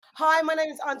Hi, my name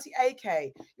is Auntie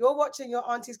AK. You're watching Your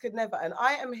Aunties Could Never, and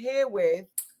I am here with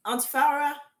Auntie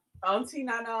Farah, Auntie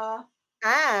Nana,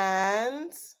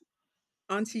 and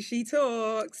Auntie She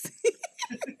Talks.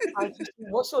 Auntie,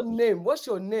 what's your name? What's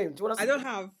your name? Do you want us? I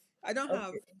don't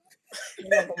have.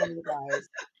 Guys.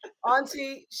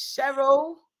 Auntie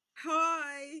Cheryl.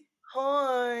 Hi.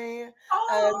 Hi.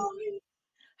 oh,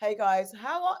 Hey guys,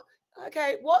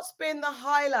 what's been the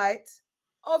highlight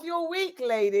of your week,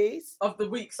 ladies? of the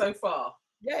week so far.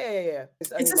 Yeah.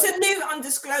 it's just a new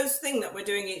undisclosed thing that we're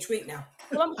doing each week now.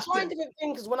 Well, I'm trying different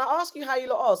things because when I ask you how you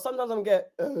lot are, sometimes I'm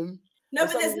get No,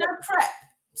 but there's no prep.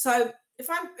 So if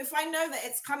I know that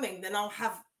it's coming, then I'll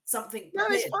have something. No,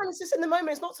 it's fine. It's just in the moment.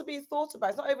 It's not to be thought about.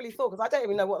 It's not overly thought because I don't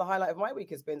even know what the highlight of my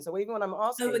week has been. So even when I'm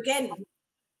asking, So again,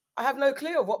 I have no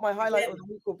clue of what my highlight of the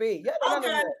week will be. Yeah,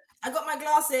 no. I got my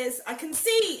glasses. I can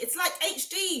see. It's like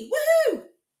HD. Woohoo!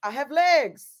 I have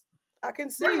legs. I can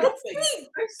see. I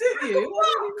see you.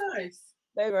 Really nice.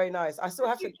 They're very nice. I still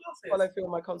have to follow through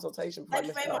on my consultation. Thank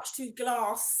you very much to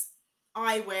Glass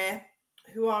Eyewear,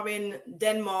 who are in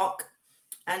Denmark,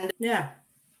 and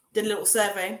did a little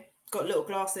survey. Got little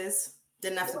glasses.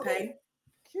 Didn't have to pay.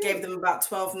 Cute. Gave them about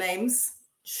 12 names.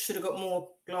 Should have got more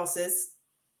glasses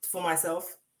for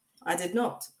myself. I did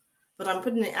not. But I'm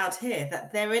putting it out here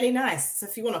that they're really nice. So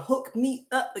if you want to hook me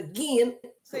up again.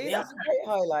 See, that's a great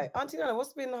highlight. Auntie Nana,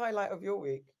 what's been the highlight of your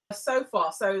week? So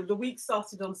far, so the week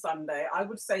started on Sunday. I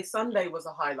would say Sunday was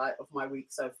a highlight of my week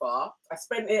so far. I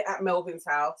spent it at Melvin's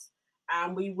house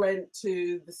and we went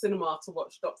to the cinema to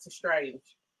watch Doctor Strange.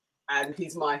 And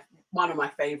he's one of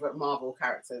my favorite Marvel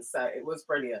characters. So it was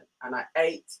brilliant. And I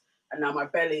ate and now my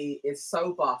belly is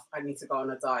so buff, I need to go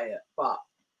on a diet. But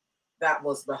that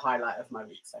was the highlight of my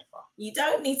week so far. You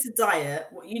don't need to diet.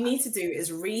 What you need to do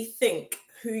is rethink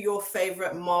who your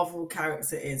favorite Marvel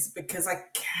character is, because I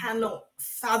cannot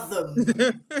fathom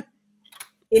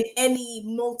in any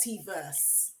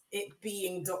multiverse it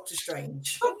being Doctor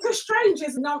Strange. Doctor Strange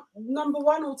is number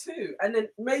 1 or 2, and then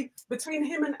maybe between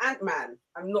him and Ant-Man,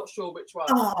 I'm not sure which one.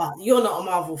 You're not a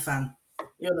Marvel fan.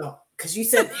 You're not, because you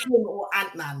said him or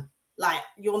Ant-Man. Like,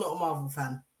 you're not a Marvel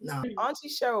fan. No. Auntie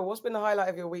Cheryl, what's been the highlight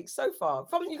of your week so far?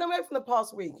 You can go from the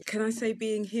past week. Can I say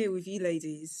being here with you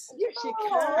ladies? Yes, you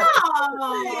can.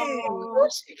 Of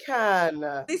course you can.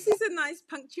 This is a nice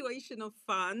punctuation of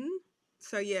fun.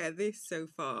 So yeah, this so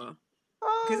far.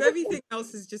 Oh, Because everything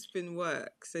else has just been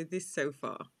work. So this so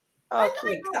far.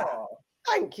 Okay.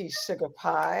 Thank you, Sugar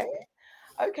Pie.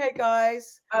 Okay,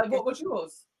 guys. What was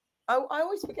yours? I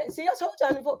always forget. See, I told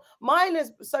you before. Mine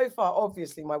is so far,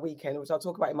 obviously, my weekend, which I'll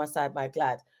talk about in my Sad, My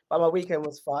Glad. But my weekend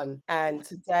was fun. And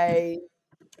today,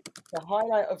 the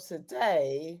highlight of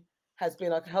today has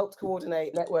been I helped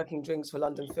coordinate networking drinks for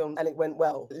London Film, and it went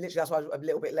well. Literally, that's why I was a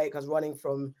little bit late because I was running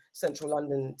from Central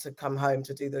London to come home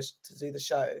to do the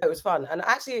show. It was fun, and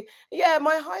actually,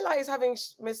 my highlight is having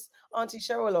Miss Auntie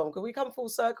Cheryl along because we come full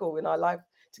circle in our life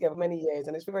together many years,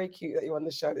 and it's very cute that you're on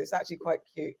the show. It's actually quite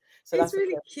cute. So it's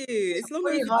really cute. As long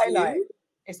as you highlight.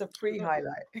 It's a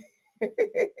pre-highlight.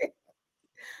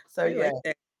 So yeah.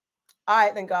 All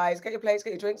right then, guys, get your plates, get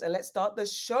your drinks, and let's start the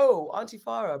show. Auntie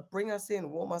Farah, bring us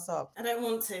in, warm us up. I don't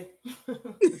want to.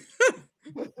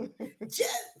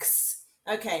 Jokes.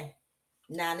 Okay.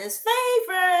 Nana's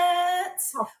favorite.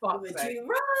 Oh, fuck Would sake. you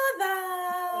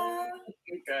rather?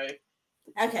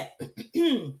 Okay.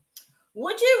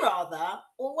 Would you rather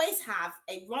always have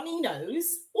a runny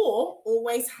nose or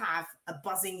always have a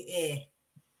buzzing ear?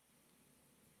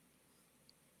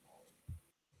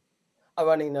 A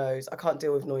runny nose. I can't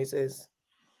deal with noises.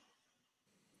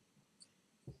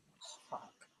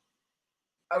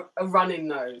 A running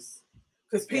nose.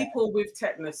 Because people with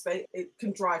tetanus, it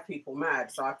can drive people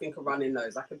mad. So I think a running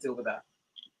nose, I could deal with that.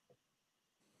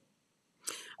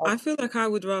 I feel like I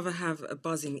would rather have a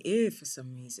buzzing ear for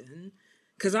some reason.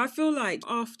 Because I feel like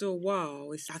after a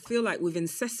while, I feel like with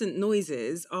incessant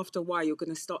noises, after a while, you're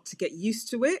going to start to get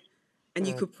used to it. And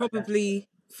you could probably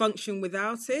function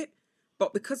without it.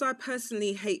 But because I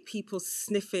personally hate people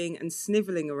sniffing and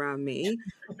sniveling around me,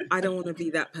 I don't want to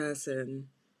be that person.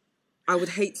 I would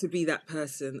hate to be that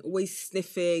person, always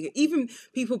sniffing, even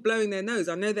people blowing their nose.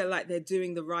 I know they're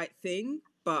doing the right thing,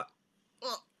 but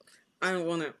I don't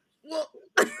want to.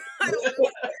 I don't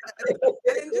want to.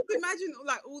 And then just imagine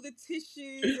like all the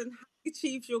tissues and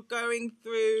handkerchiefs you're going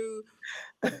through,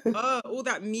 all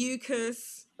that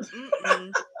mucus.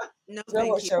 No, you know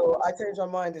thank what, you. Cheryl? I changed my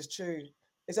mind. It's true.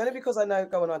 It's only because I know.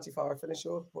 Go on, Auntie Farah. Finish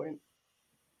your point.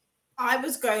 I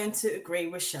was going to agree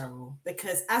with Cheryl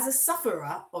because as a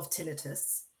sufferer of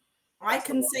tinnitus, I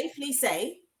can safely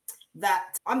say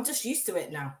that I'm just used to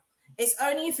it now. It's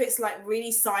only if it's like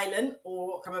really silent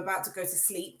or I'm about to go to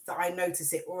sleep that I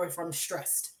notice it, or if I'm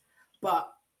stressed. But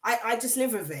I just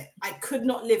live with it. I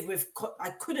couldn't live with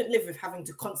having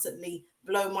to constantly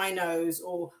blow my nose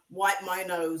or wipe my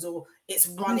nose, or it's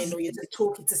running, or you're just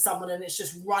talking to someone and it's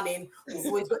just running. You've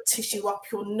always got tissue up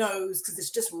your nose because it's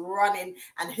just running.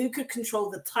 And who could control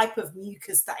the type of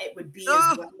mucus that it would be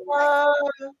as well?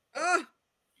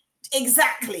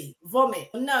 Exactly. Vomit.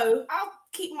 No, I'll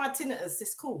keep my tinnitus.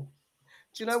 It's cool.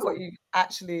 Do you know what you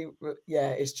actually? Yeah,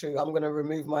 it's true. I'm going to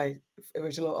remove my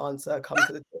original answer. Come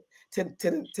to the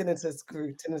tinnitus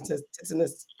crew.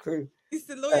 Tinnitus crew. It's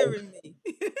the lawyer in me.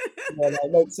 Yeah, no,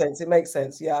 it makes sense. It makes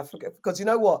sense. Yeah, I forget, because you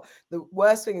know what? The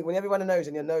worst thing is when everyone knows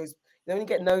and your nose. You only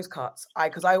get nose cuts.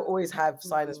 Because I always have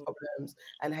sinus problems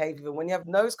and hay fever. When you have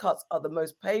nose cuts, are the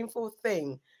most painful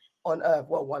thing on earth.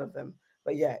 Well, one of them.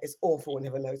 But yeah, it's awful when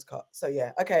you have a nose cut. So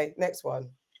yeah. Okay, next one.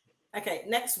 Okay,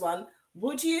 next one.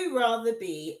 Would you rather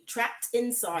be trapped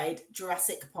inside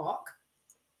Jurassic Park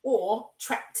or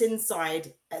trapped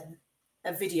inside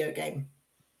a video game?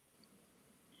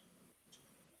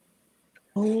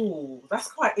 Oh, that's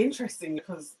quite interesting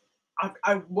because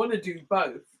I want to do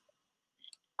both.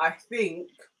 I think.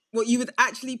 What, you would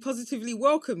actually positively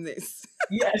welcome this?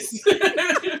 Yes,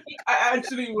 I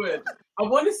actually would. I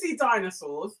want to see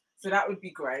dinosaurs, so that would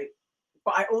be great.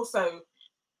 But I also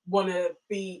want to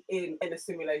be in a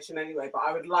simulation anyway, but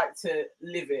I would like to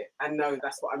live it and know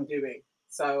that's what I'm doing.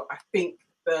 So I think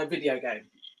the video game.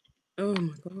 Oh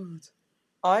my God.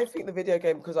 I think the video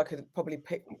game, because I could probably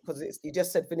pick, because you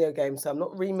just said video game, so I'm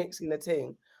not remixing the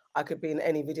thing. I could be in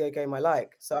any video game I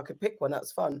like. So I could pick one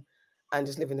that's fun and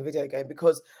just live in the video game,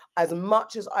 because as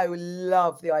much as I would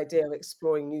love the idea of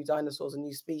exploring new dinosaurs and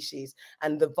new species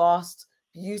and the vast,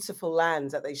 beautiful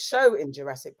lands that they show in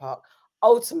Jurassic Park,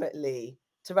 ultimately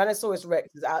Tyrannosaurus Rex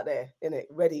is out there, in it,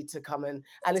 ready to come and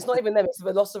it's not even them, it's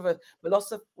Velociraptors,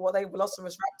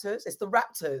 It's the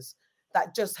raptors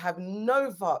that just have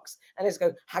no fucks, and they just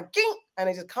go hacking, and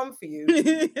they just come for you, and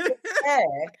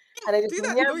they just do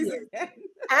that noise again.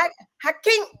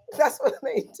 Hacking. That's what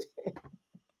they do.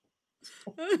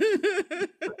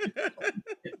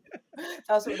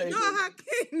 That's what they do.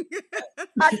 Hacking.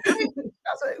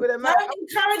 That's what with a mouth. Don't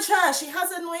encourage her. She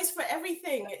has a noise for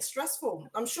everything. It's stressful.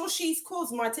 I'm sure she's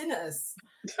caused my tinnitus.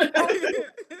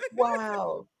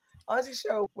 Wow. Auntie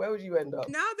Cheryl, where would you end up?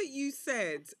 Now that you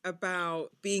said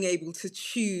about being able to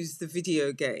choose the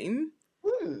video game,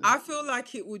 I feel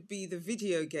like it would be the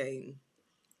video game.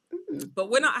 But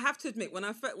I have to admit,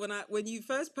 when you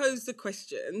first posed the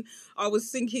question, I was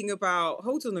thinking about,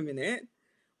 hold on a minute,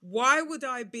 why would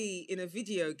I be in a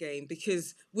video game?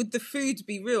 Because would the food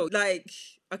be real? Like,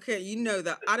 okay, you know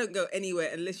that I don't go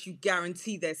anywhere unless you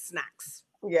guarantee there's snacks.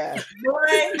 Yeah.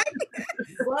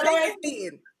 What are you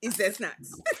eating? Is there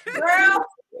snacks? Girl,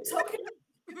 Is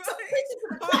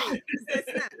there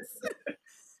snacks?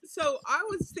 So I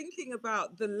was thinking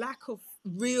about the lack of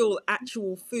real,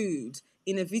 actual food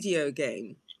in a video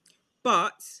game.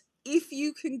 But if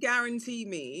you can guarantee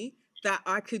me that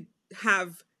I could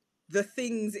have the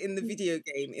things in the video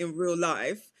game in real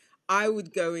life, I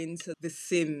would go into the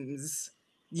Sims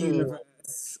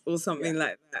universe or something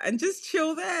like that and just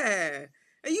chill there.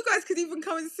 And you guys could even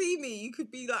come and see me. You could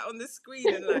be like on the screen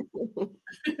and like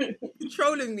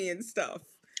controlling me and stuff.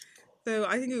 So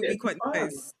I think it would be quite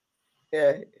nice.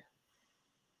 Yeah.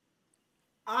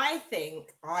 I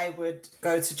think I would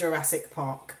go to Jurassic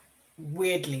Park,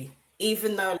 weirdly,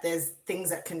 even though there's things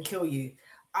that can kill you.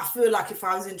 I feel like if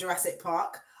I was in Jurassic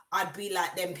Park, I'd be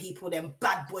like them people, them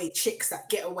bad boy chicks that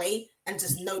get away and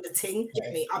just know the thing.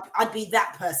 Get me? I'd be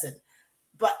that person.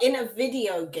 But in a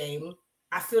video game,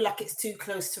 I feel like it's too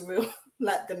close to real,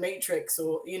 like the Matrix,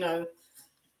 or and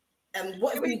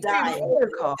what if you die?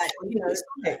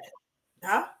 Sonic.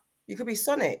 Huh? You could be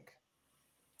Sonic.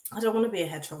 I don't want to be a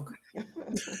hedgehog.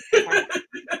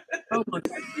 Oh my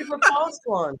God. You're the past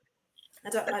one. I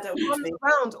don't want to be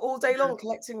around all day long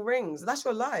collecting rings. That's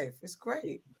your life. It's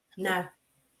great. No.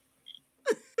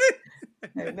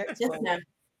 Okay, next Just one. no.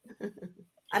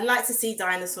 I'd like to see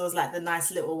dinosaurs, like the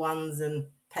nice little ones, and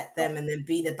pet them, and then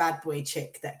be the bad boy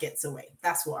chick that gets away.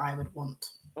 That's what I would want.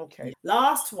 Okay.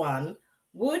 Last one.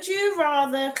 Would you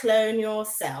rather clone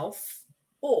yourself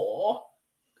or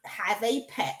have a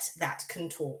pet that can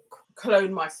talk?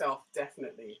 Clone myself,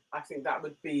 definitely. I think that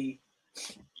would be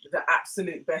the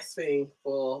absolute best thing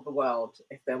for the world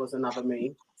if there was another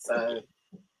me. So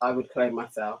I would clone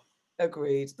myself.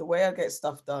 Agreed. The way I get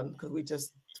stuff done, because we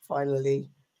just finally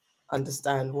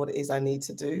understand what it is I need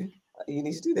to do. You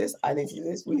need to do this. I need to do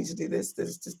this. We need to do this. This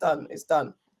is just done. It's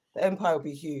done. The empire will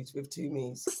be huge with two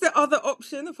me's. What's the other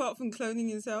option apart from cloning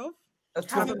yourself? A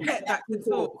Have a a talking, pet that can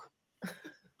talk.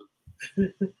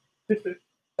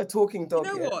 a talking dog.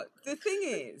 You know Yeah. what? The thing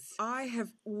is, I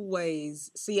have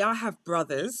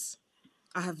brothers.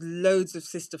 I have loads of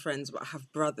sister friends, but I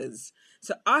have brothers.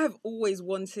 So I have always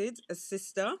wanted a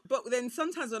sister. But then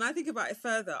sometimes when I think about it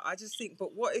further, I just think,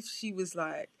 but what if she was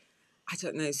like, I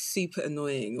don't know, super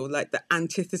annoying or like the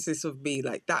antithesis of me?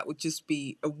 Like that would just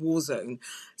be a war zone.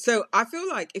 So I feel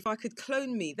like if I could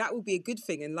clone me, that would be a good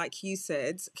thing. And like you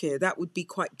said, Keir, that would be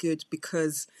quite good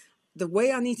because the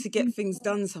way I need to get things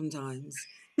done sometimes,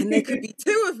 and there could be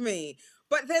two of me.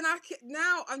 But then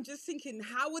now I'm just thinking,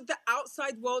 how would the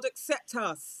outside world accept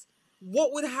us?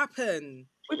 What would happen?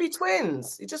 We'd be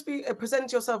twins. You just be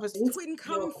present yourself as Twin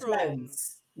come You're from?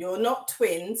 clones. You're not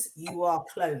twins. You are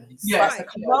clones. Yeah, Right.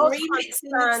 it's a Stop clone. remixing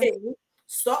the two.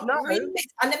 Stop No. remix.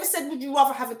 I never said, would you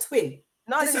rather have a twin?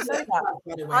 No, I This didn't is say what that.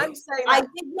 by the way. I'm saying I that.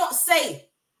 did not say,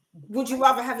 would you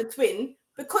rather have a twin?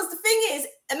 Because the thing is,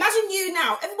 imagine you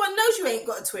now. Everyone knows you ain't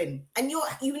got a twin, and you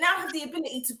now have the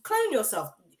ability to clone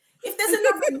yourself. If there's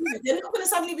another you, they're not going to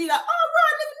suddenly be like, oh, right,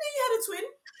 I never knew you had a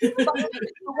twin. But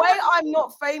the way I'm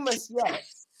not famous yet.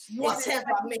 Whatever,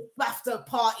 Miss BAFTA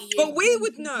party. But we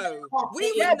would know.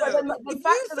 We Yeah, would but know. the If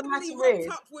fact you of the suddenly matter rocked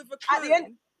is, up with a at the end,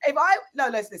 clone, if I no,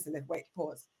 let's listen. Wait,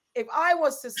 pause. If I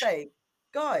was to say,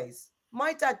 guys,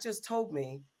 my dad just told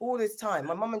me all this time.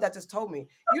 My mum and dad just told me.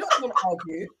 You lot don't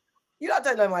argue. You lot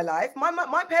don't know my life.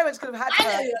 My parents could have had I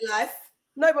her. know your life.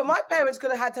 No, but my parents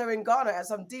could have had her in Ghana at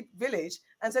some deep village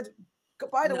and said,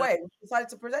 by the No. way, decided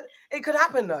to present. It could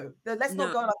happen though. Let's No.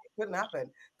 not go like it couldn't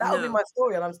happen. That would be No. my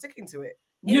story, and I'm sticking to it.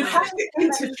 You No. have to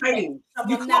interchange.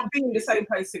 You can't be in the same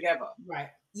place together. Right.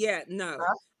 Yeah, no.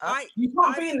 You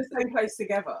can't be in the same place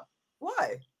together.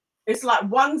 Why? It's like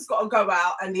one's got to go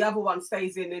out and the other one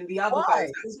stays in, and the other Why?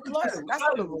 goes. It's a clone. That's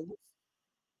not the rule.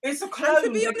 It's a clone.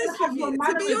 to be They're gonna honest have with your you,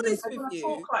 mannerisms, they're gonna with you-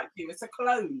 talk like you. It's a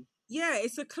clone. Yeah,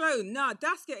 it's a clone. Nah,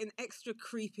 that's getting extra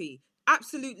creepy.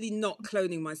 Absolutely not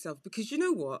cloning myself because you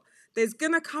know what? There's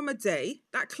gonna come a day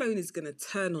that clone is gonna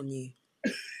turn on you.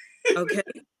 Okay?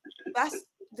 That's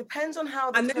depends on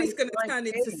how the And then clone it's gonna might turn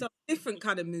into be. some different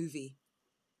kind of movie.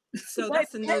 So No,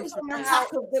 that's it a no depends for on me. how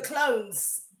Attack of the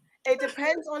clones. it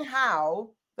depends on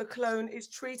how the clone is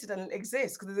treated and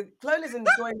exists. Because the clone is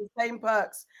enjoying the same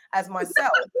perks as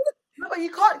myself. No, but you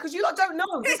can't because you lot don't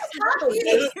know. This has happened.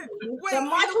 Wait, The in the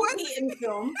Michael words- Keaton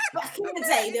film back in the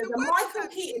day. There's the a words Michael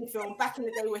that- Keaton film back in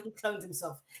the day where he cloned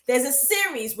himself. There's a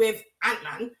series with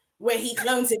Ant-Man where he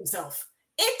clones himself.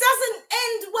 It doesn't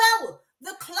end well.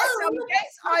 The clone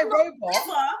Against will iRobot.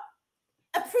 never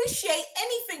appreciate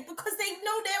anything because they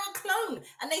know they're a clone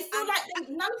and they feel like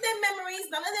none of their memories,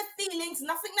 none of their feelings,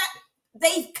 nothing that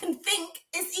they can think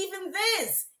is even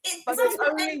theirs. But there's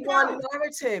doesn't only end one well.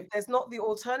 narrative. There's not the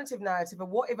alternative narrative of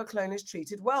what if a clone is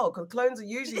treated well? Because clones are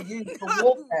usually used for No.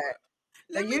 warfare.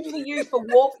 They're Let me usually just- used for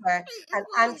warfare and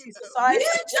anti-society.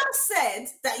 You just said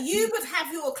that you would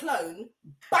have your clone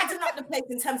badding up the place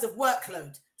in terms of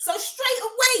workload. So straight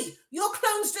away, your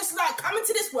clone's just like coming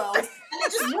to this world and they're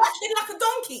just working like a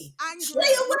donkey. Angry.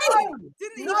 Straight away.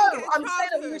 Didn't No, even get a I'm saying that we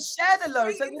childhood. would share the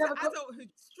load. Straight So you into never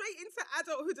got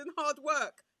adulthood and hard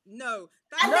work. No.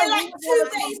 And no, they're we like would 2 have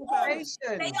a days old.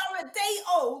 conversation. They are a day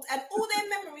old, and all their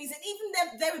memories and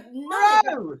even their knowledge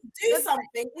No, to do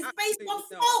something is based on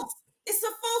Absolutely not. false. It's a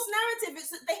false narrative. It's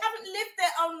that they haven't lived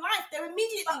their own life. They're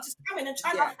immediately just coming and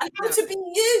trying Yeah, and having to be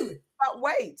you but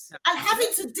wait. and having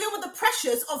to deal with the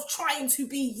pressures of trying to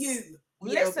be you.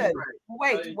 Yeah, Listen,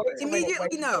 wait Okay. a minute, Immediately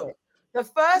wait a no. minute. The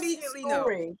first Immediately no.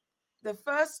 story, the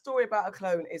first story about a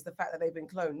clone is the fact that they've been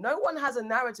cloned. No one has a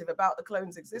narrative about the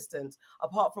clone's existence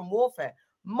apart from warfare.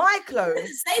 My clone. It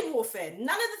doesn't say warfare. None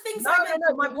of the things.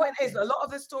 No. My point is, a lot of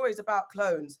the stories about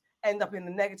clones end up in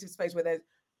the negative space where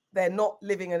they're not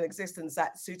living an existence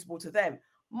that's suitable to them.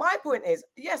 My point is,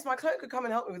 yes, my clone could come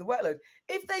and help me with the workload.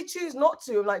 If they choose not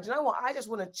to, I'm like, do you know what? I just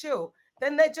want to chill.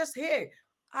 Then they're just here.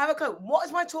 I have a clone. What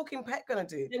is my talking pet gonna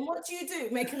do? Then what do you do?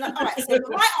 Making that. All right. So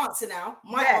my answer now,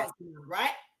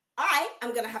 right? I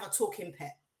am gonna have a talking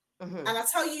pet, Mhm. and I'll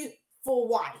tell you for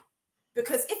why.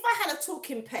 Because if I had a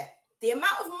talking pet, the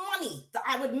amount of money that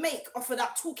I would make off of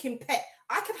that talking pet,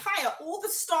 I could hire all the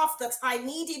staff that I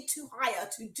needed to hire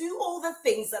to do all the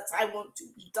things that I want to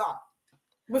be done.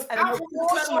 Without And having to your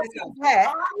clone talking myself.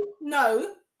 pet,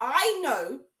 I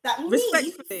know that me,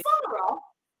 Respectfully. Farah,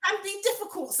 can be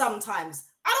difficult sometimes.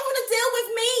 I don't want to deal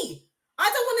with me. I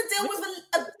don't want to deal with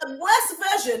a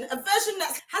worse version, a version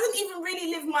that hasn't even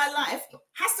really lived my life,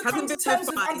 has to come Hasn't to been terms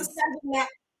with refined. understanding that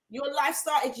your life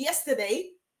started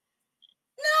yesterday.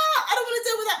 No, I don't want to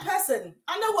deal with that person.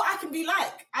 I know what I can be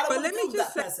like. I don't But want let to me deal with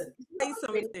just that person. say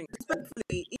something.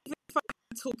 Respectfully, even if I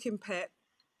had a talking pet,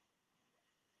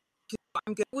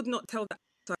 I would not tell that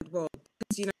outside world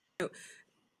because, you know,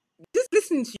 just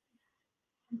listening to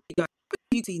you guys,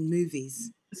 you've seen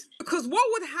movies. Because what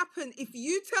would happen if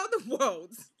you tell the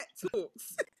world pet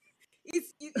talks?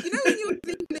 Is you know when you're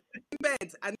sleeping in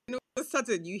bed and then all of a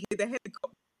sudden you hear the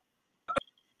helicopter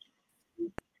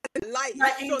light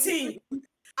Like is on E.T.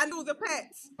 and all the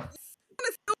pets. You want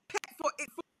to still pet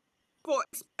for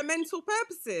experimental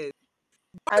purposes.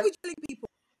 Why are we telling people?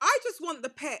 I just want the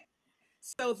pet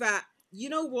so that, you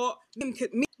know what,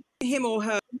 him or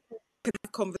her can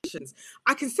have conversations.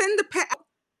 I can send the pet out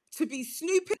to be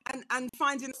snooping and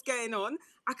finding what's going on.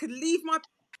 I could leave my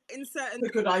pet in certain... It's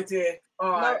a good idea.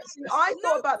 All No, right. I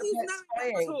thought about the Nobody's pet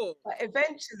knowing staying, at all. but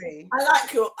eventually. I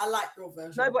like your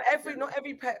version. No, but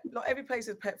not every place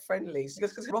is pet friendly. So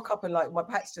just rock up and like my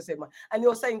pet's just in my, and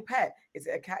you're saying pet. Is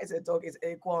it a cat? Is it a dog? Is it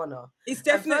an iguana? It's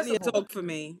definitely a of all, dog for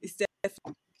me. It's definitely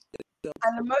a dog.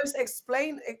 And the most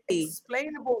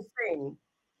explainable thing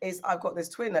is I've got this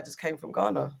twin that just came from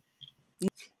Ghana.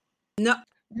 No,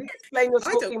 You explain your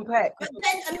I don't- talking pet. But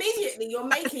then immediately you're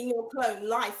making your clone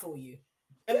lie for you.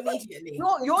 Immediately.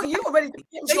 You already.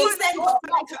 She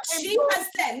has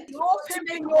then You're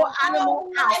pimping your animal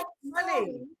out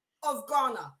money of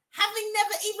Ghana, having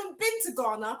never even been to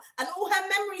Ghana, and all her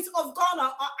memories of Ghana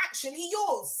are actually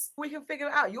yours. We can figure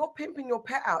it out. You're pimping your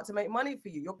pet out to make money for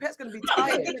you. Your pet's going to be I'm not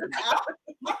tired. pimping the pet out.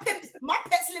 My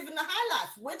pet's living the high life.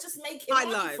 We're just making High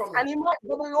money life. from And it.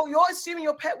 you're assuming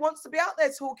your pet wants to be out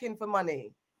there talking for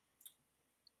money.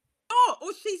 Oh, or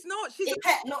she's not. She's A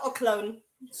pet, not a clone.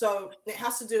 So it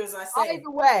has to do as I say.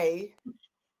 Either way.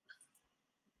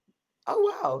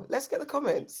 Oh wow! Let's get the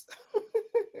comments.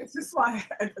 This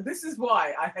is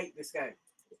why I hate this game.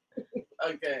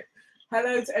 Okay.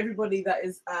 Hello to everybody that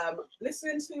is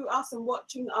listening to us and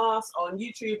watching us on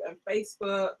YouTube and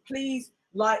Facebook. Please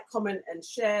like, comment, and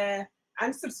share,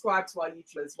 and subscribe to our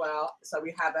YouTube as well. So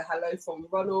we have a hello from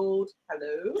Ronald.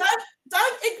 Hello.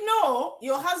 Don't ignore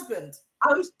your husband.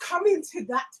 I was coming to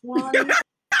that one.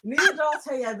 Nia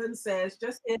Darte Evans says,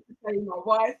 just here to say my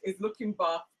wife is looking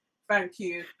buff. Thank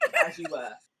you, as you were.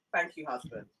 Thank you,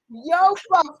 husband. Yo,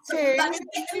 Buffy. That's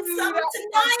getting some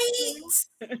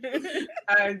tonight.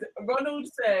 And Ronald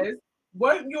says,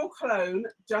 won't your clone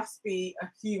just be a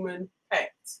human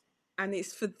pet? and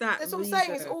it's for that That's what I'm reason.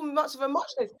 saying. It's all much of a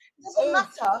muchness. It doesn't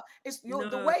matter. It's the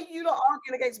No. way you lot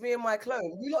arguing against me and my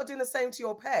clone. You lot are doing the same to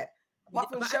your pet. Apart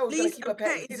from But at Cheryl's going to least keep a her pet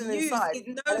pet is hidden used. inside. It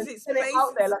and knows then its send place it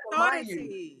out there in like a Mayu.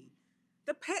 society.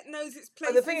 The pet knows its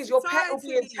place. But the thing in is, your pet will be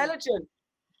society. intelligent.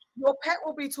 Your pet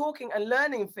will be talking and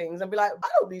learning things and be like, I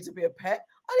don't need to be a pet.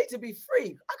 I need to be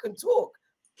free. I can talk.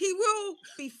 He will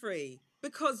be free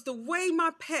because the way my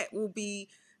pet will be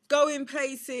going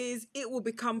places, it will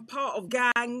become part of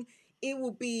gang. It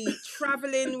will be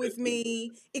traveling with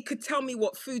me. It could tell me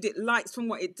what food it likes from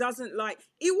what it doesn't like.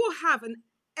 It will have an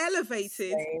elevated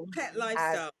Same pet as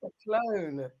lifestyle. the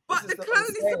clone. But This the what clone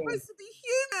I'm is saying. supposed to be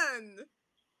human.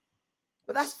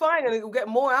 But that's fine, and it will get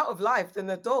more out of life than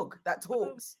the dog that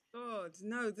talks God,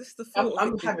 no, this is the I'm, thought.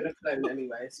 I'm having a clone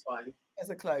anyway. It's fine. as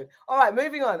a clone. All right,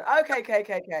 moving on. Okay,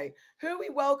 KKK. Who are we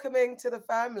welcoming to the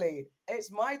family? It's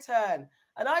my turn.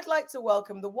 And I'd like to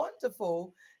welcome the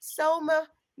wonderful Selma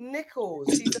Nichols.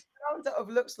 She's the founder of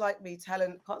Looks Like Me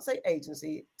Talent, can't say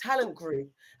agency, talent group.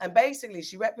 And basically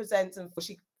she represents and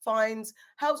she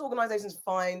helps organizations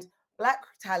find Black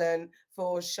talent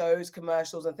for shows,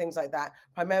 commercials, and things like that.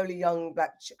 Primarily young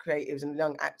Black creatives and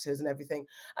young actors and everything.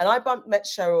 And I met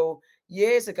Cheryl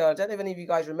years ago. I don't know if any of you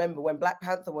guys remember when Black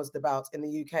Panther was about in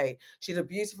the UK. She had a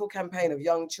beautiful campaign of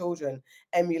young children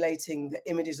emulating the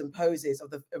images and poses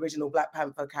of the original Black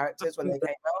Panther characters when they came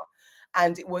out.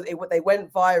 And they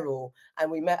went viral. And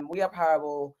we met We Are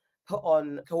Parable,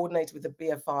 coordinated with the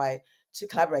BFI,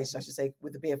 collaborated, I should say,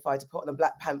 with the BFI to put on a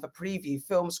Black Panther preview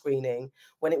film screening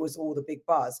when it was all the big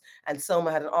buzz. And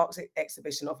Selma had an art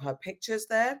exhibition of her pictures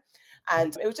there.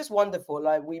 And it was just wonderful.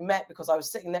 Like, we met because I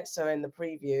was sitting next to her in the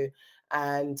preview,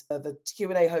 and the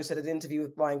Q&A host had an interview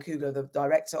with Ryan Coogler, the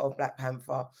director of Black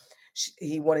Panther.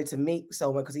 He wanted to meet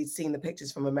Selma because he'd seen the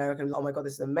pictures from America. And, oh my God,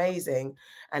 this is amazing.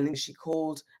 And then she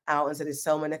called out and said, is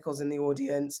Selma Nichols in the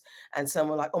audience? And Selma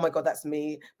was like, oh my God, that's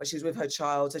me. But she was with her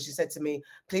child. So she said to me,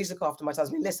 please look after my child.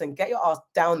 I mean, listen, get your ass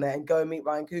down there and go and meet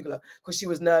Ryan Coogler, because she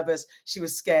was nervous. She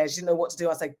was scared. She didn't know what to do.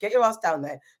 I said, get your ass down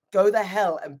there. Go the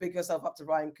hell and big yourself up to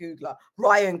Ryan Coogler.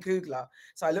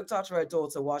 So I looked after her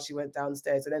daughter while she went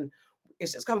downstairs. And then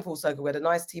it's just come full circle. We had a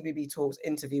nice TBB Talks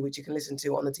interview, which you can listen to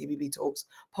on the TBB Talks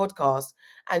podcast.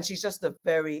 And she's just a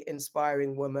very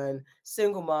inspiring woman,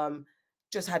 single mom,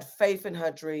 just had faith in her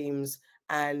dreams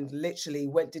and literally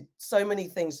did so many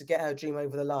things to get her dream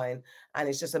over the line. And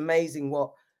it's just amazing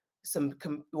what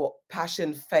what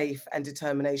passion, faith, and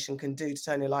determination can do to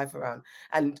turn your life around.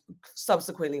 And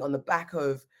subsequently, on the back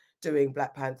of doing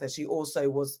Black Panther, she also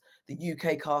was the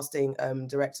UK casting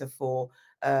director for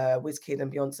Wizkid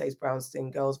and Beyonce's Brown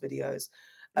Skin Girls videos.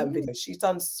 She's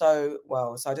done so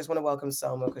well. So I just want to welcome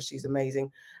Selma because she's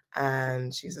amazing,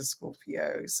 and she's a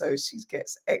Scorpio, so she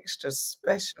gets extra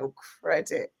special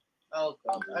credit. Oh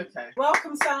God. Okay.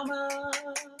 Welcome, Selma.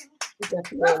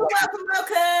 Welcome.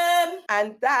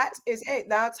 And that is it.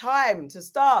 Now, time to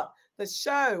start the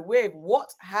show with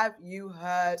What Have You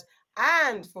Heard?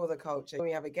 And for the culture, when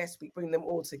we have a guest, we bring them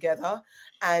all together.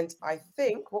 And I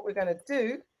think what we're going to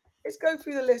do is go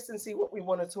through the list and see what we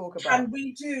want to talk about. And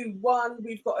we do one.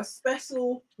 We've got a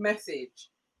special message.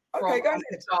 Okay, go ahead.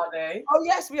 Sade. Oh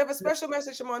yes, we have a special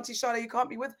message from Auntie Sade. You can't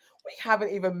be with. We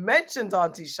haven't even mentioned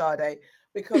Auntie Sade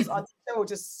because Auntie Sade will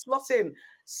just slot in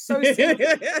so simply.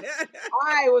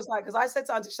 I was like, because I said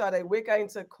to Auntie Sade, we're going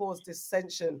to cause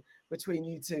dissension between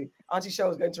you two. Auntie Sade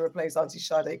was going to replace Auntie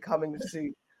Sade coming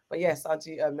soon. But yes,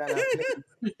 Auntie Nana. Okay.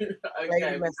 Wait,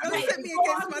 before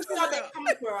Auntie Sade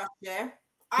coming for us, yeah?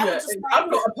 I'm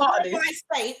not a part of this.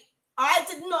 I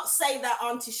did not say that,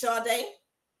 Auntie Sade.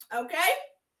 Okay?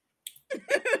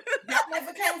 That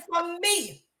never came from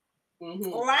me.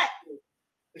 Mm-hmm. All right?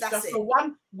 It's that's just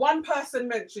it. One person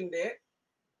mentioned it,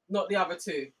 not the other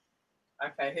two.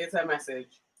 Okay, here's her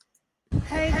message.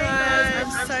 Hey guys,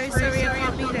 I'm so sorry I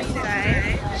can't be there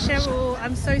today. Cheryl,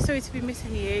 I'm so sorry to be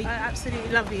missing you. I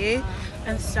absolutely love you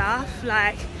and stuff.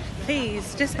 Like,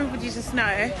 please, just everybody just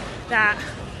know that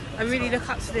I really look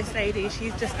up to this lady.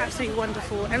 She's just absolutely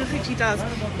wonderful. Everything she does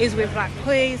is with like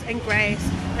poise and grace,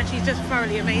 and she's just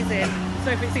thoroughly amazing.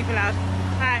 So if it's super loud.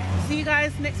 Alright, see you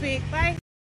guys next week. Bye.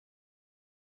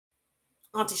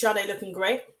 Auntie Sade looking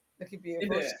great. Looking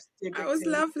beautiful. That was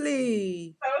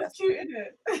lovely. That was cute, isn't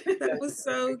it? That was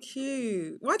so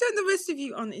cute. Why don't the rest of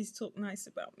you aunties talk nice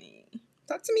about me?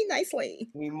 Talk to me nicely.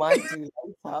 We might do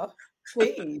later.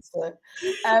 Please. Okay.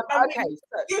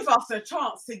 So give us a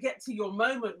chance to get to your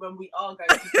moment when we are going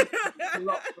to give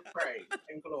lots of praise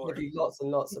and glory. Give you lots and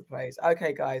lots of praise.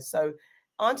 Okay, guys. So,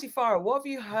 Auntie Farah, what have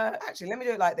you heard? Actually, let me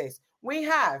do it like this. We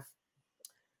have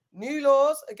new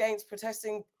laws against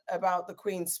protesting about the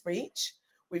Queen's speech.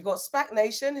 We've got SPAC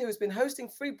Nation, who has been hosting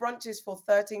free brunches for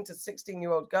 13 to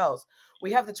 16-year-old girls.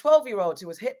 We have the 12-year-old who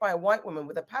was hit by a white woman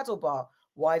with a paddle bar.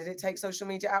 Why did it take social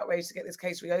media outrage to get this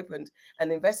case reopened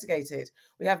and investigated?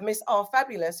 We have Miss R.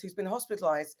 Fabulous, who's been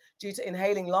hospitalized due to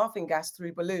inhaling laughing gas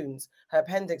through balloons. Her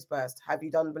appendix burst. Have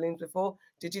you done balloons before?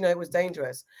 Did you know it was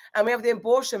dangerous? And we have the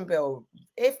abortion bill.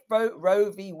 If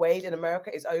Roe v. Wade in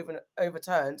America is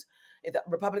overturned, if the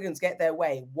Republicans get their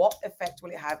way, what effect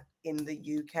will it have in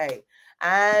the UK?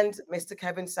 And Mr.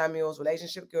 Kevin Samuels,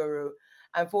 relationship guru,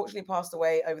 unfortunately passed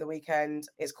away over the weekend.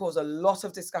 It's caused a lot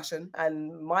of discussion.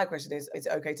 And my question is it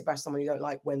okay to bash someone you don't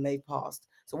like when they've passed?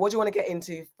 So what do you want to get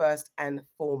into first and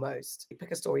foremost? Pick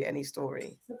a story, any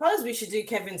story. Suppose we should do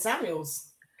Kevin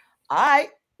Samuels. All right.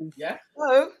 Yeah.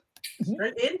 So,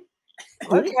 straight in.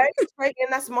 Okay, straight in.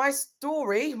 That's my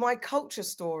story, my culture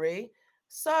story.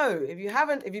 So if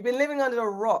you've been living under a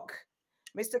rock,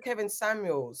 Mr. Kevin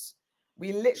Samuels,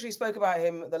 we literally spoke about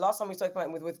him. The last time we spoke about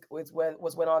him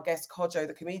was when our guest Kojo,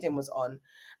 the comedian, was on.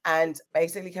 And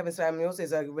basically, Kevin Samuels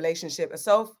is a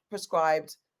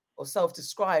self-prescribed or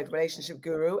self-described relationship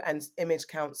guru and image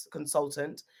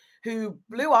consultant who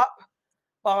blew up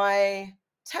by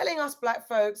telling us Black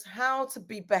folks how to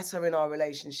be better in our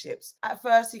relationships. At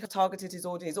first, he targeted his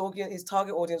audience. His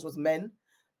target audience was men.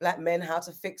 Black men, how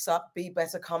to fix up, be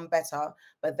better, come better.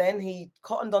 But then he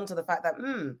cottoned on to the fact that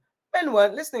men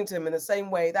weren't listening to him in the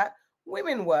same way that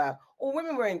women were, or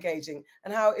women were engaging,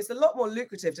 and how it's a lot more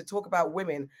lucrative to talk about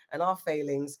women and our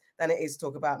failings than it is to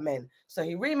talk about men. So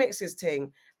he remixed his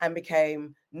thing and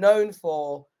became known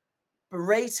for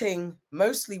berating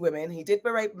mostly women. He did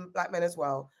berate Black men as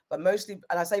well, but mostly,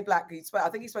 and I say Black, I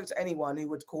think he spoke to anyone who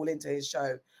would call into his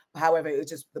show. However, it was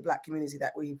just the Black community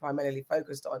that we primarily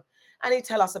focused on. And he'd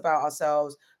tell us about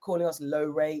ourselves, calling us low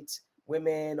rate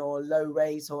women or low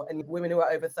rate, and women who are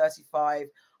over 35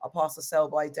 are past the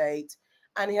sell-by date.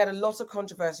 And he had a lot of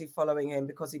controversy following him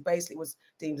because he basically was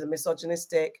deemed a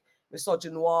misogynistic,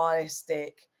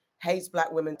 hates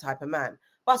Black women type of man.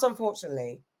 But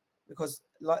unfortunately, because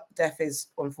death is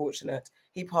unfortunate,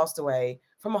 he passed away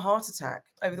from a heart attack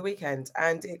over the weekend.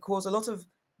 And it caused a lot of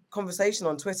conversation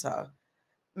on Twitter.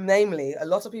 Namely, a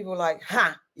lot of people were like,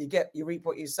 you reap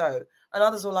what you sow. And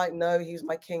others were like, no, he was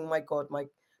my king, my God, my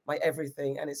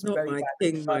everything. And it's not very my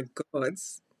bad. King, my God.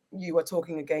 You were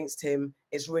talking against him.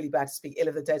 It's really bad to speak ill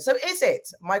of the dead. So is it,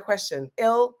 my question,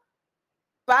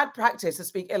 bad practice to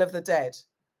speak ill of the dead?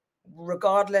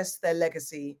 regardless their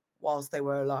legacy whilst they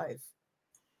were alive?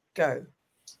 Go.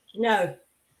 No.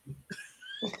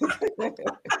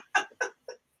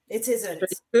 It isn't.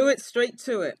 Straight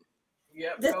to it.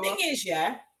 Yeah. The thing is,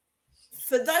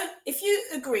 for those, if you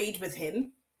agreed with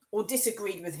him or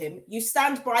disagreed with him, you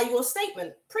stand by your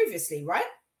statement previously, right?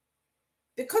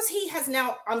 Because he has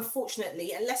now,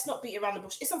 unfortunately, and let's not beat around the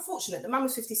bush, it's unfortunate. The man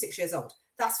was 56 years old.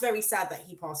 That's very sad that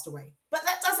he passed away. But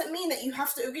that doesn't mean that you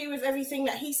have to agree with everything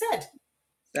that he said.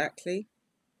 Exactly.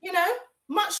 You know,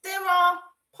 there are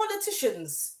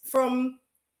politicians from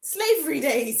slavery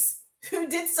days who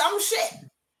did some shit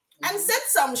and said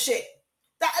some shit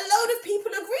that a load of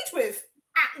people agreed with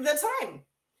at the time.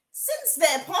 Since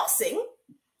their passing,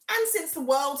 and since the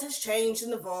world has changed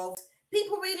and evolved,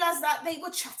 people realize that they were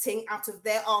chatting out of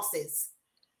their asses.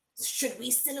 Should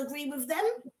we still agree with them?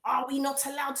 Are we not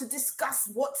allowed to discuss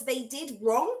what they did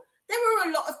wrong? There were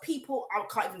a lot of people, I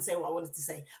can't even say what I wanted to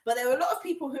say, but there were a lot of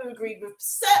people who agreed with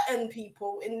certain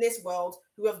people in this world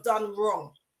who have done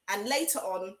wrong and later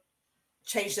on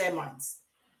changed their minds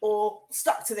or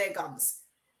stuck to their guns.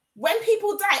 When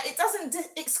people die, it doesn't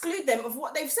exclude them of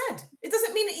what they've said. It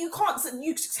doesn't mean that you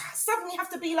suddenly have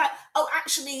to be like, oh,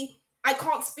 actually, I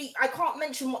can't speak, I can't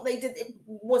mention what they did, it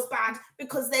was bad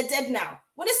because they're dead now.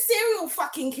 When a serial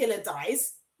fucking killer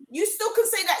dies, you still can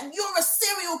say that you're a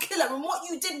serial killer and what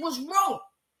you did was wrong.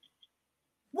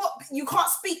 What, you can't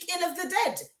speak ill of the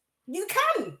dead? You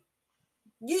can.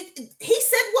 He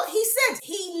said what he said.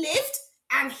 He lived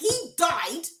and he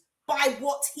died by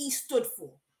what he stood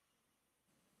for.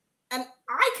 And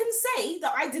I can say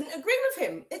that I didn't agree with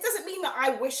him. It doesn't mean that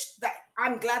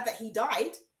I'm glad that he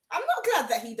died. I'm not glad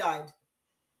that he died.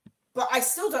 But I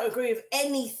still don't agree with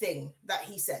anything that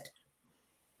he said.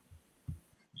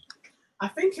 I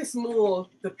think it's more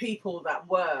the people that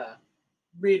were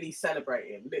really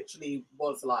celebrating, literally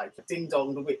was like, ding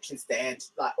dong, the witch is dead,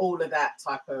 like all of that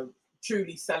type of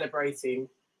truly celebrating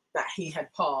that he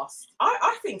had passed.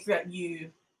 I think that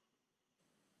you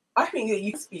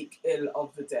speak ill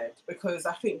of the dead because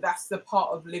I think that's the part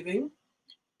of living.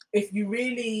 If you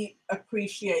really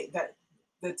appreciate that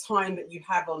the time that you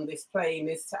have on this plane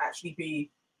is to actually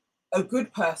be a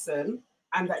good person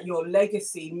and that your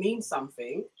legacy means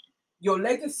something, your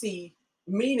legacy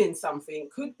meaning something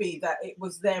could be that it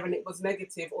was there and it was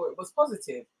negative or it was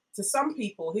positive. To some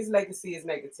people, his legacy is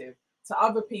negative. To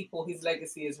other people, his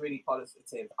legacy is really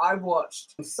positive. I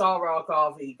watched Sarah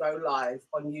Garvey go live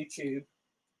on YouTube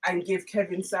and give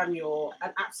Kevin Samuel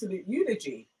an absolute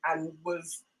eulogy and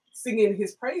was singing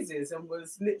his praises and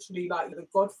was literally like, the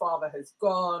Godfather has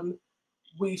gone.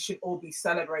 We should all be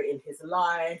celebrating his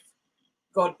life.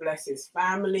 God bless his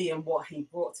family and what he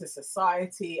brought to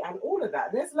society and all of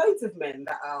that. There's loads of men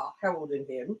that are heralding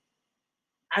him.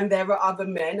 And there are other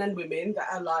men and women that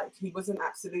are like, he was an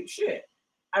absolute shit.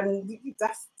 And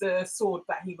that's the sword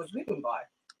that he was living by.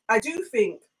 I do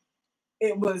think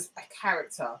it was a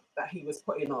character that he was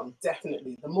putting on,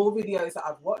 definitely. The more videos that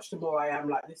I've watched, the more I am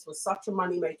like, this was such a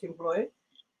money-making ploy,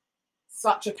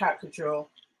 such a caricature,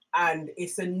 and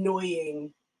it's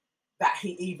annoying that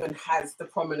he even has the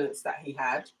prominence that he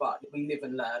had, but we live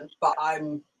and learn. But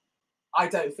I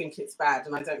don't think it's bad,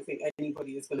 and I don't think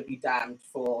anybody is going to be damned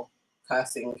for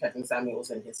cursing Kevin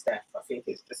Samuels in his death. I think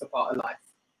it's just a part of life.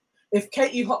 If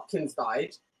Katie Hopkins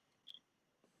died,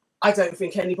 I don't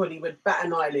think anybody would bat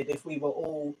an eyelid if we were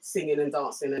all singing and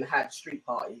dancing and had street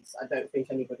parties. I don't think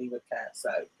anybody would care. So,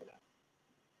 you know,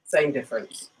 same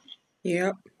difference.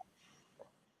 Yep.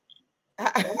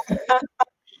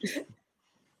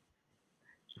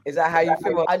 Is that how you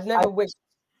feel? I'd never wished.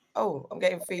 Oh, I'm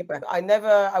getting feedback.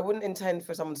 I wouldn't intend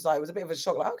for someone to die. It was a bit of a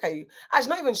shock. Like, okay, actually,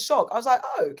 not even shock. I was like,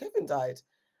 oh, Kevin died.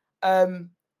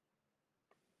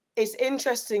 It's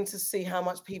interesting to see how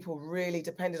much people really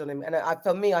depended on him. And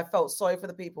for me, I felt sorry for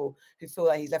the people who feel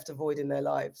like he's left a void in their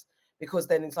lives, because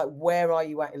then it's like, where are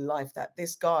you at in life that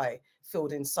this guy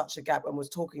filled in such a gap and was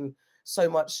talking so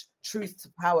much truth to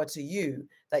power to you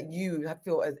that you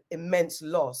feel an immense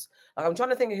loss. Like, I'm trying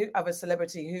to think of a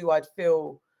celebrity who I'd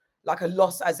feel like a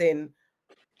loss, as in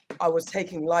I was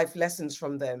taking life lessons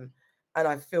from them and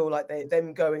I feel like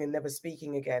them going and never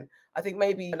speaking again. I think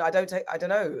maybe, and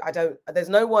there's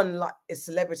no one like a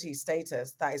celebrity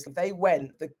status that is, if they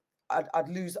went,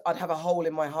 I'd have a hole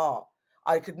in my heart.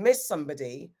 I could miss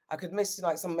somebody. I could miss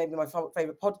like maybe my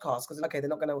favorite podcast, because okay, they're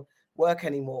not going to work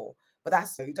anymore. But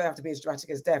you don't have to be as dramatic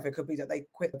as death. It could be that they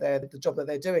quit the job that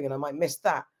they're doing and I might miss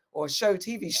that, or a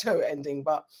TV show ending.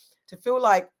 But to feel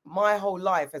like my whole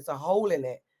life has a hole in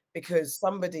it because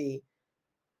somebody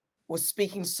was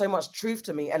speaking so much truth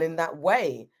to me, and in that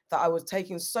way that I was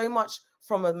taking so much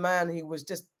from a man who was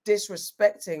just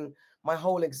disrespecting my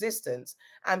whole existence.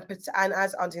 And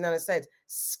as Auntie Nana said,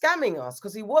 scamming us,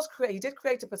 because he did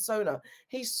create a persona.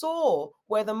 He saw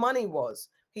where the money was.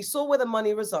 He saw where the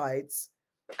money resides,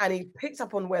 and he picked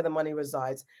up on where the money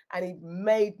resides, and he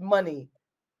made money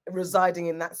residing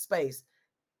in that space,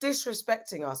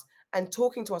 disrespecting us and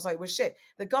talking to us like we're shit.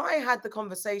 The guy had the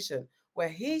conversation where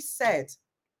he said,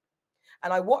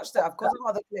 and I watched it, I've got some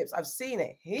other clips, I've seen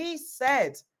it. He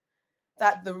said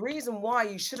that the reason why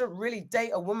you shouldn't really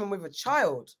date a woman with a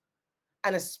child,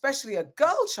 and especially a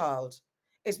girl child,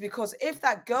 is because if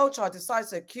that girl child decides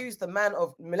to accuse the man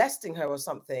of molesting her or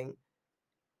something,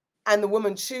 and the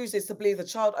woman chooses to believe the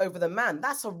child over the man,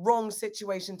 that's a wrong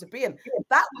situation to be in.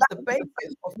 That was the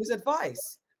basis of his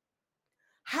advice.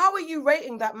 How are you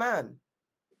rating that man?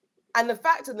 And the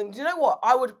fact of them, do you know what?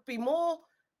 I would be more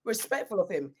respectful of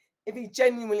him if he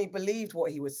genuinely believed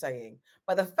what he was saying.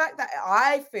 But the fact that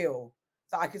I feel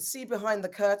that I could see behind the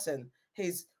curtain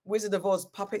his Wizard of Oz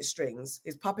puppet strings,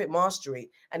 his puppet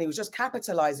mastery, and he was just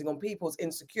capitalizing on people's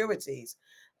insecurities,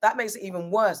 that makes it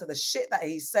even worse that the shit that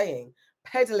he's saying,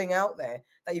 peddling out there,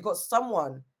 that you've got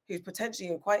someone who's potentially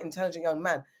a quite intelligent young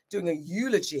man doing a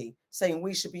eulogy saying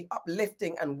we should be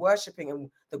uplifting and worshipping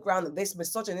the ground that this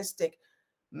misogynistic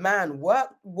man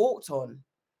walked on.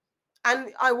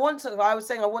 And I was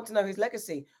saying I want to know his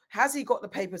legacy. Has he got the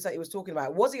papers that he was talking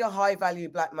about? Was he a high value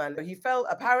black man?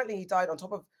 Apparently he died on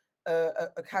top of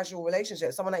a casual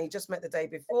relationship, someone that he just met the day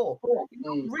before. You're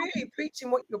not really preaching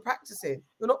what you're practicing.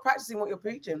 You're not practicing what you're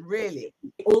preaching, really.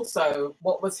 Also,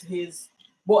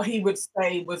 what he would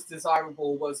say was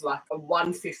desirable was like a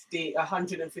 115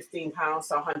 pounds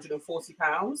to 140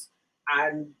 pounds.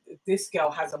 And this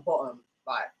girl has a bottom.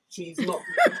 Like, she's not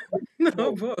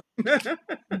No, but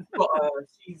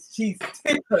she's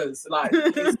tippers. Like,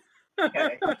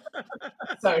 okay.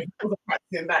 So he wasn't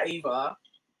practicing that either.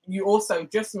 You also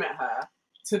just met her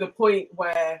to the point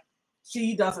where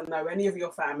she doesn't know any of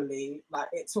your family. Like,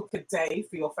 it took a day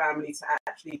for your family to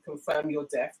actually confirm your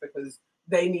death because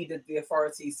they needed the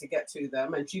authorities to get to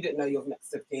them, and she didn't know your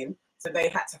next of kin, so they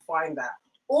had to find that.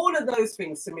 All of those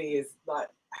things to me is like,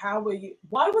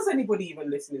 why was anybody even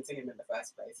listening to him in the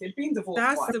first place? He'd been divorced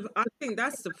twice. I think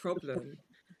that's the problem.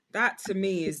 That to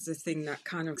me is the thing that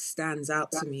kind of stands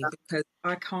out to me, because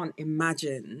I can't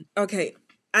imagine. Okay,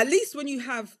 at least when you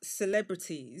have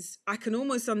celebrities, I can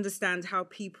almost understand how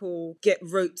people get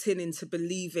roped into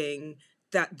believing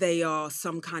that they are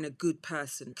some kind of good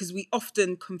person, because we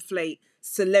often conflate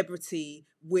celebrity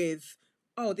with,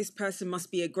 oh, this person must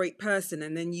be a great person,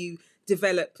 and then you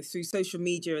develop through social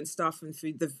media and stuff and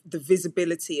through the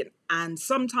visibility and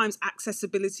sometimes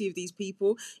accessibility of these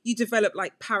people, you develop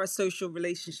like parasocial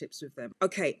relationships with them.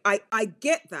 Okay, I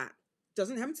get that.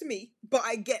 Doesn't happen to me, but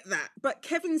I get that. But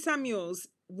Kevin Samuels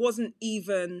wasn't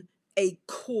even a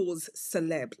cause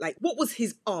celeb. Like, what was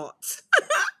his art?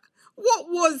 What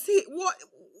was he? What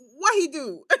he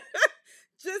do?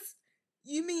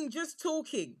 Just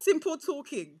talking, simple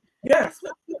talking. Yeah, That's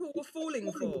what people were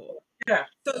falling for. yeah.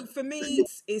 So for me,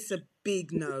 it's a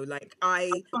big no. Like,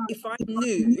 if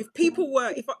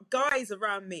guys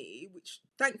around me, which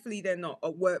thankfully they're not,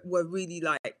 were really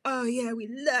like, oh yeah, we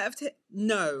loved it.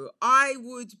 No, I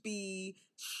would be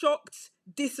shocked,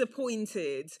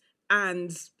 disappointed,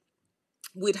 and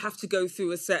we'd have to go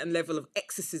through a certain level of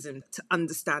exorcism to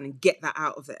understand and get that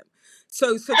out of them.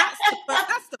 So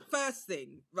that's the first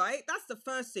thing, right? That's the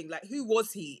first thing. Like, who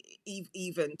was he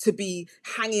even to be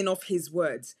hanging off his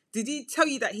words? Did he tell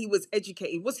you that he was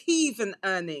educated? Was he even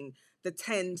earning the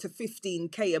 10 to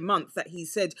 15K a month that he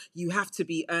said you have to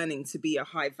be earning to be a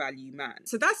high value man?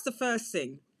 So that's the first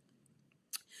thing.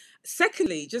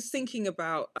 Secondly, just thinking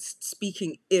about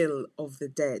speaking ill of the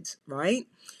dead, right?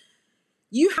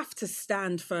 You have to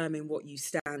stand firm in what you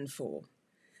stand for.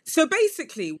 So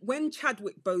basically, when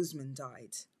Chadwick Boseman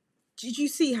died, did you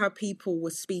see how people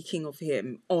were speaking of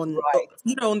him on,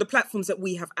 on the platforms that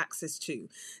we have access to?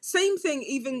 Same thing,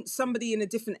 even somebody in a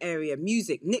different area,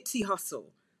 music, Nipsey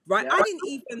Hussle, right? Yeah.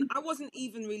 I wasn't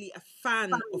even really a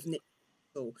fan of Nipsey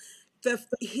Hussle.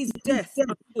 His death,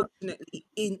 unfortunately,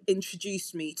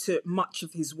 introduced me to much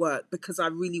of his work, because I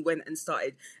really went and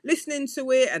started listening to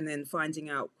it and then finding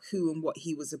out who and what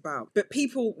he was about. But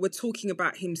people were talking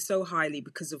about him so highly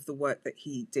because of the work that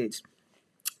he did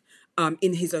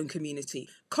in his own community.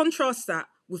 Contrast that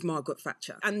with Margaret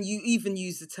Thatcher. And you even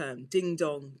use the term, ding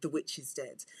dong, the witch is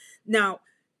dead. Now,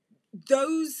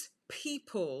 those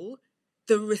people,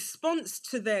 the response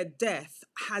to their death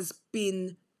has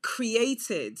been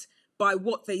created by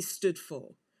what they stood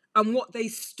for and what they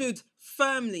stood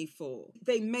firmly for.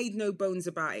 They made no bones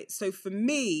about it. So for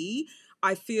me,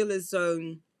 I feel as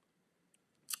though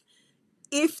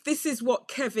if this is what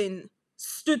Kevin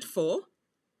stood for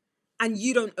and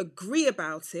you don't agree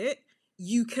about it,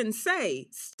 you can say,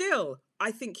 still,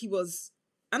 I think he was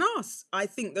an arse. I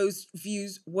think those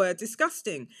views were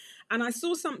disgusting. And I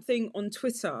saw something on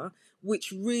Twitter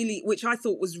which I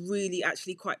thought was really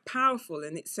actually quite powerful.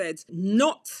 And it said,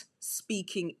 not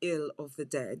speaking ill of the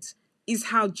dead is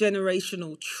how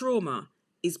generational trauma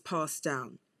is passed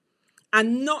down.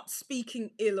 And not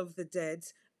speaking ill of the dead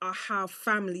are how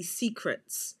family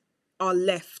secrets are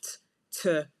left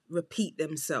to repeat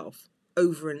themselves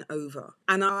over and over.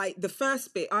 And the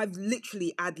first bit, I've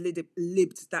literally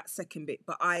ad-libbed that second bit,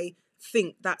 but I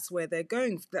think that's where they're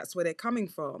going, that's where they're coming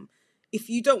from. If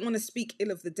you don't want to speak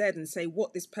ill of the dead and say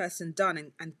what this person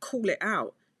done and call it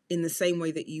out in the same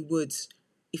way that you would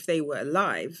if they were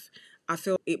alive, I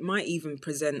feel it might even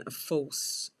present a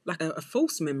false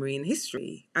memory in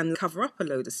history and cover up a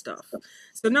load of stuff.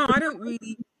 So no, I don't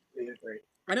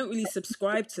really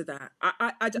subscribe to that.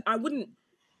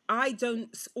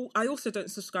 I also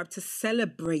don't subscribe to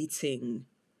celebrating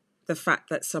the fact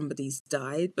that somebody's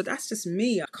died, but that's just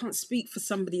me. I can't speak for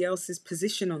somebody else's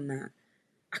position on that.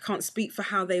 I can't speak for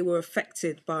how they were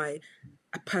affected by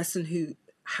a person who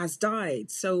has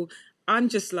died. So I'm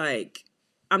just like,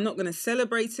 I'm not going to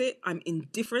celebrate it. I'm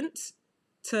indifferent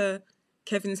to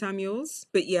Kevin Samuels.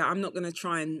 But yeah, I'm not going to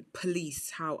try and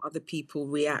police how other people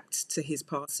react to his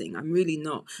passing. I'm really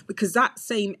not. Because that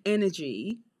same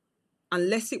energy,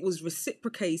 unless it was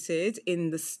reciprocated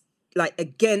in the, like,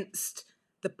 against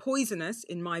the poisonous,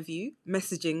 in my view,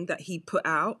 messaging that he put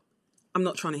out, I'm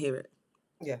not trying to hear it.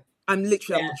 Yeah. I'm not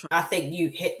trying. I think you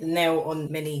hit the nail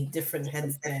on many different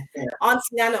heads there. Auntie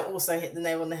Nana also hit the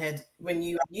nail on the head when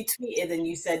you tweeted and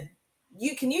you said,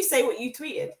 can you say what you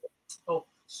tweeted? Oh,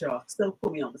 sure. Still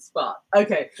put me on the spot.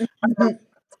 Okay.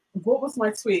 What was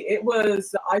my tweet? It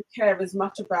was, I care as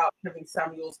much about Kevin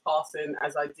Samuels passing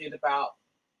as I did about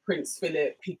Prince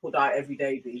Philip. People die every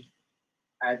day, B.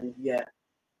 And yeah,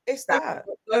 It's that.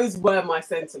 Those were my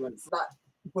sentiments. That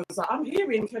was like, I'm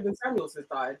hearing Kevin Samuels has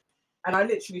died. And I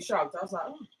literally shrugged. I was like,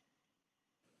 oh.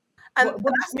 And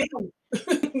what does that mean?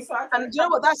 And you know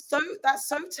what? That's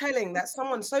so telling. That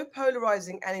someone so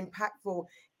polarizing and impactful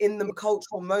in the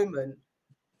cultural moment,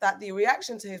 that the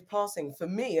reaction to his passing for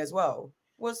me as well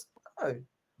was, oh,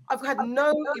 I've had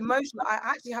no emotion. I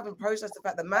actually haven't processed the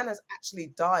fact the man has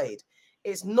actually died.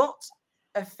 It's not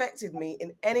affected me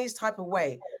in any type of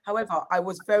way. However, I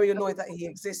was very annoyed that he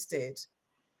existed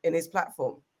in his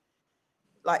platform.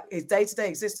 Like, his day-to-day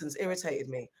existence irritated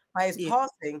me. Like, his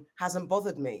passing hasn't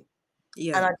bothered me.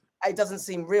 Yeah. And it doesn't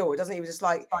seem real. It doesn't even, just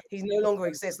like, he no longer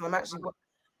exists. And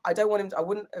I don't want him, I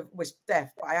wouldn't have wished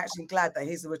death, but I'm actually glad that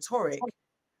he's the rhetoric.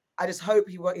 I just hope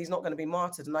he's not going to be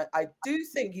martyred. And I do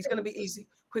think he's going to be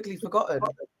quickly forgotten.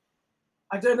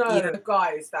 I don't know,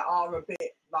 guys that are a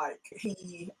bit like,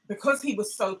 because he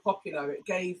was so popular, it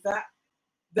gave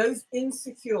those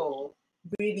insecure,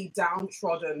 really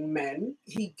downtrodden men,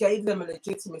 he gave them a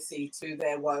legitimacy to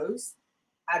their woes.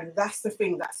 And that's the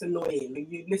thing that's annoying.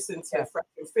 You listen to Fresh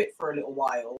and Fit for a little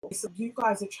while. So you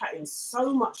guys are chatting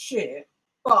so much shit,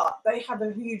 but they have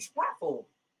a huge platform.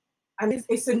 And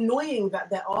it's annoying that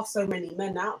there are so many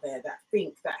men out there that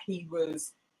think that he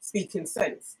was speaking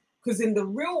sense. Because in the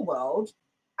real world,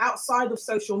 outside of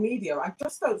social media, I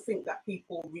just don't think that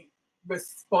people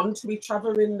respond to each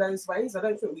other in those ways. I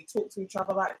don't think we talk to each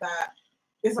other like that.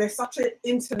 There's such an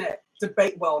internet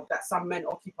debate world that some men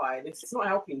occupy, and it's not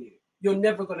helping you. You're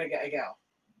never going to get a girl.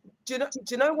 Do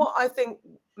you know what I think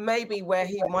maybe where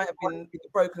he might have been in a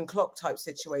broken clock type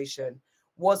situation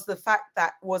was the fact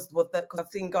that because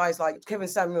I've seen guys like Kevin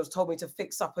Samuels told me to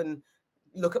fix up and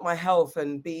look at my health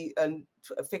and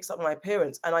fix up my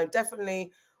appearance. And I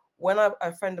definitely, when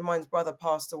a friend of mine's brother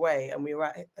passed away and we were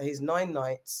at his 9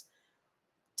 nights,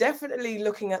 definitely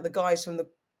looking at the guys from the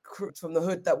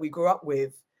hood that we grew up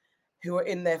with who are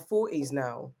in their 40s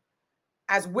now,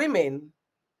 as women,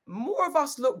 more of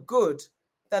us look good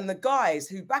than the guys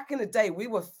who back in the day we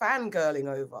were fangirling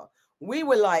over. We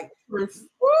were like,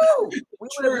 woo!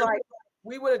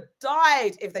 We would have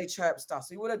died if they chirped us.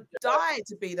 We would have died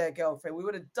to be their girlfriend. We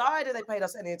would have died if they paid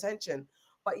us any attention.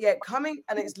 But yet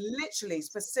and it's literally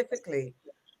specifically,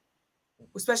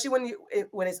 especially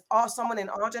when it's someone in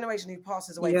our generation who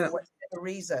passes away for whatever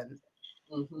reason,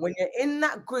 when you're in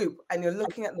that group and you're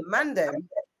looking at the mandem,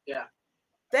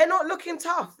 they're not looking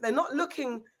tough. They're not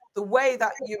looking the way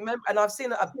that you remember. And I've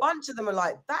seen a bunch of them are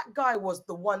like, that guy was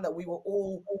the one that we were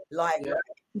all like,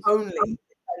 only.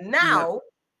 And now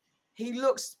he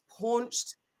looks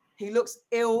paunched. He looks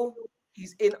ill.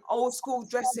 He's in old school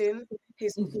dressing. He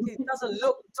doesn't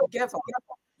look together.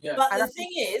 But the thing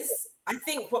is, I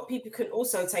think what people can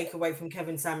also take away from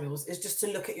Kevin Samuels is just to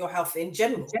look at your health in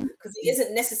general, because it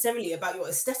isn't necessarily about your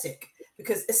aesthetic,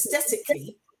 because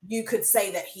aesthetically, you could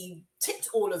say that he ticked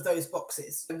all of those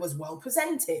boxes. It was well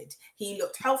presented. He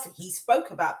looked healthy. He spoke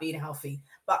about being healthy.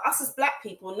 But us as Black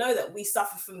people know that we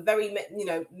suffer from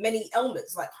many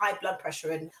ailments like high blood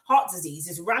pressure, and heart disease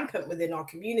is rampant within our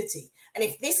community. And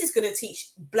if this is going to teach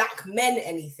Black men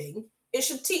anything, it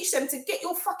should teach them to get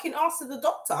your fucking ass to the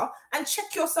doctor and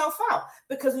check yourself out,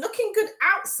 because looking good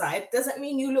outside doesn't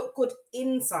mean you look good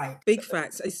inside. Big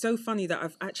facts. It's so funny that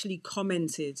I've actually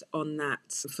commented on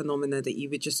that phenomena that you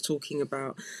were just talking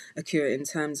about, Akira, in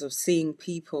terms of seeing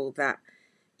people that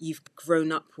you've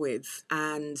grown up with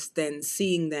and then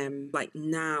seeing them like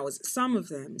now, some of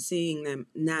them seeing them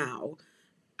now.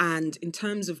 And in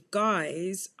terms of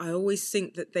guys, I always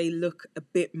think that they look a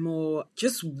bit more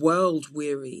just world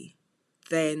weary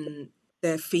than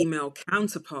their female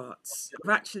counterparts. I've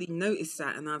actually noticed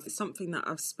that, and it's something that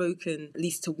I've spoken at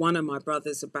least to one of my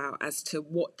brothers about as to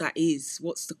what that is,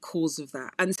 what's the cause of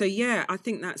that. And so, yeah, I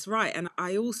think that's right. And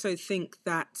I also think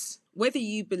that whether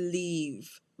you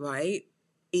believe, right,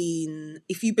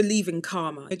 if you believe in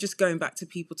karma, just going back to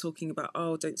people talking about,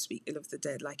 oh, don't speak ill of the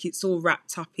dead, like it's all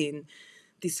wrapped up in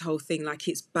this whole thing, like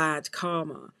it's bad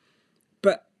karma.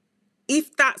 But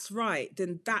if that's right,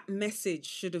 then that message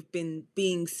should have been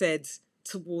being said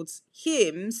towards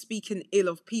him speaking ill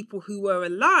of people who were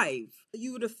alive.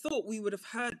 You would have thought we would have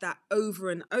heard that over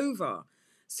and over.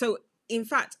 So, in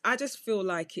fact, I just feel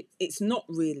like it's not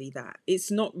really that.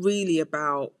 It's not really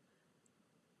about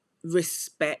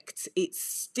respect. It's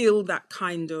still that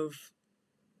kind of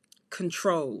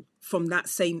control from that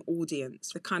same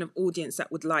audience, the kind of audience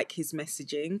that would like his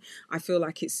messaging. I feel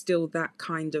like it's still that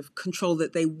kind of control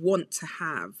that they want to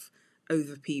have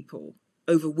over people,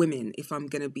 over women, if I'm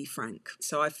going to be frank.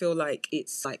 So I feel like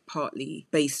it's like partly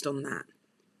based on that.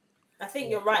 I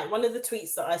think you're right. One of the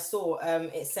tweets that I saw,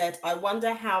 it said, I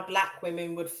wonder how Black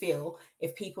women would feel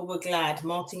if people were glad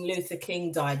Martin Luther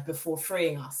King died before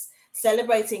freeing us.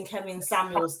 Celebrating Kevin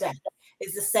Samuels' death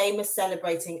is the same as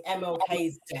celebrating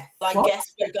MLK's death. I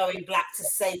guess we're going back to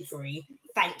slavery.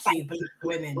 Thank you, Black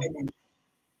women.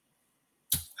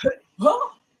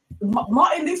 What?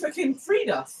 Martin Luther King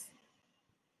freed us?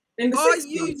 In the Are 60s?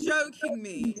 you joking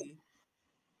me?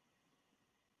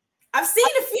 I've seen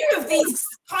a few of these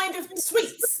kind of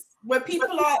tweets where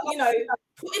people are,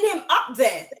 putting him up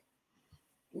there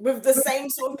with the same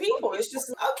sort of people. It's just,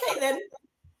 okay, then.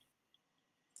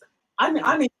 I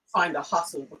need to find a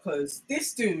hustle, because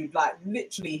this dude, like,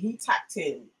 literally, he tapped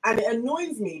in. And it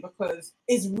annoys me because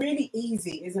it's really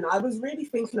easy, isn't it? I was really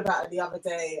thinking about it the other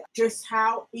day, just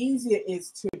how easy it is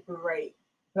to berate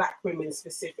Black women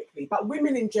specifically, but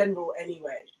women in general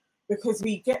anyway, because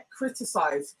we get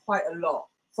criticized quite a lot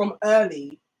from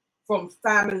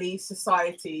family,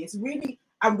 society. It's really,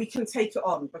 and we can take it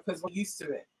on because we're used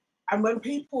to it. And when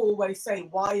people always say,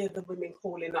 why are the women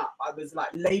calling up? I was like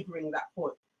laboring that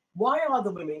point. Why are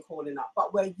the women calling up?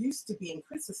 But we're used to being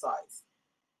criticized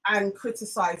and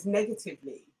criticized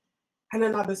negatively. And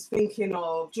then I was thinking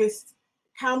of just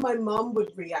how my mum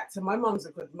would react. And my mum's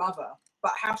a good mother,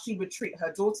 but how she would treat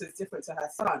her daughters different to her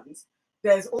sons.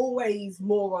 There's always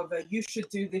more of a, you should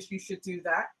do this, you should do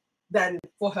that, than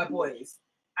for her boys.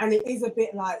 And it is a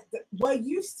bit like, we're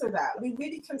used to that. We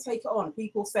really can take it on.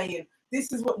 People saying,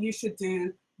 this is what you should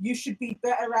do. You should be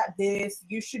better at this.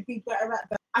 You should be better at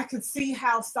that. I could see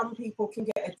how some people can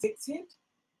get addicted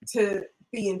to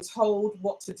being told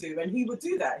what to do. And he would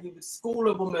do that. He would school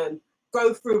a woman,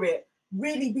 go through it,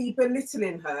 really be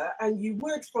belittling her. And you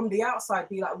would, from the outside,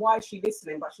 be like, why is she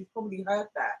listening? But she's probably heard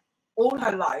that all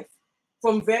her life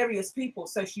from various people.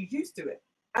 So she's used to it.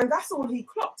 And that's all he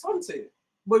clocked onto,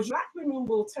 was Black women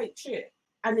will take shit.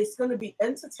 And it's going to be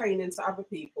entertaining to other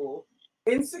people.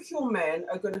 Insecure men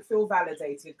are going to feel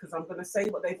validated because I'm going to say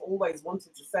what they've always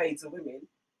wanted to say to women.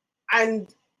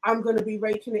 And I'm going to be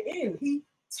raking it in. He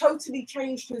totally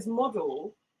changed his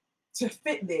model to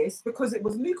fit this because it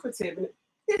was lucrative. And it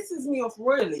pisses me off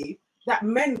royally that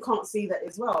men can't see that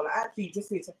as well. Like, actually, you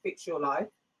just need to fix your life.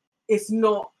 It's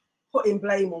not putting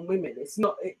blame on women. It's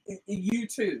not, you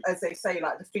too, as they say,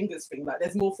 like the fingers thing. Like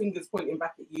there's more fingers pointing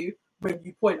back at you when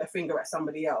you point a finger at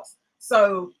somebody else.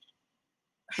 So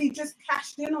he just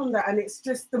cashed in on that. And it's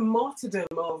just the martyrdom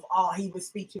of, he was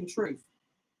speaking truth.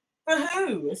 For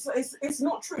who? It's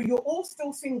not true. You're all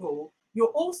still single. You're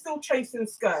all still chasing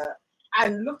skirt.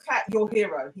 And look at your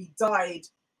hero. He died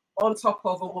on top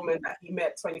of a woman that he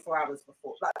met 24 hours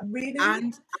before. Like, really?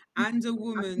 And a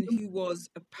woman who was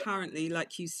apparently,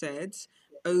 like you said,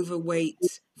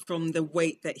 overweight from the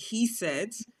weight that he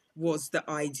said was the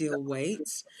ideal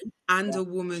weight, and a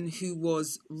woman who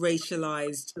was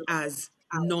racialized as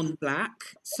non-black.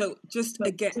 So just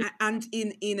again, and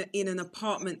in an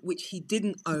apartment which he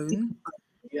didn't own,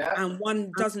 and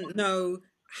one doesn't know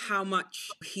how much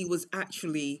he was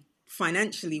actually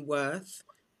financially worth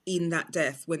in that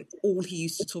death, when all he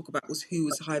used to talk about was who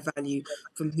was high value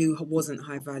from who wasn't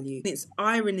high value. It's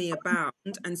irony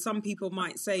abound, and some people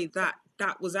might say that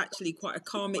that was actually quite a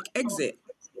karmic exit.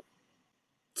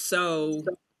 So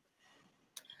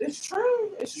it's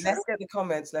true. It's true. Let's get the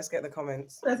comments.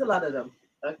 There's a lot of them.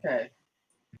 Okay.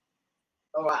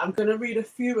 All right, I'm going to read a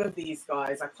few of these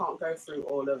guys. I can't go through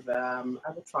all of them.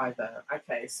 I will try though.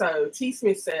 Okay, so T.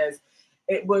 Smith says,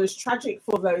 it was tragic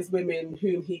for those women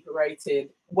whom he berated.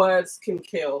 Words can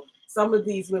kill. Some of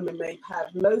these women may have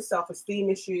low self-esteem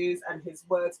issues, and his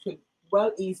words could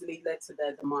well easily lead to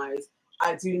their demise.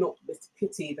 I do not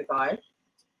pity the guy.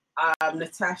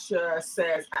 Natasha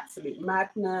says, absolute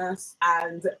madness.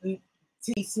 And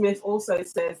T. Smith also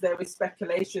says there is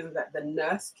speculation that the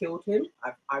nurse killed him.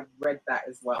 I've read that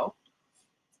as well.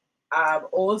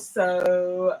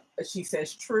 Also, she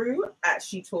says true as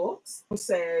she talks.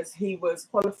 Says he was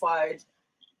qualified,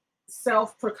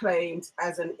 self-proclaimed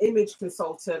as an image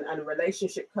consultant and a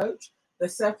relationship coach. The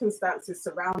circumstances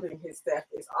surrounding his death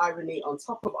is irony on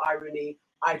top of irony.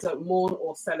 I don't mourn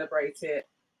or celebrate it.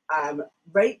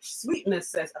 Rach Sweetness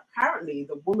says apparently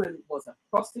the woman was a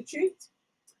prostitute.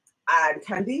 And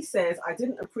Candice says, I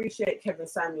didn't appreciate Kevin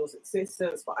Samuels'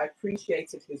 existence, but I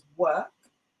appreciated his work,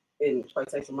 in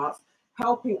quotation marks,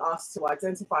 helping us to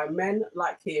identify men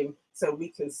like him so we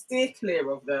can steer clear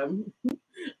of them.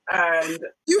 And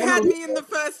you had me in the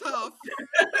first half.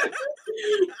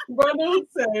 Ronald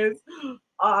says,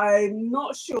 I'm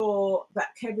not sure that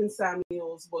Kevin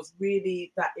Samuels was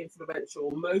really that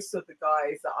influential. Most of the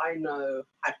guys that I know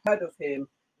had heard of him,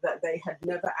 that they had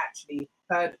never actually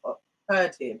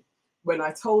heard him. When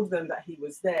I told them that he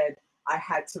was dead, I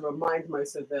had to remind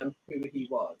most of them who he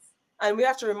was. And we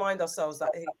have to remind ourselves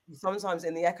that sometimes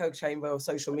in the echo chamber of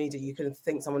social media, you can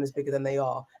think someone is bigger than they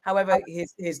are. However,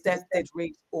 his death did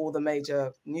reach all the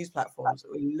major news platforms.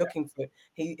 We're looking for it.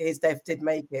 His death did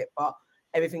make it, but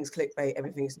everything's clickbait,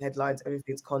 everything's headlines,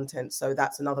 everything's content. So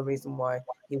that's another reason why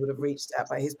he would have reached that.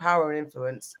 But his power and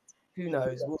influence, who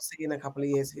knows? We'll see in a couple of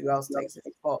years who else takes his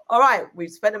spot. All right,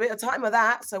 we've spent a bit of time with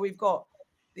that. So we've got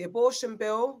the abortion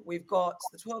bill. We've got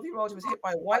the 12-year-old who was hit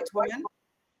by a white woman.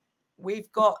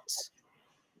 We've got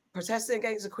protesting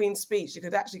against the Queen's speech. You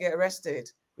could actually get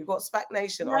arrested. We've got SPAC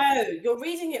Nation. No, you're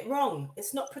reading it wrong.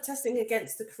 It's not protesting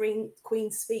against the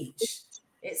Queen's speech.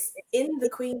 It's in the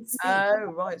Queen's speech.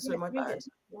 Oh, right. So my bad.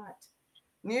 Right.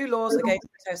 New laws against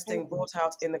protesting brought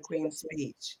out in the Queen's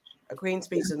speech. A Queen's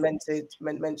speech has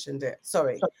mentioned it.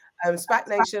 Sorry. SPAC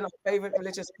Nation, our favourite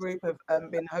religious group, have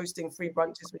been hosting free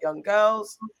brunches for young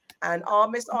girls. And our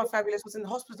Miss R Fabulous was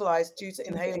hospitalised due to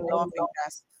inhaling laughing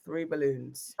gas through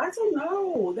balloons. I don't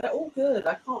know. They're all good.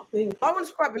 I can't think. I want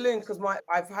to cry balloons because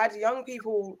I've had young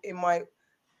people in my...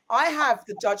 I have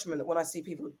the judgment when I see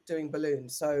people doing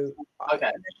balloons. So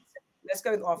okay, let's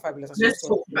go with R Fabulous. Let's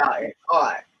talk about it. All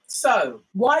right. So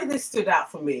why this stood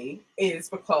out for me is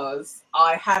because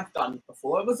I have done it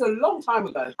before. It was a long time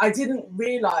ago. I didn't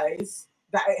realize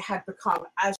that it had become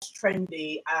as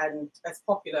trendy and as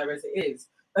popular as it is.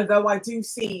 Although I do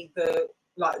see the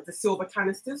silver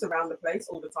canisters around the place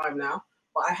all the time now,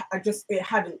 but it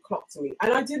hadn't clocked to me.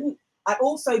 And I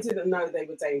also didn't know they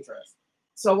were dangerous.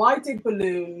 So I did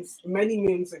balloons many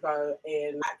moons ago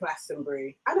at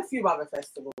Glastonbury and a few other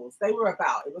festivals. It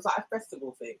was like a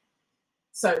festival thing.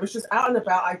 So it was just out and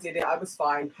about. I did it. I was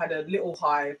fine. Had a little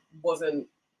high. Wasn't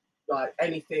like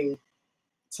anything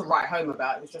to write home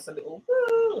about. It was just a little,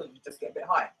 just get a bit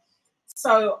high.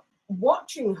 So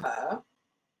watching her,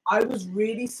 I was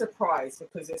really surprised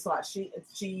because it's like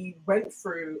she went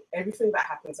through everything that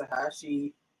happened to her.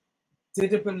 She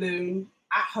did a balloon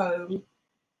at home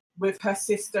with her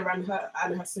sister and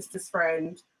her sister's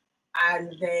friend.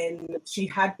 And then she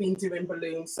had been doing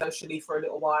balloons socially for a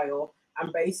little while.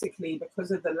 And basically,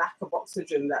 because of the lack of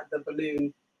oxygen that the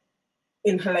balloon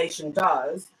inhalation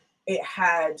does, it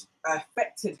had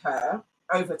affected her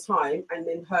over time, and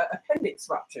then her appendix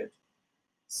ruptured.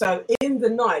 So in the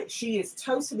night, she is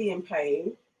totally in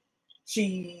pain.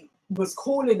 She was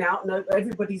calling out, no,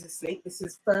 everybody's asleep. This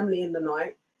is firmly in the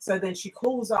night. So then she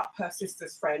calls up her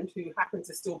sister's friend, who happened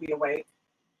to still be awake,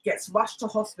 gets rushed to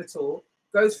hospital,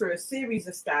 goes through a series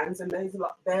of scans, and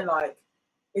they're like,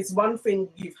 it's one thing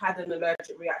you've had an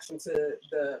allergic reaction to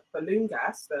the balloon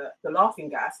gas, the laughing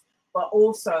gas, but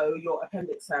also your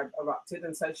appendix had erupted,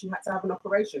 and so she had to have an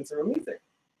operation to remove it.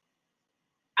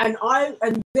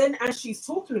 And then as she's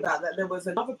talking about that, there was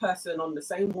another person on the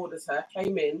same ward as her,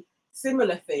 came in,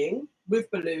 similar thing, with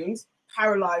balloons,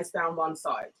 paralyzed down one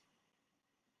side.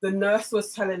 The nurse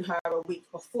was telling her a week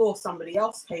before somebody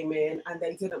else came in and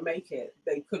they didn't make it.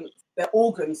 They couldn't, their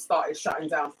organs started shutting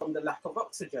down from the lack of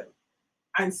oxygen.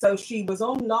 And so she was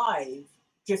on live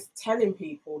just telling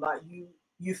people, like,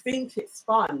 you think it's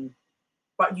fun,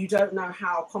 but you don't know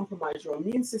how compromised your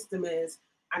immune system is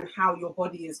and how your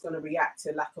body is going to react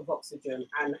to lack of oxygen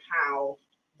and how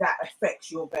that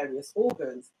affects your various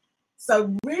organs.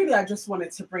 So really, I just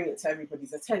wanted to bring it to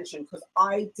everybody's attention because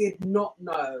I did not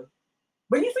know.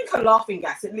 When you think of laughing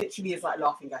gas, it literally is like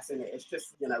laughing gas in it. It's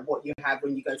just, you know, what you have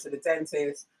when you go to the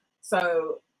dentist.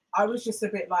 So I was just a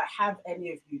bit like, have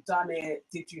any of you done it?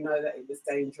 Did you know that it was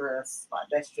dangerous? Like,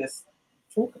 let's just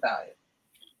talk about it.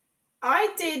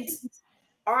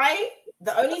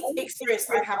 The only experience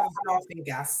I have with laughing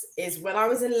gas is when I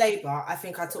was in labour. I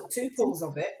think I took 2 pulls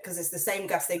of it because it's the same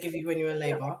gas they give you when you're in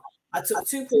labour. I took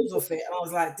 2 pulls of it and I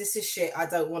was like, this is shit. I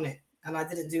don't want it. And I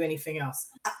didn't do anything else.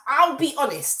 I'll be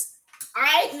honest.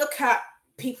 I look at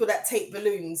people that take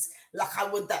balloons like I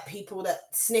would that people that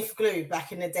sniff glue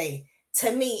back in the day.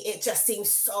 To me, it just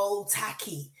seems so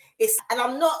tacky. And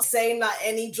I'm not saying that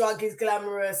any drug is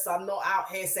glamorous. I'm not out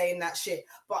here saying that shit.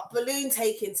 But balloon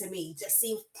taking to me just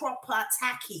seems proper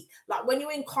tacky. Like when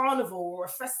you're in carnival or a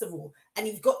festival and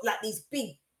you've got like these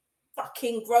big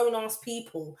fucking grown-ass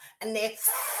people and they're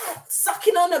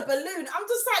sucking on a balloon. I'm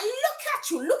just like, look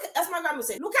at you. As my grandma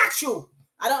said, look at you.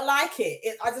 I don't like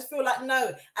it. I just feel like,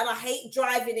 no. And I hate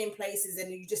driving in places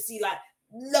and you just see like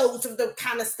loads of the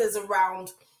canisters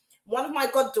around. One of my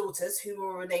goddaughters, who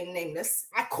will remain nameless,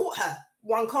 I caught her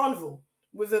one carnival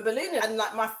with a balloon. And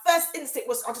like my first instinct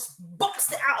was I just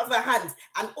boxed it out of her hand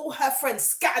and all her friends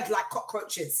scattered like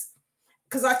cockroaches.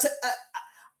 Because I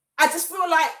just feel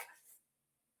like,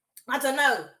 I don't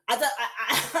know.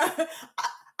 I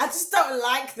just don't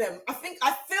like them. I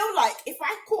feel like if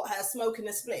I caught her smoking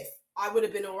a spliff, I would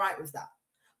have been all right with that.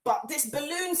 But this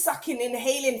balloon sucking,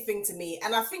 inhaling thing to me,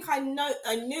 and I think I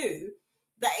knew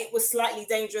that it was slightly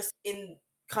dangerous in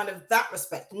kind of that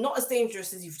respect. Not as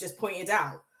dangerous as you've just pointed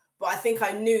out, but I think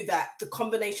I knew that the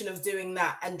combination of doing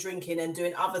that and drinking and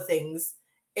doing other things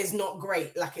is not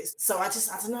great. So I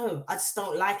don't know. I just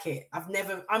don't like it.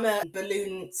 I'm a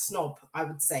balloon snob, I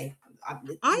would say.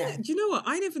 Do you know what?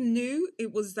 I never knew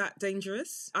it was that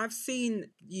dangerous. I've seen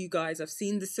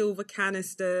the silver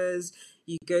canisters.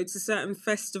 You go to certain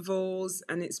festivals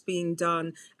and it's being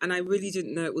done. And I really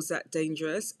didn't know it was that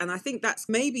dangerous. And I think that's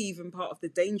maybe even part of the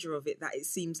danger of it, that it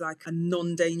seems like a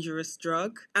non-dangerous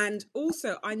drug. And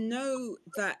also I know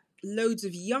that loads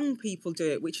of young people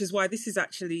do it, which is why this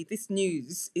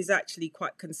news is actually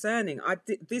quite concerning.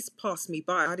 This passed me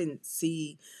by. I didn't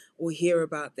see or hear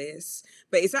about this,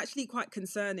 but it's actually quite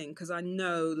concerning because I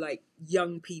know like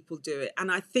young people do it.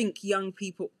 And I think young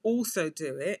people also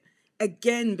do it,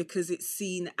 again, because it's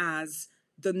seen as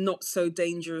the not so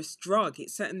dangerous drug. It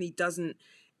certainly doesn't,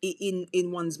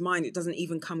 in one's mind, it doesn't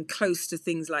even come close to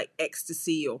things like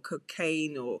ecstasy or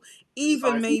cocaine or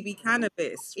even maybe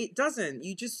cannabis. It doesn't.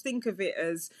 You just think of it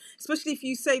as, especially if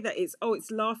you say that it's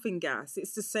laughing gas.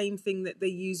 It's the same thing that they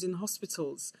use in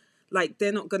hospitals. Like,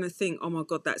 they're not going to think, oh my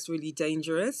God, that's really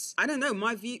dangerous. I don't know.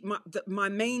 My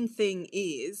main thing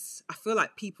is, I feel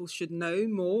like people should know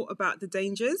more about the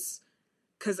dangers.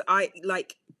 Because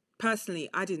personally,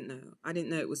 I didn't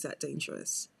know it was that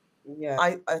dangerous. Yeah,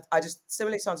 I just,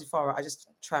 similarly to Auntie Farah, I just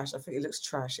trash. I think it looks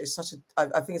trash. It's I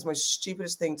think it's the most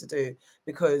stupidest thing to do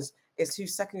because it's 2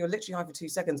 seconds. You're literally high for 2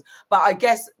 seconds.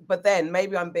 But then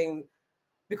maybe I'm being,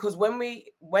 because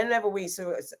whenever we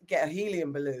get a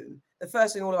helium balloon, the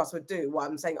first thing all of us would do, what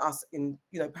I'm saying us in,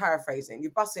 paraphrasing, you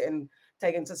bust it and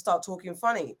take it to start talking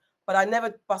funny. But I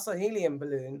never bust a helium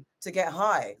balloon to get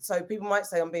high. So people might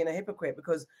say I'm being a hypocrite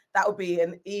because that would be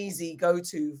an easy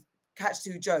go-to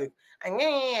catch-to joke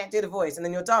and do the voice and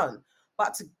then you're done.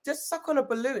 But to just suck on a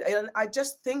balloon, and I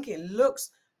just think it looks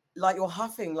like you're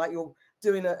huffing, like you're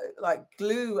doing like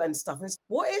glue and stuff. And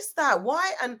what is that?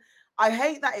 Why? And I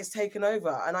hate that it's taken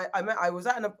over. And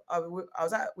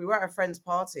we were at a friend's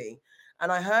party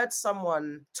and I heard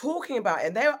someone talking about it.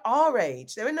 And they're our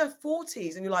age, they're in their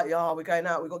 40s, and you're like, "Yeah, we're going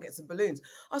out, we've got to get some balloons."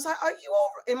 I was like, "Are you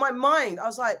all?" In my mind, I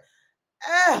was like,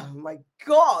 "Oh my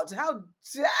God, how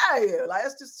dare you!" Like,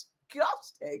 it's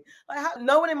disgusting. Like,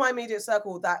 no one in my immediate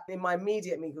circle,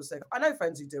 I know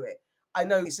friends who do it. I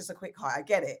know it's just a quick high. I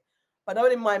get it. But no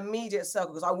one in my immediate circle,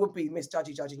 because I would be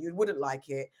misjudging. You wouldn't like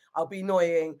it. I'll be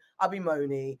annoying. I'll be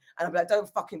moany. And I'll be like,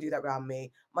 "Don't fucking do that around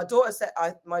me." My daughter said,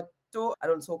 I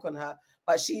don't talk on her,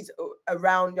 but she's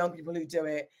around young people who do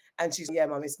it. And she's, yeah,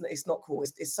 mum, it's not cool.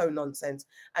 It's so nonsense.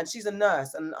 And she's a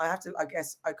nurse, and I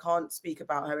guess I can't speak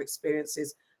about her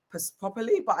experiences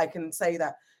properly, but I can say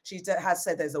that she has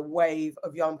said there's a wave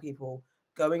of young people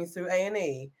going through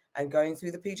A&E and going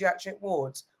through the pediatric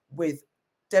wards with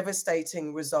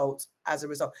devastating results as a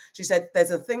result. She said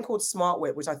there's a thing called Smart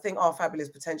Whip, which I think Our Fabulous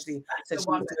potentially said she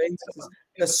was doing.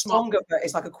 The stronger, but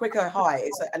it's like a quicker high.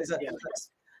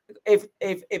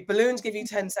 If balloons give you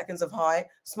 10 seconds of high,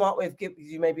 Smart Whip gives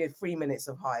you maybe 3 minutes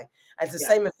of high. And it's the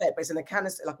same effect, but it's in a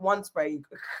canister, like one spray,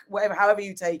 whatever, however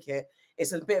you take it,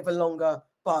 it's a bit of a longer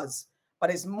buzz. But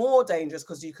it's more dangerous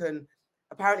because you can,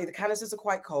 apparently the canisters are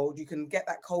quite cold. You can get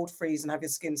that cold freeze and have your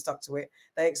skin stuck to it.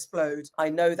 They explode. I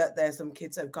know that there's some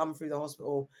kids that have come through the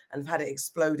hospital and have had it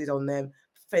exploded on them,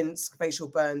 facial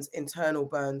burns, internal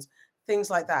burns,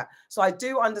 things like that. So I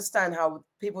do understand how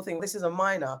people think this is a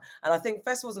minor. And I think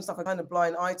festivals and stuff are kind of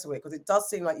blind eye to it because it does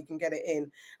seem like you can get it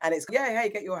in and it's, yeah, hey,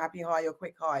 get your happy high, your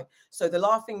quick high. So the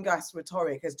laughing gas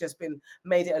rhetoric has just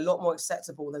made it a lot more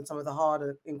acceptable than some of the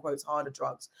harder, in quotes, harder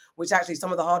drugs, which actually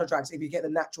some of the harder drugs, if you get the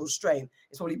natural strain,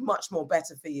 it's probably much more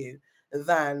better for you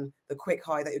than the quick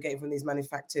high that you're getting from these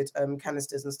manufactured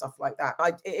canisters and stuff like that.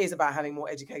 It is about having more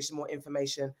education, more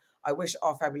information. I wish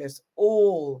Our Fabulous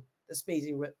all the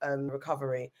speedy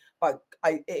recovery, but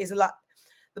it is a lot.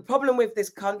 The problem with this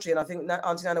country, and I think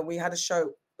Auntie Nana, we had a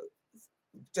show,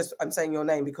 just I'm saying your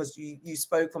name because you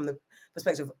spoke from the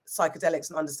perspective of psychedelics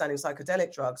and understanding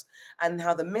psychedelic drugs and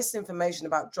how the misinformation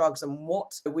about drugs and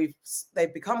what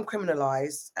they've become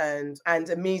criminalized and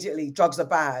immediately drugs are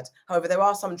bad. However, there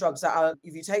are some drugs that are,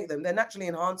 if you take them, they're naturally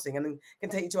enhancing and can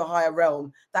take you to a higher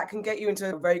realm that can get you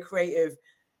into a very creative,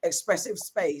 expressive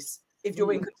space if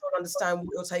you're in control, understand what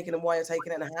you're taking and why you're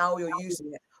taking it and how you're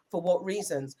using it, for what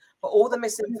reasons. But all the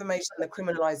misinformation and the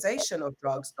criminalization of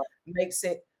drugs makes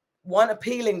it, one,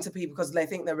 appealing to people because they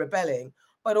think they're rebelling,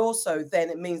 but also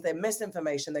then it means they're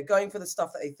misinformation. They're going for the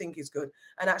stuff that they think is good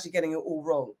and actually getting it all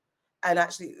wrong. And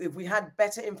actually, if we had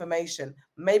better information,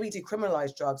 maybe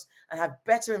decriminalize drugs and have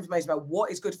better information about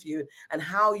what is good for you and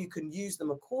how you can use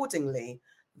them accordingly,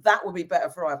 that would be better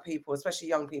for our people, especially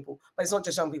young people. But it's not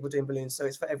just young people doing balloons, so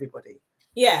it's for everybody.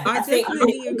 Yeah,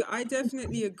 I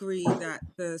definitely agree that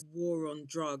the war on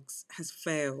drugs has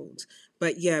failed.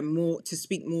 But yeah, to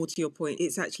speak more to your point,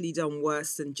 it's actually done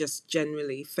worse than just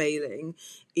generally failing.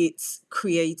 It's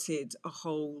created a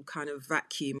whole kind of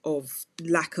vacuum of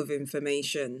lack of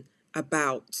information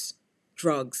about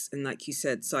drugs and, like you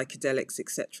said, psychedelics,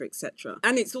 etc., etc.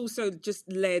 And it's also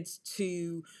just led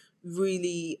to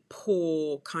really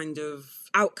poor kind of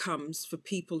outcomes for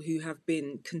people who have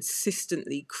been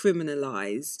consistently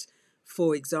criminalized,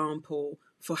 for example,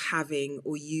 for having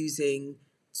or using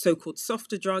so-called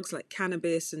softer drugs like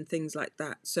cannabis and things like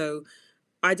that. So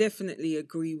I definitely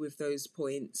agree with those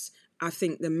points. I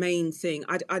think the main thing,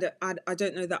 I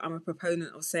don't know that I'm a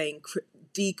proponent of saying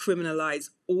decriminalize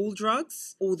all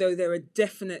drugs, although there are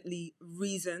definitely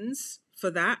reasons for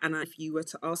that. And if you were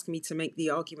to ask me to make the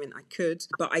argument, I could.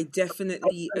 But I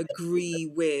definitely agree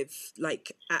with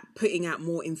putting out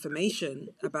more information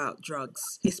about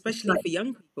drugs, especially for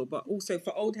young people, but also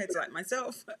for old heads like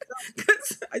myself.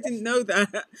 Because I didn't know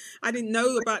that. I didn't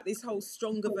know about this whole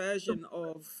stronger version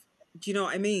of, do you know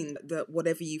what I mean? That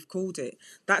whatever you've called it.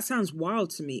 That sounds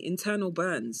wild to me. Internal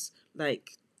burns,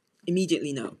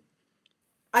 immediately no.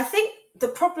 I think the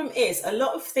problem is a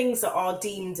lot of things that are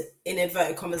deemed, in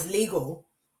inverted commas, legal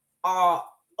are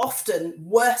often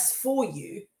worse for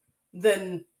you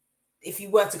than if you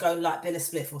were to go like Bill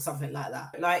Spliff or something like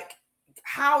that. Like,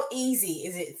 how easy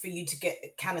is it for you to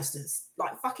get canisters?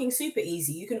 Like, fucking super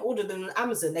easy. You can order them on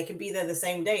Amazon. They can be there the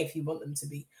same day if you want them to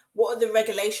be. What are the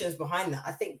regulations behind that?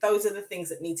 I think those are the things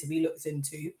that need to be looked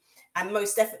into. And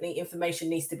most definitely information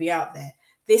needs to be out there.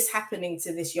 This happening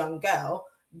to this young girl,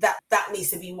 that needs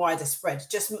to be wider spread.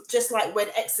 Just like when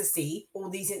ecstasy, all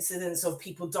these incidents of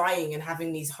people dying and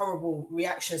having these horrible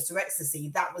reactions to ecstasy,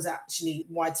 that was actually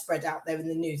widespread out there in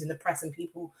the news and the press, and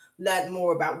people learned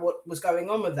more about what was going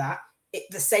on with that.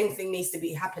 The same thing needs to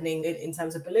be happening in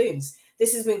terms of balloons.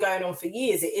 This has been going on for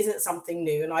years. It isn't something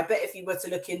new. And I bet if you were to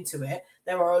look into it,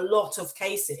 there are a lot of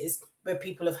cases where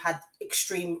people have had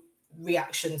extreme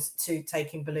reactions to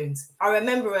taking balloons. I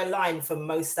remember a line from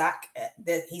Mo Stack.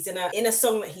 He's in a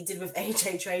song that he did with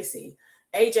AJ Tracey.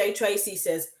 AJ Tracey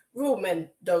says, "Real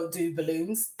men don't do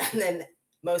balloons." And then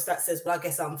Mo Stack says, "Well, I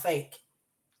guess I'm fake."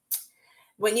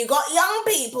 When you got young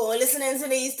people listening to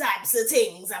these types of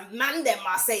things and man them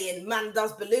are saying man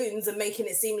does balloons and making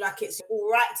it seem like it's all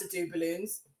right to do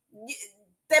balloons,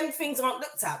 them things aren't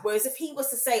looked at. Whereas if he was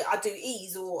to say I do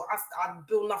E's or I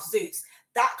build enough zoots,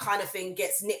 that kind of thing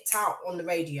gets nipped out on the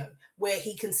radio, where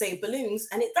he can say balloons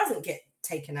and it doesn't get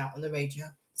taken out on the radio.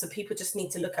 So people just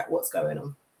need to look at what's going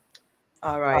on.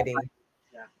 All righty.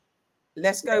 Yeah.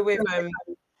 Let's go with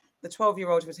the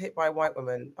 12-year-old who was hit by a white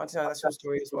woman. I don't know, that's your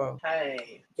story as well.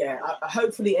 Hey, yeah,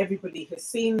 hopefully everybody has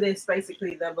seen this.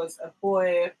 Basically, there was a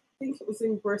boy, I think it was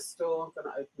in Bristol. I'm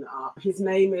going to open it up. His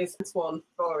name is Antoine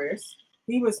Flores.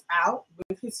 He was out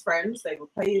with his friends. They were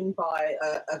playing by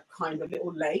a kind of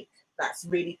little lake that's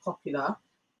really popular.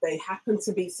 They happened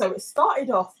to be, so it started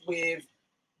off with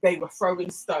they were throwing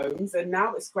stones, and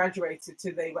now it's graduated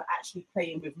to they were actually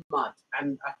playing with mud.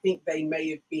 And I think they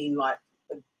may have been like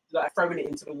throwing it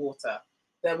into the water.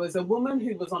 There was a woman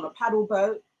who was on a paddle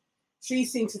boat. She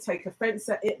seemed to take offense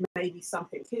at it. Maybe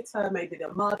something hit her, maybe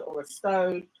the mud or a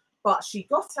stone, but she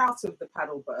got out of the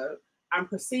paddle boat and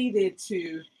proceeded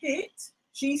to hit.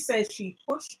 She says she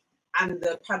pushed and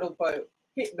the paddle boat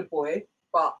hit the boy,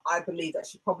 but I believe that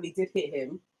she probably did hit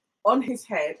him on his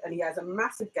head, and he has a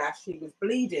massive gash. He was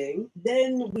bleeding.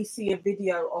 Then we see a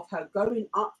video of her going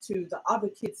up to the other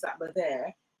kids that were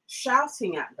there,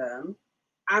 shouting at them,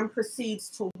 and proceeds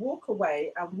to walk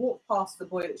away and walk past the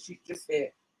boy that she's just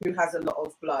hit, who has a lot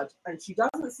of blood. And she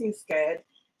doesn't seem scared.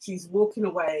 She's walking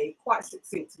away quite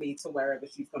succinctly to wherever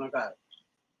she's going to go.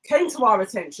 Came to our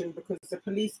attention because the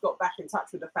police got back in touch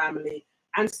with the family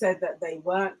and said that they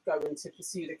weren't going to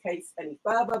pursue the case any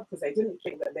further because they didn't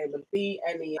think that there would be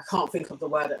any, I can't think of the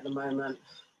word at the moment,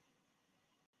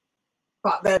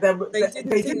 but they didn't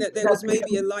think that there was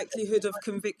maybe a likelihood of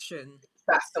conviction.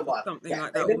 That's the one. Something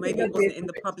like that, or maybe it wasn't in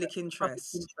the public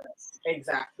interest.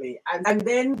 Exactly. And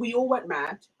then we all went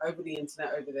mad over the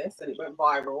internet over this, and it went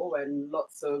viral, and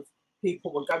lots of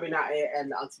people were going at it,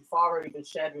 and Auntie Farah even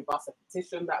shared with us a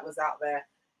petition that was out there.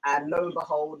 And lo and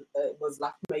behold, it was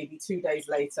like maybe 2 days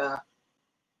later,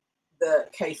 the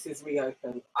case is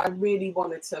reopened. I really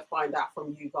wanted to find out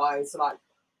from you guys, like,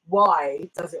 why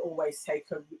does it always take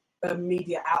a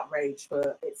media outrage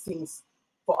for, it seems,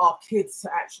 for our kids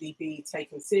to actually be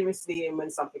taken seriously and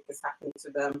when something has happened to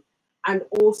them? And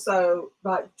also,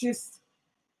 like, just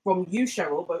from you,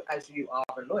 Cheryl, but as you are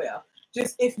a lawyer,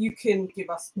 just if you can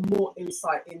give us more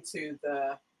insight into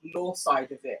the law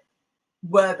side of it.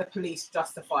 Were the police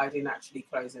justified in actually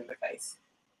closing the case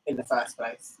in the first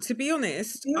place? To be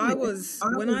honest,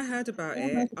 when I heard about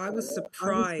it, I was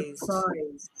surprised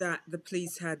that the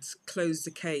police had closed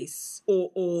the case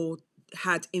or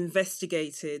had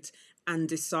investigated and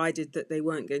decided that they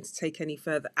weren't going to take any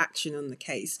further action on the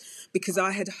case, because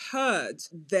I had heard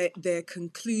that their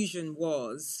conclusion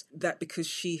was that because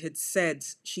she had said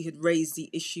she had raised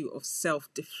the issue of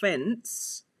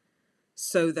self-defense,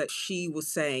 so that she was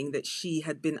saying that she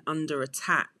had been under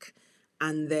attack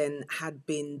and then had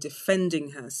been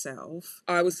defending herself.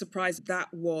 I was surprised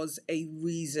that was a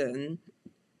reason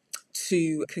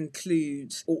to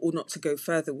conclude or not to go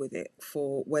further with it,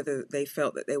 for whether they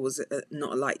felt that there was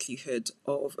not a likelihood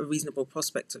of a reasonable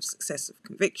prospect of success of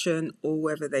conviction, or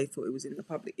whether they thought it was in the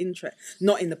public interest,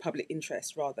 not in the public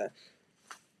interest rather.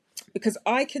 Because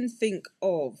I can think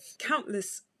of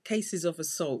countless cases of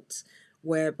assault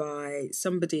whereby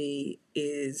somebody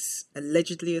is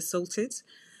allegedly assaulted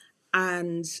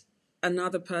and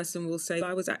another person will say,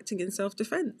 I was acting in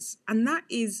self-defense. And that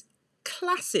is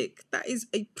classic. That is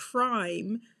a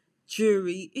prime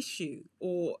jury issue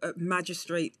or a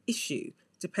magistrate issue,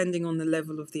 depending on the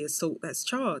level of the assault that's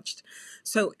charged.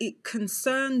 So it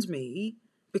concerned me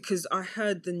because I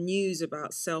heard the news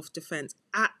about self-defense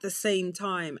at the same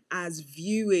time as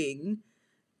viewing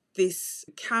this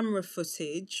camera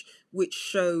footage which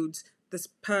showed this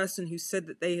person who said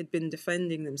that they had been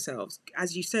defending themselves,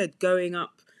 as you said, going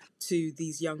up to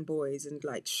these young boys and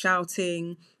like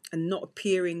shouting and not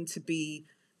appearing to be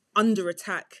under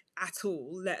attack at all,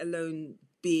 let alone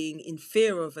being in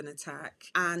fear of an attack,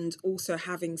 and also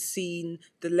having seen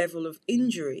the level of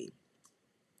injury,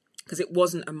 because it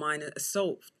wasn't a minor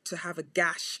assault. To have a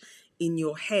gash in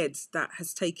your head that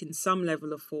has taken some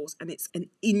level of force, and it's an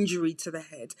injury to the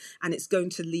head, and it's going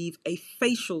to leave a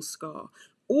facial scar.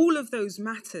 All of those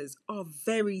matters are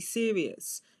very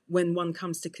serious when one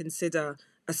comes to consider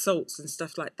assaults and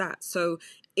stuff like that. So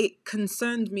it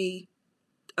concerned me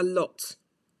a lot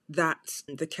that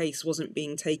the case wasn't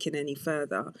being taken any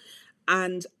further.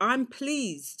 And I'm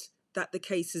pleased that the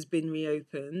case has been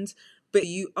reopened. But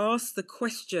you asked the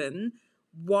question,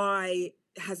 why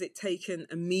has it taken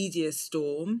a media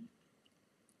storm?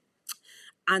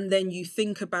 And then you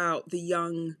think about the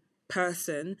young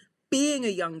person being a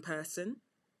young person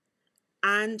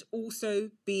and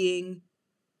also being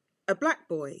a black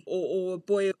boy or a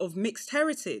boy of mixed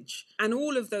heritage. And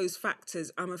all of those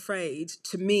factors, I'm afraid,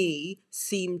 to me,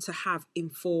 seem to have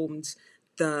informed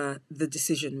the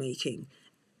decision making,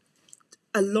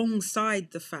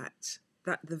 alongside the fact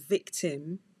that the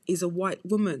victim is a white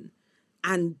woman.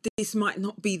 And this might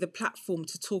not be the platform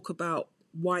to talk about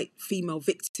white female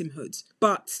victimhood,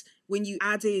 but when you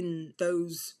add in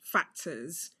those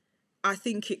factors, I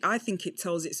think it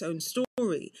tells its own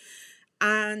story.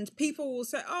 And people will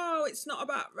say, oh, it's not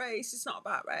about race, it's not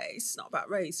about race, it's not about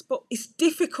race. But it's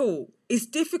difficult. It's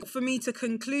difficult for me to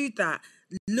conclude that,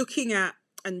 looking at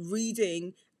and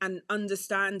reading and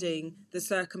understanding the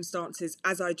circumstances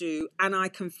as I do, and I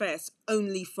confess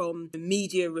only from the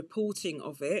media reporting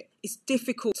of it, it's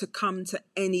difficult to come to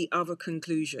any other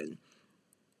conclusion.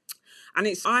 And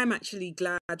I'm actually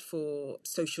glad for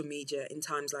social media in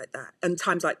times like that and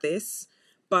times like this,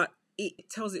 but it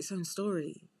tells its own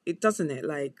story. It doesn't it?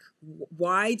 Like,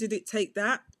 why did it take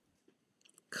that?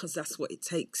 Because that's what it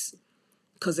takes.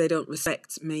 Because they don't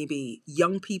respect maybe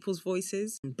young people's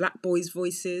voices, black boys'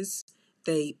 voices.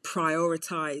 They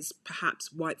prioritize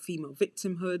perhaps white female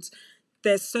victimhood.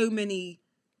 There's so many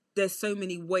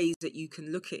ways that you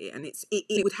can look at it, and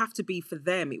it would have to be for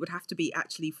them. It would have to be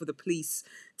actually for the police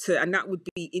and that would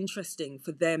be interesting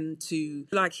for them to,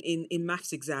 like in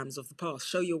maths exams of the past,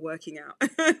 show you're working out.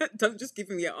 Don't just give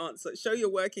me an answer. Show you're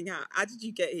working out. How did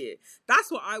you get here? That's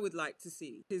what I would like to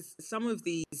see, because some of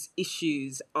these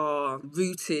issues are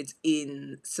rooted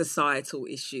in societal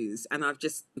issues, and I've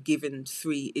just given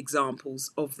 3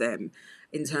 examples of them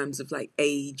in terms of like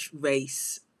age,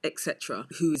 race, etc.,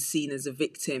 who is seen as a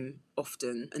victim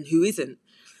often and who isn't.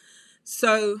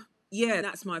 So yeah,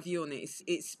 that's my view on it.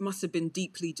 It must have been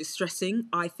deeply distressing,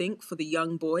 I think, for the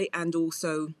young boy. And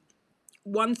also,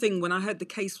 one thing, when I heard the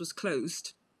case was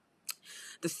closed,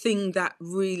 the thing that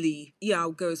really,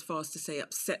 I'll go as far as to say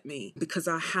upset me, because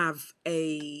I have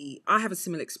a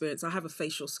similar experience. I have a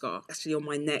facial scar actually on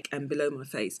my neck and below my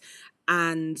face.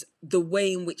 And the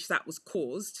way in which that was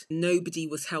caused, nobody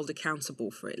was held accountable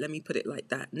for it. Let me put it like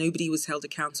that. Nobody was held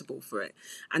accountable for it.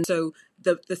 And so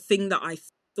the thing that I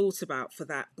thought about for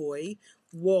that boy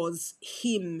was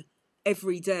him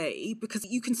every day, because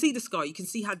you can see the scar, you can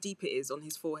see how deep it is on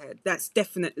his forehead. That's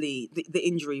definitely the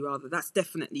injury, rather. That's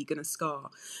definitely going to scar.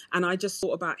 And I just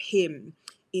thought about him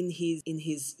in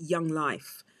his young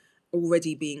life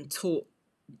already being taught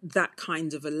that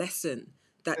kind of a lesson,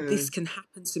 that this can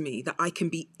happen to me, that I can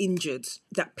be injured,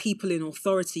 that people in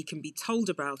authority can be told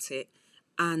about it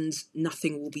and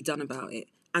nothing will be done about it.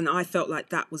 And I felt like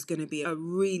that was going to be a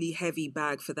really heavy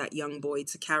bag for that young boy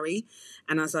to carry.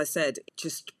 And as I said,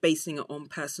 just basing it on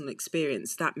personal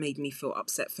experience, that made me feel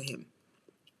upset for him.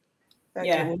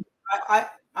 Yeah,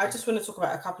 I just want to talk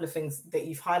about a couple of things that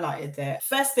you've highlighted there.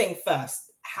 First thing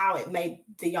first, how it made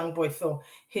the young boy feel.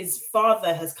 His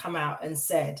father has come out and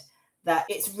said that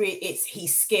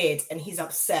he's scared and he's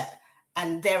upset,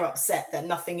 and they're upset that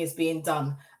nothing is being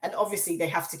done. And obviously they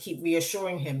have to keep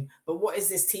reassuring him. But what is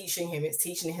this teaching him? It's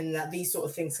teaching him that these sort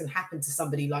of things can happen to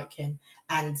somebody like him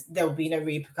and there will be no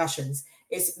repercussions.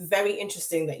 It's very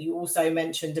interesting that you also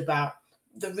mentioned about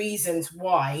the reasons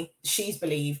why she's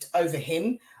believed over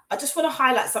him. I just want to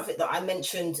highlight something that I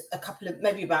mentioned a couple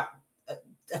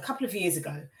of years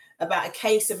ago, about a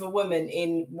case of a woman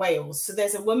in Wales. So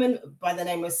there's a woman by the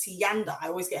name of Sianda. I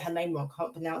always get her name wrong,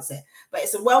 can't pronounce it. But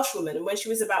it's a Welsh woman. And when she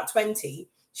was about 20,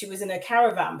 she was in a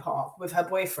caravan park with her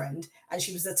boyfriend and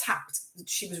she was attacked.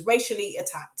 She was racially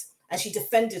attacked and she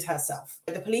defended herself.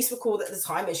 The police were called at the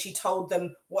time and she told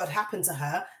them what had happened to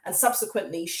her. And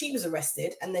subsequently, she was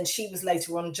arrested and then she was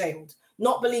later on jailed.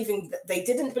 Not believing that, they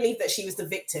didn't believe that she was the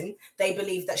victim. They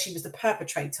believed that she was the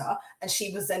perpetrator and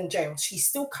she was then jailed. She's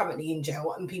still currently in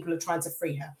jail and people are trying to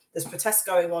free her. There's protests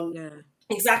going on. Yeah.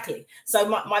 Exactly. So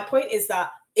my point is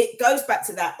that it goes back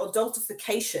to that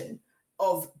adultification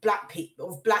of black people,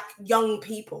 of black young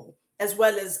people, as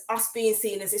well as us being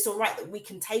seen as it's all right that we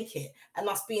can take it, and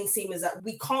us being seen as that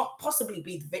we can't possibly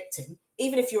be the victim.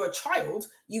 Even if you're a child,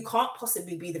 you can't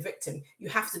possibly be the victim. You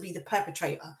have to be the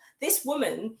perpetrator. This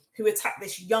woman who attacked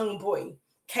this young boy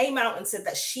came out and said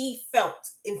that she felt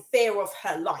in fear of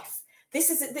her life.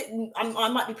 I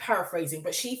might be paraphrasing,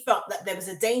 but she felt that there was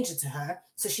a danger to her,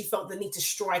 so she felt the need to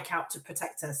strike out to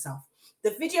protect herself.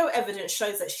 The video evidence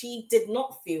shows that she did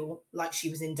not feel like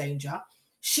she was in danger.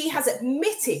 She has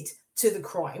admitted to the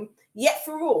crime, yet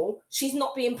for all, she's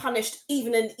not being punished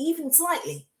even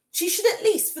slightly. She should at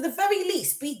least, for the very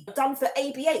least, be done for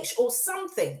ABH or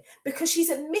something, because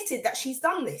she's admitted that she's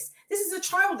done this. This is a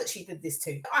child that she did this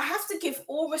to. I have to give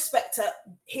all respect to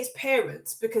his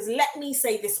parents, because let me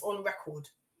say this on record.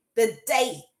 The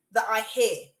day that I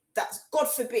hear that, God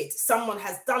forbid, someone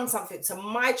has done something to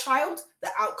my child, the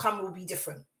outcome will be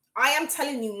different. I am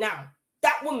telling you now,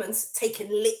 that woman's taken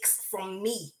licks from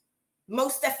me.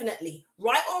 Most definitely.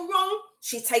 Right or wrong,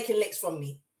 she's taking licks from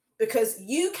me. Because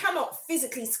you cannot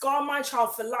physically scar my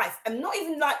child for life, and not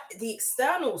even like the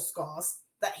external scars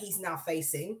that he's now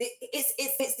facing.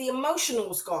 It's the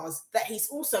emotional scars that he's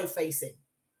also facing.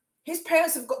 His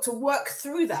parents have got to work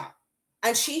through that.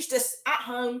 And she's just at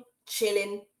home,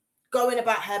 chilling, going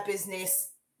about her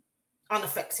business,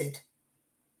 unaffected.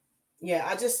 Yeah,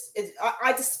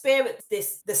 I despair at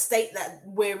the state that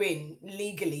we're in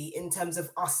legally in terms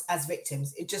of us as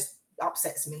victims. It just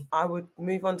upsets me. I would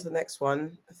move on to the next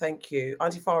one. Thank you.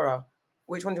 Auntie Farah,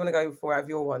 which one do you want to go for out of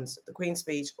your ones? The Queen's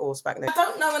Speech or SPAC Nation? I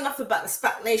don't know enough about the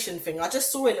SPAC Nation thing. I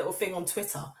just saw a little thing on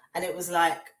Twitter, and it was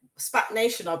like SPAC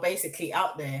Nation are basically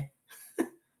out there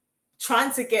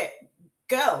trying to get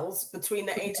girls between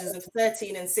the ages of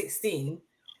 13 and 16,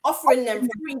 offering them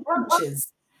free brunches.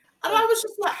 And I was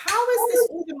just like, how is this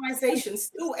organization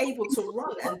still able to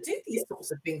run and do these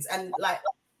sorts of things and like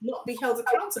not be held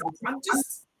accountable?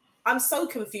 I'm so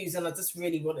confused, and I just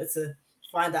really wanted to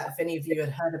find out if any of you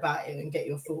had heard about it and get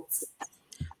your thoughts.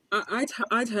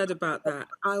 I'd heard about that.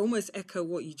 I almost echo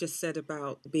what you just said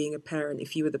about being a parent,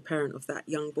 if you were the parent of that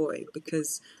young boy,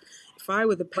 because if I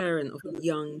were the parent of a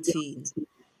young teen,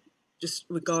 just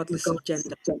regardless of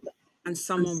gender, and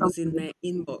someone was in their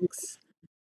inbox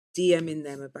DMing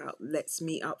them about let's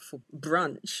meet up for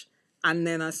brunch, and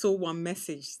then I saw one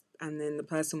message and then the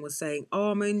person was saying,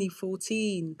 oh, I'm only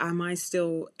 14, am I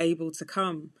still able to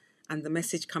come? And the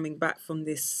message coming back from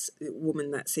this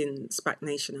woman that's in SPAC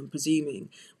Nation, I'm presuming,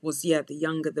 was, yeah, the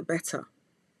younger the better.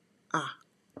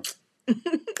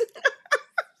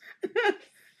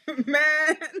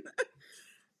 Man,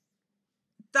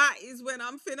 that is when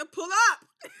I'm finna pull up.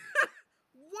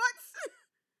 What?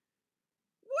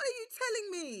 What are you telling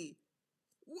me?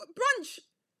 What brunch?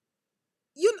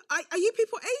 Are you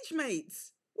people age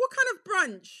mates? What kind of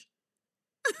brunch?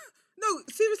 No,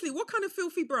 seriously, what kind of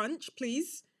filthy brunch,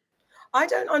 please? I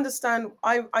don't understand.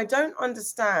 I don't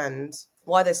understand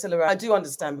why they're still around. I do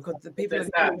understand, because the people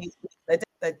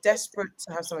they're desperate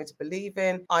to have something to believe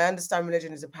in. I understand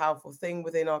religion is a powerful thing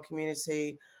within our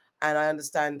community, and I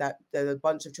understand that there are a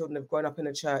bunch of children who have grown up in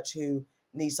a church who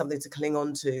need something to cling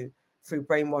on to through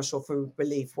brainwash or through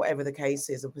belief, whatever the case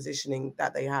is, or positioning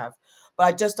that they have. But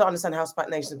I just don't understand how SPAC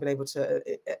Nation has been able to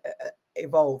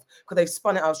evolve, because they've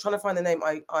spun it. I was trying to find the name.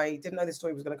 I didn't know this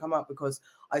story was going to come up, because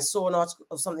I saw an article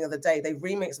of something the other day. They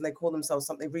remixed and they call themselves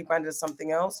something, they rebranded as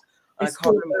something else. I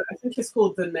think it's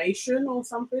called The Nation or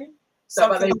something.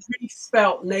 But they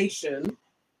re-spelt nation.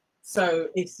 So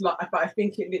it's like, but I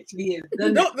think it literally is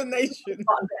not the nation.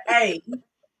 But the A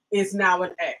is now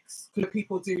an X.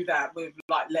 People do that with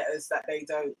like letters that they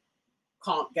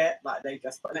can't get, like they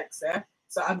just put an X there.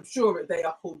 So I'm sure they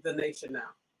are called The Nation now.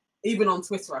 Even on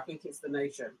Twitter, I think it's The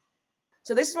Nation.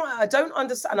 So this is why I don't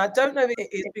understand. I don't know if it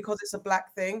is because it's a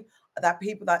black thing that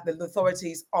people, that the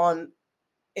authorities on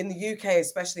in the UK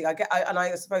especially, I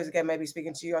suppose again, maybe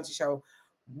speaking to you, Auntie Cheryl,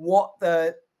 what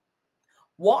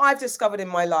I've discovered in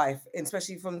my life,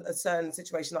 especially from a certain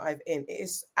situation that I've in, it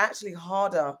is actually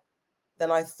harder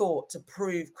than I thought to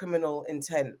prove criminal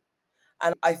intent.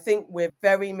 And I think we're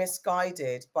very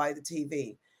misguided by the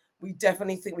TV. We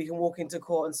definitely think we can walk into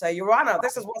court and say, Your Honor,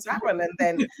 this is what's happened. And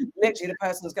then literally the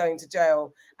person's going to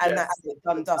jail and that's it,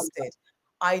 done, dusted.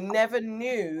 I never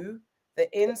knew the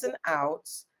ins and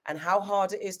outs and how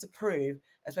hard it is to prove,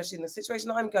 especially in the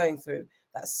situation I'm going through,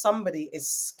 that somebody is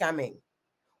scamming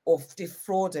or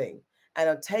defrauding and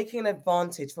are taking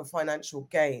advantage for financial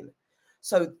gain.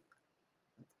 So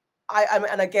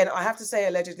and again, I have to say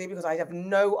allegedly, because I have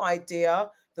no idea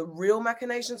the real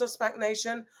machinations of SPAC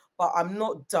Nation, but I'm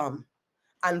not dumb.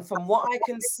 And from what I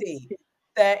can see,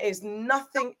 there is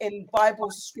nothing in Bible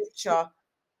scripture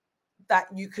that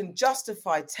you can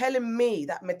justify telling me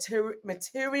that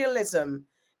materialism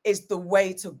is the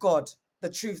way to God, the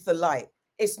truth, the light.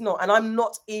 It's not. And I'm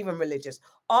not even religious.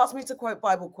 Ask me to quote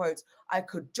Bible quotes. I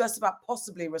could just about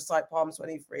possibly recite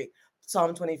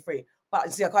Psalm 23.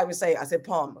 But see, I can't even say it. I said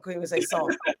Palm. I couldn't even say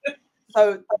Psalm.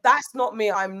 So that's not me.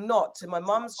 I'm not. To my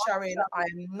mum's Sharon, I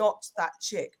am not that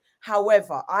chick.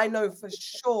 However, I know for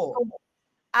sure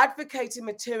advocating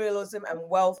materialism and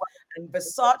wealth and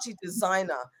Versace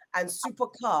designer and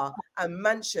supercar and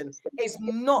mansion is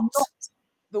not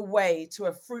the way to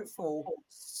a fruitful,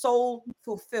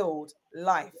 soul-fulfilled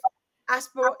life.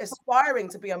 Aspiring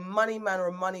to be a money man or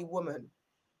a money woman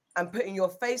and putting your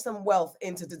face and wealth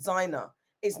into designer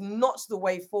is not the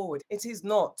way forward. It is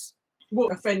not.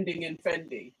 What offending in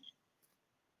Fendi?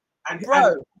 And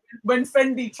when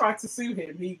Fendi tried to sue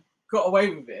him, he got away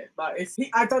with it. Like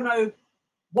I don't know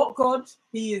what God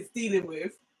he is dealing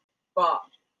with, but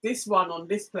this one on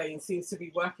this plane seems to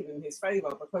be working in his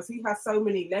favor because he has so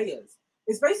many layers.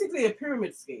 It's basically a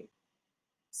pyramid scheme.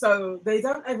 So they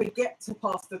don't ever get to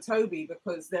Pastor Toby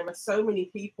because there are so many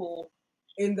people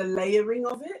in the layering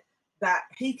of it that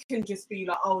he can just be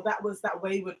like, oh, that was that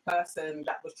wayward person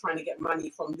that was trying to get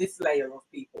money from this layer of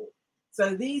people.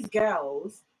 So these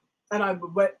girls, and I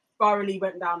thoroughly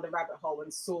went down the rabbit hole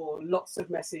and saw lots of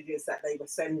messages that they were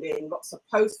sending, lots of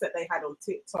posts that they had on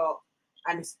TikTok,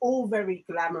 and it's all very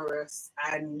glamorous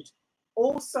and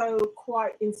also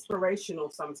quite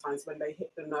inspirational sometimes when they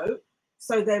hit the note.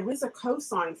 So there is a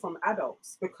cosign from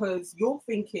adults because you're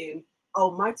thinking,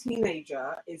 oh, my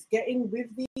teenager is getting with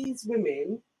these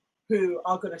women who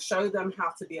are going to show them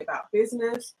how to be about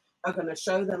business, are going to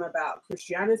show them about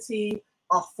Christianity,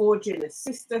 are forging a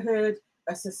sisterhood,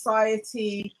 a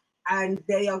society, and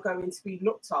they are going to be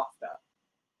looked after.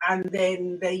 And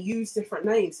then they use different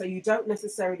names. So you don't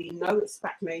necessarily know it's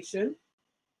SPAC Nation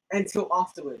until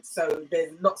afterwards. So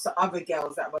there's lots of other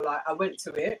girls that were like, I went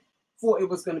to it, thought it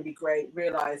was going to be great,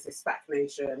 realized it's SPAC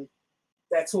Nation.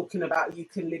 They're talking about you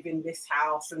can live in this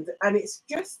house. And it's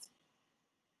just,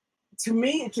 to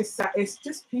me, it's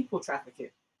just people trafficking.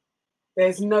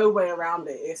 There's no way around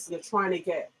it. You're trying to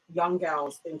get young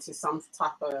girls into some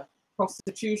type of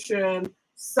prostitution,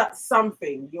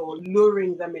 something. You're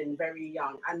luring them in very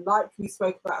young. And like we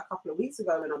spoke about a couple of weeks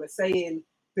ago, and I was saying,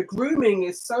 the grooming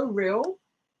is so real.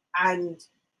 And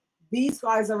these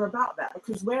guys are about that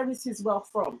because where is his wealth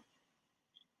from?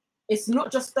 It's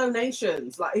not just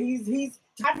donations. Like he's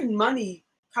having money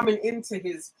coming into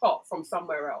his pot from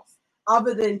somewhere else,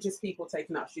 other than just people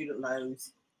taking out student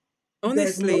loans.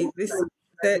 Honestly,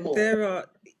 there are.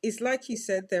 It's like you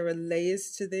said, there are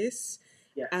layers to this,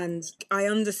 and I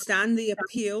understand the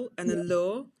appeal and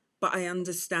allure, but I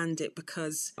understand it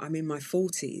because I'm in my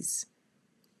 40s.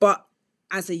 But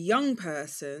as a young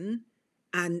person,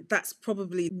 and that's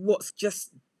probably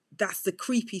that's the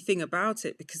creepy thing about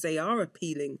it because they are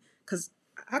appealing. Because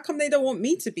how come they don't want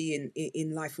me to be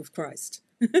in life with Christ?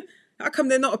 How come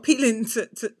they're not appealing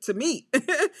to me?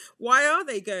 Why are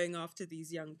they going after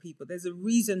these young people? There's a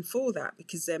reason for that,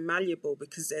 because they're malleable,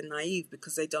 because they're naive,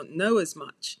 because they don't know as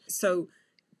much. So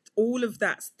all of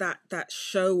that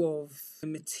show of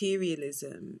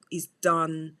materialism is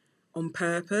done on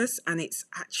purpose, and it's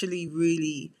actually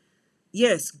really,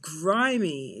 yes,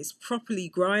 grimy. It's properly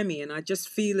grimy. And I just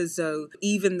feel as though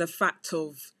even the fact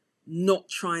of not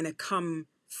trying to come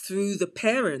through the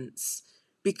parents,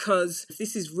 because if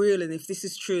this is real and if this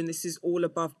is true and this is all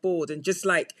above board, and just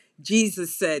like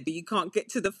Jesus said, you can't get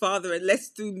to the Father unless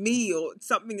through me, or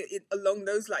something along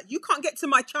those lines. You can't get to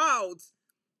my child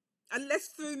unless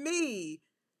through me.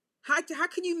 How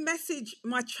can you message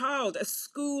my child, a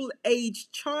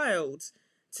school-aged child,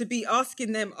 to be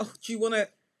asking them, oh, do you want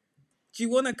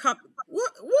to come?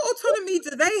 What autonomy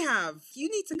do they have? You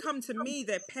need to come to me,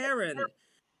 their parent.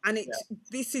 And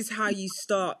this is how you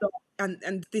start.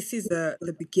 And this is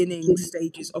the beginning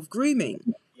stages of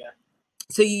grooming.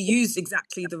 So you use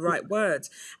exactly the right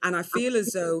words. And I feel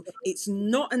as though it's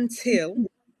not until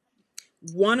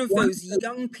one of those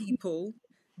young people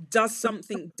does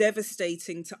something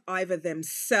devastating to either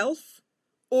themselves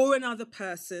or another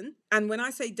person. And when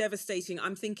I say devastating,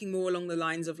 I'm thinking more along the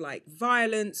lines of like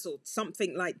violence or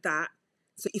something like that.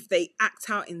 So if they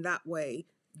act out in that way,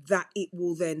 that it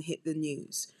will then hit the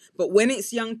news. But when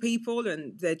it's young people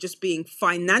and they're just being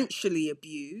financially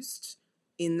abused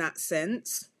in that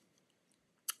sense,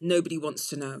 nobody wants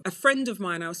to know. A friend of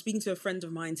mine, I was speaking to a friend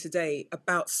of mine today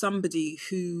about somebody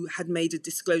who had made a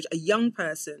disclosure, a young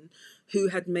person who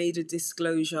had made a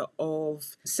disclosure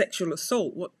of sexual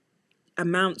assault, what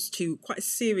amounts to quite a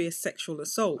serious sexual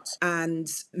assault, and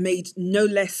made no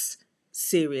less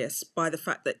serious by the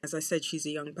fact that, as I said, she's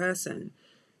a young person.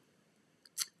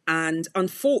 And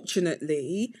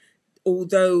unfortunately,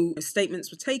 although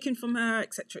statements were taken from her,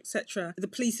 etc., the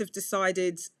police have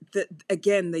decided that,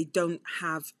 again, they don't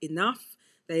have enough.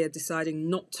 They are deciding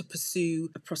not to pursue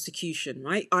a prosecution,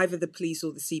 right? Either the police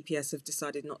or the CPS have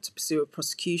decided not to pursue a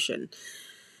prosecution.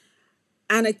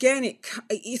 And again,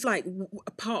 it's like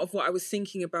a part of what I was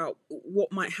thinking about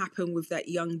what might happen with that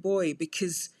young boy,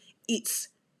 because it's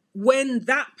when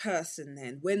that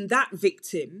person when that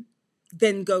victim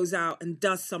then goes out and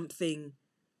does something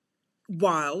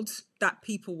wild, that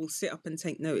people will sit up and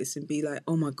take notice and be like,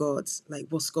 oh my God, like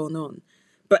what's going on?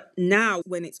 But now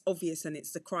when it's obvious and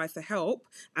it's the cry for help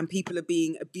and people are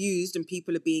being abused and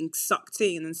people are being sucked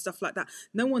in and stuff like that,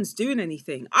 no one's doing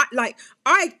anything. I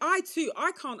too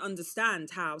can't understand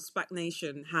how SPAC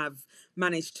Nation have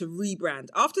managed to rebrand.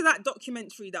 After that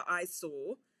documentary that I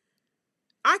saw,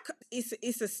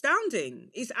 it's astounding.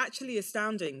 It's actually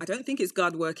astounding. I don't think it's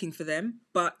God working for them,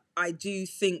 but I do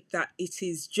think that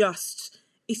it's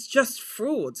just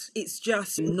fraud. It's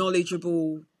just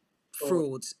knowledgeable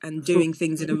fraud and doing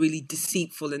things in a really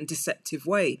deceitful and deceptive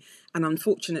way. And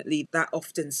unfortunately, that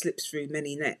often slips through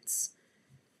many nets.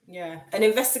 Yeah, an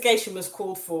investigation was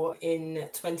called for in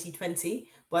 2020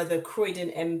 by the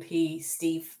Croydon MP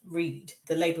Steve Reed,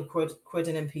 the Labour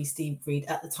Croydon MP Steve Reed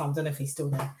at the time. I don't know if he's still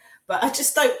there, but I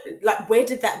just don't like, where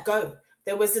did that go?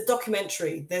 There was a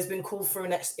documentary. There's been called for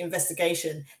an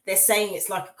investigation. They're saying it's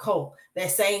like a cult. They're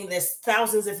saying there's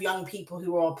thousands of young people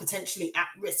who are potentially at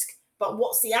risk. But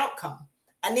what's the outcome?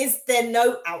 And is there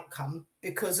no outcome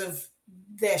because of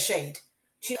their shade?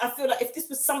 I feel like if this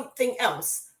was something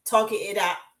else targeted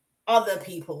at other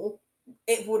people,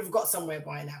 it would have got somewhere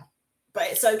by now. But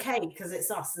it's okay because it's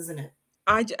us, isn't it?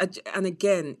 And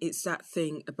again, it's that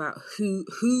thing about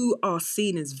who are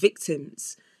seen as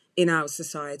victims in our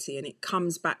society, and it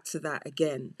comes back to that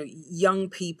again. Young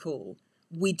people,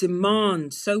 we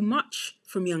demand so much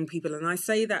from young people, and I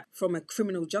say that from a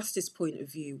criminal justice point of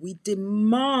view. We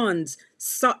demand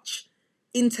such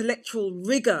intellectual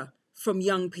rigor from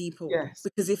young people, Yes.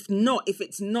 because if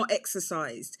it's not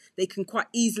exercised, they can quite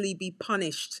easily be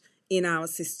punished in our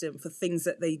system for things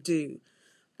that they do.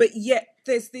 But yet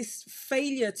there's this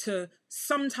failure to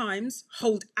sometimes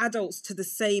hold adults to the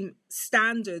same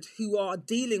standard who are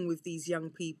dealing with these young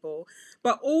people.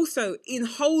 But also in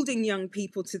holding young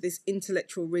people to this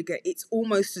intellectual rigor, it's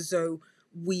almost as though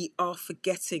we are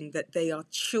forgetting that they are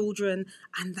children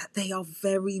and that they are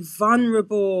very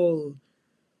vulnerable.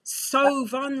 So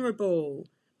vulnerable.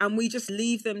 And we just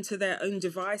leave them to their own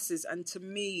devices. And to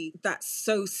me, that's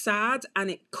so sad.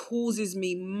 And it causes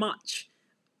me much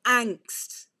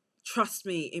angst, trust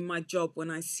me, in my job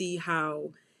when I see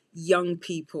how young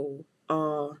people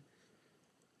are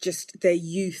just their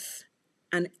youth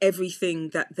and everything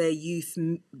that their youth,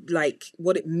 like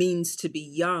what it means to be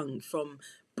young, from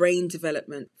brain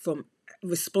development, from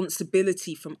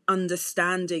responsibility, from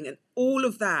understanding, and all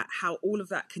of that, how all of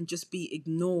that can just be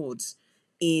ignored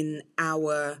in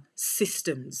our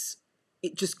systems.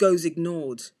 It just goes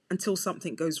ignored until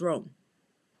something goes wrong.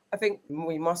 I think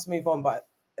we must move on, but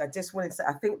I just wanted to say,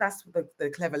 I think that's the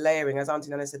clever layering, as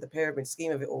Auntie Nana said, the pyramid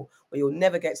scheme of it all, where you'll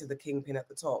never get to the kingpin at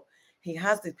the top. He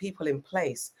has the people in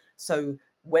place. So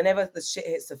whenever the shit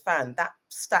hits the fan, that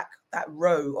stack, that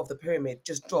row of the pyramid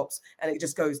just drops and it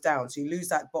just goes down. So you lose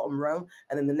that bottom rung,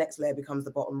 and then the next layer becomes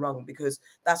the bottom rung, because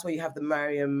that's where you have the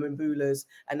Mariam Mbulas,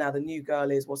 and now the new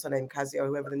girl is, what's her name, Kazia, or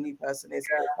whoever the new person is,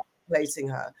 placing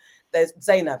her. There's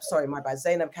Zainab, sorry, my bad.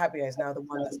 Zainab Kabir is now the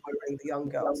one that's hiring the young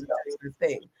girls and doing the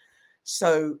thing.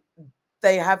 So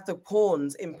they have the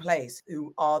pawns in place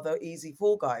who are the easy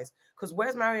fall guys. Because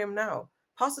where's Mariam now?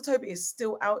 Pastor Toby is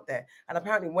still out there. And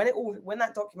apparently when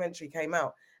that documentary came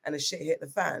out and the shit hit the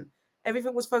fan,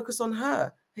 everything was focused on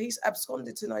her. He's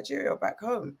absconded to Nigeria back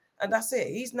home. And that's it.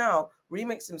 He's now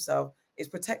remixed himself, is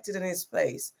protected in his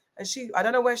place. And I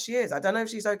don't know where she is. I don't know if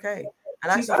she's okay.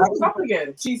 And she's up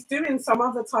again. She's doing some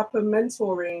other type of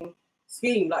mentoring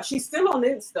scheme. Like, she's still on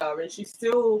Insta and she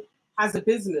still has a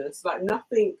business. Like,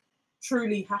 nothing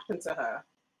truly happened to her.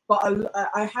 But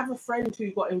I have a friend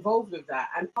who got involved with that,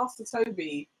 and Pastor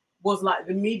Toby was like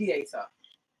the mediator.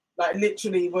 Like,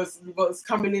 literally was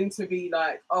coming in to be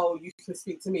like, oh, you can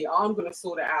speak to me. I'm going to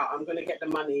sort it out. I'm going to get the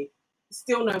money.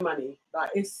 Still no money. Like,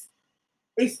 it's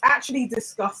actually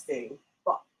disgusting.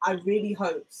 But I really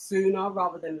hope sooner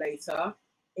rather than later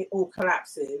it all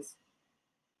collapses.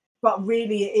 But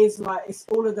really, it is like, it's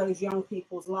all of those young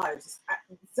people's lives. It's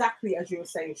exactly as you were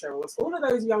saying, Cheryl. It's all of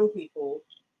those young people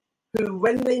who,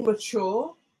 when they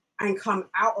mature and come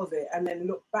out of it and then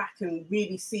look back and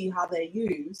really see how they're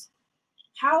used,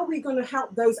 how are we going to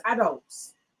help those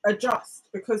adults adjust?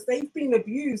 Because they've been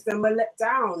abused and were let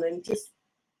down, and just,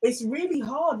 it's really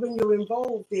hard when you're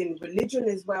involved in religion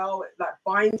as well. It like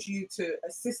binds you to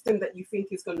a system that you think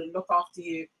is going to look after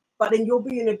you, but then you're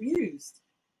being abused.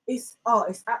 It's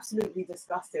absolutely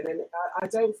disgusting. And I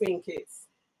don't think it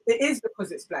is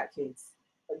because it's Black kids.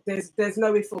 There's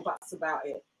no ifs or buts about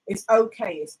it. It's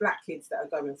okay. It's Black kids that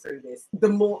are going through this. The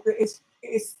more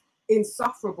it's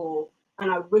insufferable,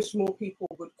 and I wish more people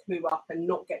would clue up and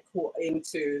not get caught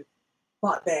into,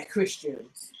 but they're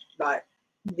Christians. Like,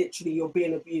 literally, you're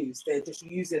being abused. They're just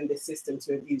using this system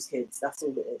to abuse kids. That's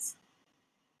all it is.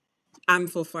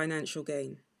 And for financial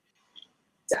gain.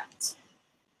 that.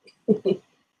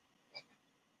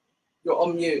 You're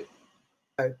on mute.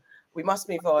 We must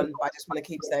move on, but I just want to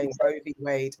keep saying Roe v.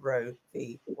 Wade, Roe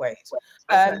v. Wade.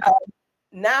 Okay.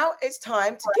 Now it's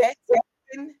time to get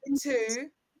into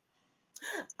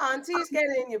Aunties Get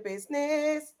In Your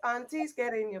Business. Aunties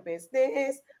Get In Your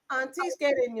Business. Aunties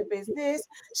Get In Your Business.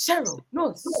 Cheryl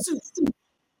Nosu.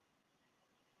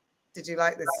 Did you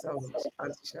like this song,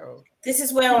 Auntie Cheryl? This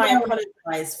is where I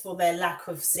apologise for their lack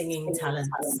of singing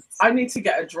talents. I need to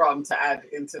get a drum to add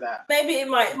into that. Maybe it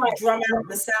might drum out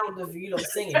the sound of you lot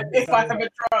singing. If I have a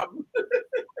drum.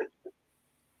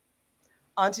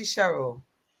 Auntie Cheryl,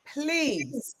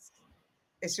 please.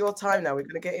 It's your time now. We're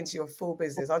going to get into your full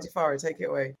business. Auntie Farah, take it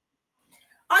away.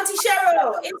 Auntie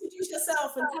Cheryl, introduce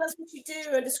yourself and tell us what you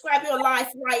do and describe your life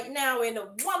right now in a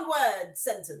one-word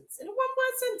sentence. In a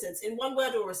one-word sentence. In one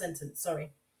word or a sentence,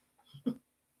 sorry.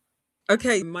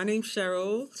 Okay, my name's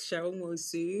Cheryl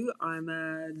Mosu. I'm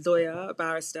a lawyer, a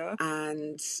barrister,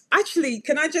 and actually,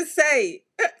 can I just say,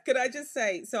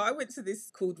 so I went to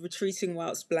this called Retreating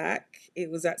Whilst Black. It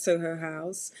was at Soho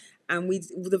House, and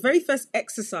the very first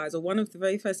exercise, or one of the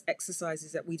very first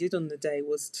exercises that we did on the day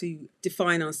was to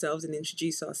define ourselves and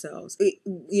introduce ourselves.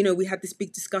 We had this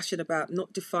big discussion about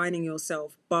not defining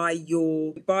yourself by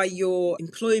your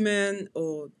employment,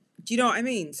 or do you know what I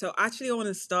mean? So actually, I want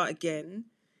to start again,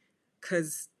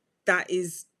 because that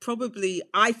is probably,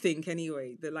 I think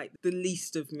anyway, the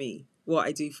least of me, what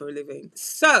I do for a living.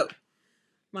 So,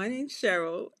 my name's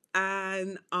Cheryl,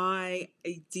 and I'm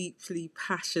a deeply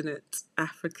passionate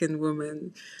African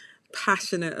woman,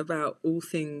 passionate about all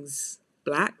things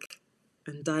Black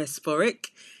and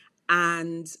diasporic,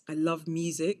 and I love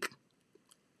music.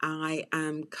 I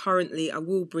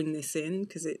will bring this in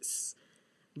because it's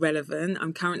relevant.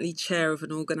 I'm currently chair of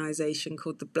an organisation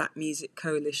called the Black Music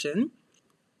Coalition,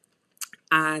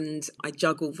 and I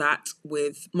juggle that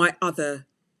with my other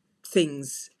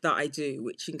things that I do,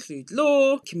 which include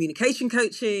law, communication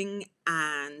coaching,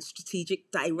 and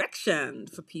strategic direction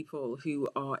for people who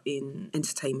are in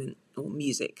entertainment or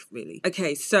music, really.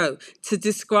 Okay, so to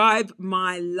describe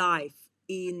my life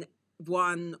in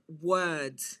one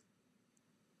word: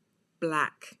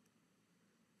 Black.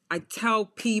 I tell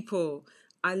people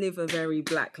I live a very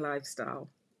Black lifestyle,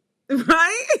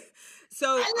 right?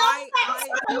 So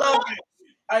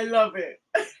I love it.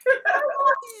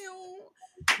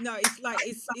 No,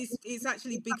 it's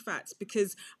actually big facts,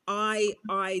 because I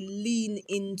lean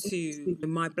into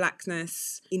my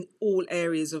Blackness in all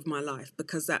areas of my life,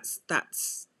 because that's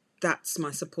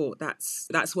my support.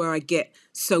 That's where I get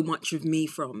so much of me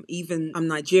from. Even I'm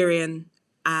Nigerian,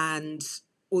 and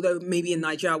although maybe in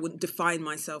Nigeria I wouldn't define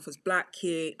myself as Black,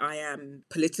 here I am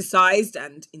politicized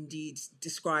and indeed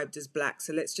described as Black.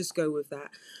 So let's just go with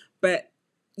that. But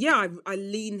yeah, I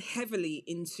lean heavily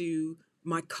into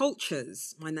my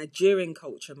cultures, my Nigerian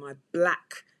culture, my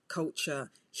Black culture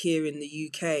here in the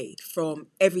UK, from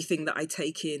everything that I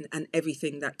take in and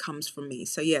everything that comes from me.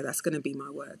 So yeah, that's going to be my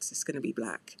words. It's going to be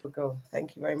Black. Go.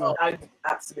 Thank you very much. I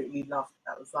absolutely loved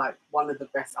that. Was like one of the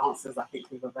best answers I think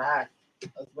we've ever had.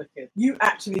 That was wicked. You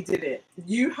actually did it.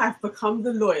 You have become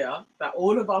the lawyer that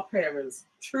all of our parents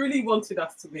truly wanted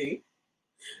us to be,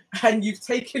 and you've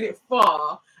taken it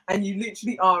far, and you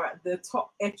literally are at the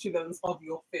top echelons of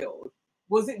your field.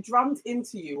 Was it drummed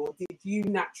into you, or did you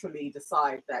naturally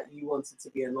decide that you wanted to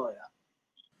be a lawyer?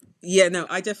 Yeah, no,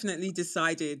 I definitely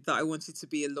decided that I wanted to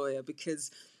be a lawyer, because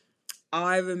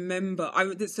I remember,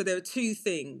 so there are two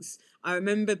things. I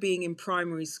remember being in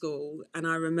primary school, and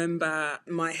I remember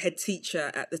my head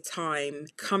teacher at the time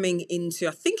coming into,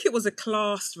 I think it was a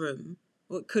classroom,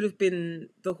 or it could have been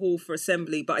the hall for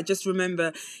assembly, but I just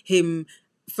remember him,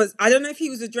 I don't know if he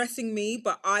was addressing me,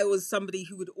 but I was somebody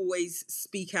who would always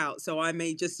speak out, so I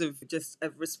may just have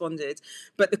responded.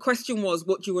 But the question was,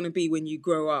 what do you want to be when you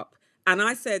grow up? And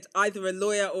I said either a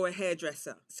lawyer or a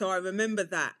hairdresser. So I remember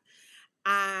that.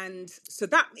 And so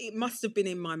that, it must have been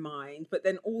in my mind. But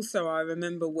then also I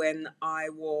remember when I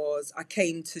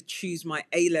came to choose my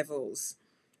A-levels,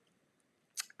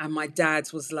 and my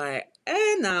dad was like,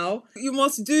 now you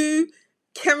must do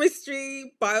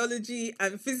chemistry, biology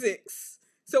and physics.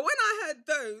 So when I heard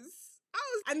those,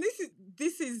 and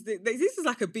this is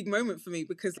like a big moment for me,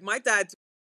 because my dad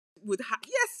would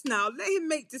now let him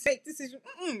make decision.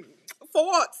 For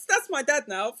what? That's my dad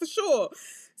now, for sure.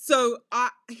 So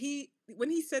when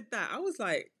he said that, I was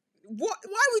like, what?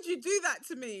 Why would you do that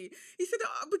to me? He said,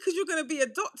 because you're going to be a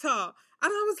doctor.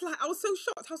 And I was so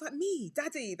shocked. I was like, me,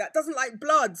 daddy, that doesn't like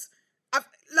blood. How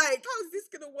is this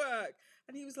going to work?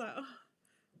 And he was like, oh.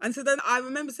 And so then I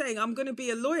remember saying, I'm going to be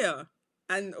a lawyer.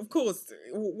 And of course,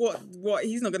 what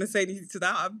he's not going to say anything to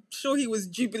that. I'm sure he was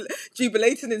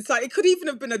jubilating inside. It could even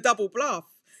have been a double bluff.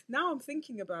 Now I'm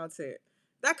thinking about it.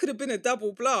 That could have been a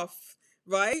double bluff,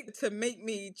 right? To make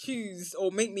me choose or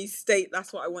make me state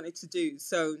that's what I wanted to do.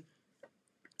 So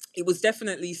it was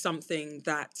definitely something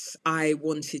that I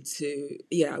wanted to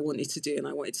do and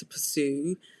I wanted to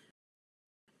pursue.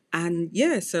 And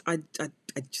yeah, so I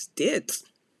just did.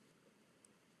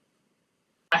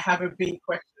 I have a big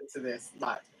question to this.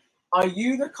 Like, are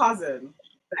you the cousin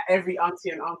that every auntie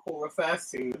and uncle refers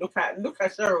to? Look at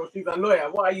Cheryl, she's a lawyer.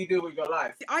 What are you doing with your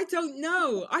life? I don't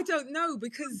know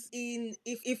because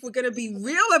if we're gonna be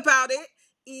real about it,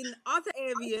 in other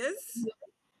areas,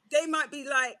 they might be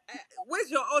like, where's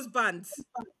your husband?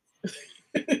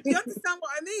 Do you understand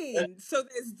what I mean? So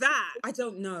there's that. I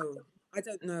don't know.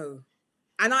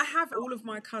 And I have all of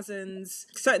my cousins,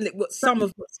 certainly some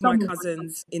of my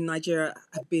cousins in Nigeria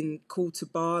have been called to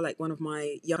bar. Like one of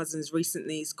my young cousins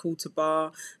recently is called to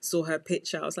bar, saw her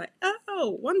picture. I was like,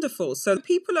 oh, wonderful. So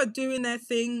people are doing their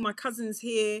thing. My cousins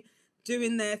here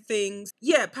doing their things.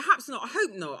 Yeah, perhaps not. I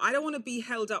hope not. I don't want to be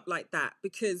held up like that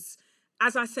because,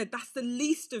 as I said, that's the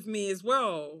least of me as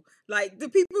well. Like the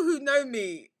people who know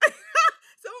me, some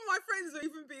of my friends will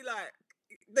even be like,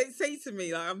 they say to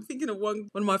me, like, I'm thinking of one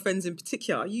of my friends in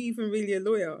particular, are you even really a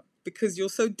lawyer? Because you're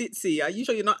so ditzy. Are you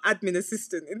sure you're not admin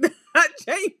assistant in that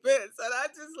chambers? And I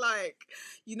just like,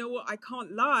 you know what? I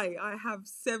can't lie. I have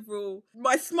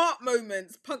my smart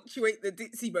moments punctuate the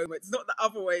ditzy moments, not the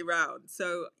other way around.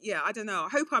 So yeah, I don't know. I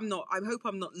hope I'm not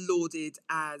lauded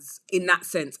as, in that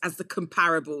sense, as the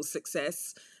comparable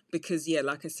success. Because yeah,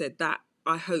 like I said, that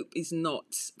I hope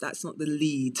that's not the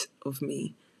lead of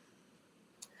me.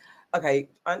 Okay,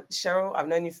 Cheryl, I've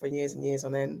known you for years and years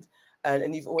on end,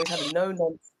 and you've always had a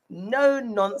no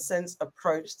nonsense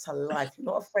approach to life. You're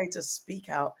not afraid to speak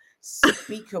out,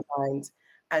 speak your mind,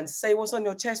 and say what's on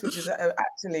your chest, which is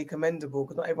actually commendable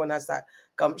because not everyone has that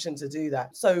gumption to do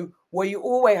that. So, have you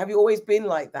always been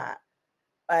like that?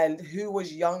 And who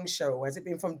was young Cheryl? Has it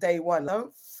been from day one?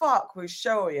 Don't fuck with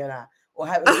Cheryl, you know, or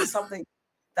is it something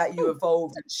that you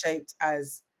evolved and shaped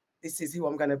as this is who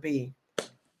I'm going to be?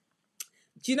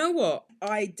 Do you know what?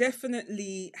 I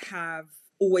definitely have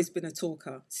always been a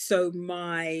talker. So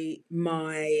my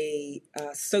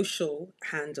social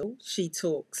handle, She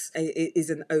Talks,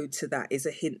 is an ode to that, is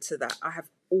a hint to that. I have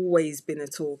always been a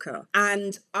talker.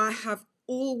 And I have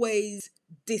always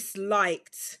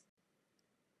disliked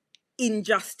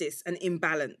injustice and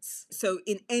imbalance. So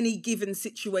in any given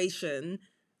situation,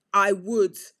 I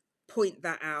would point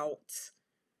that out,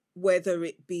 whether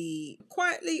it be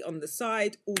quietly on the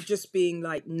side or just being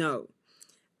like, no.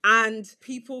 And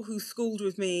people who schooled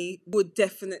with me would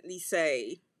definitely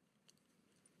say,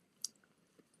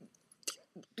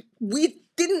 we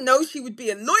didn't know she would be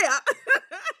a lawyer.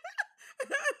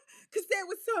 Because there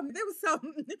were some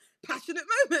passionate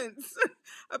moments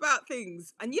about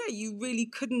things. And yeah, you really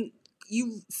couldn't,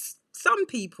 some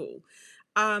people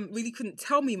really couldn't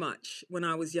tell me much when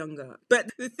I was younger.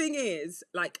 But the thing is,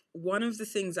 like, one of the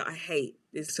things that I hate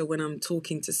is, so when I'm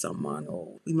talking to someone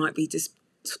or we might be just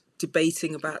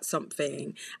debating about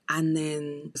something and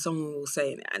then someone will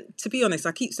say, and to be honest,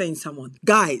 I keep saying someone,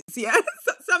 guys, yeah?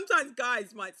 Sometimes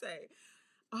guys might say,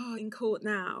 oh, in court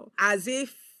now, as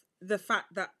if the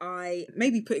fact that I may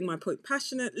be putting my point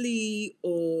passionately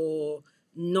or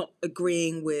not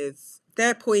agreeing with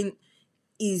their point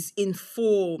is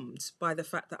informed by the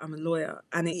fact that I'm a lawyer.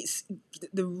 And it's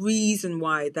the reason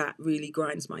why that really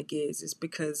grinds my gears is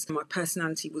because my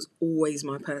personality was always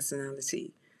my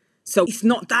personality. So it's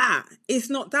not that.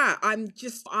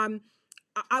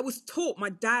 I was taught, my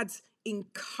dad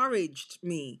encouraged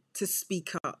me to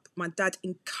speak up. My dad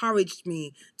encouraged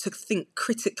me to think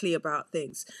critically about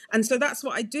things. And so that's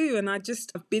what I do. And I've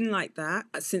been like that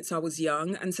since I was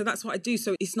young. And so that's what I do.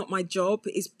 So it's not my job.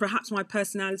 It's perhaps my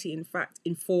personality, in fact,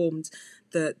 informed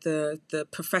the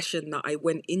profession that I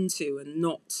went into, and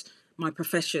not my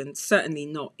profession, certainly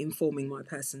not informing my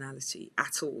personality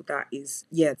at all. That's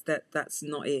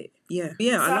not it. Yeah.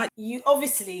 So you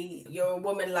obviously, you're a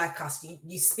woman like us.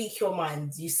 You speak your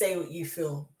mind. You say what you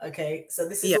feel. Okay, so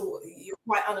this is all, you're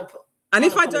quite and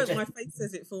if I don't, my face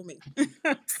says it for me.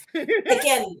 Again,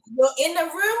 you're in a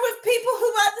room with people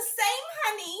who are the same,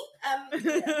 honey.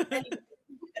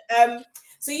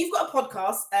 So you've got a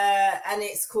podcast, and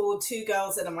it's called Two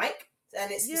Girls and a Mic. And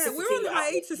it's we're on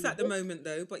hiatus at the moment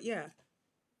though, but yeah.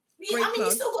 I mean,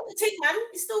 you still got the team, man.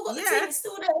 You still got the team. It's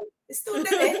still there. It's still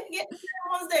there. Yeah,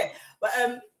 everyone's there. But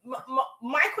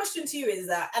my question to you is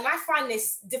that, and I find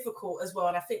this difficult as well,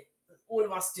 and I think all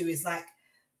of us do, is like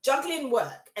juggling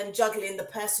work and juggling the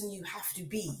person you have to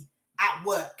be at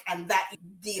work, and that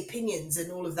the opinions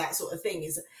and all of that sort of thing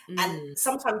is, and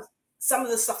sometimes some of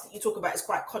the stuff that you talk about is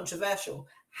quite controversial.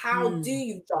 How do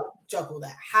you juggle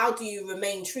that? How do you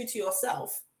remain true to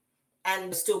yourself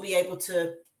and still be able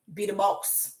to be the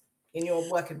boss in your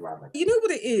work environment? You know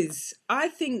what it is? I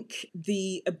think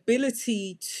the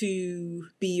ability to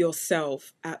be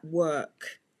yourself at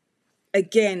work,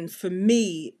 again, for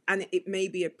me, and it may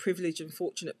be a privileged and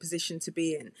fortunate position to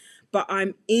be in, but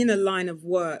I'm in a line of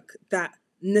work that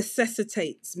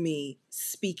necessitates me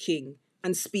speaking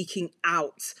and speaking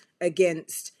out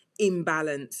against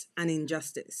imbalance and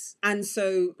injustice. And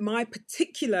so my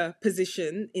particular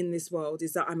position in this world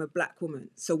is that I'm a Black woman.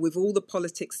 So with all the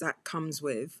politics that comes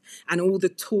with and all the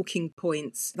talking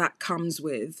points that comes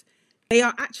with, they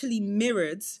are actually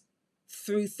mirrored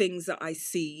through things that I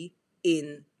see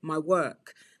in my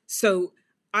work. So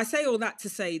I say all that to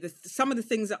say that some of the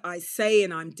things that I say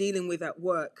and I'm dealing with at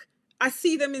work, I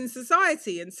see them in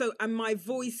society. And my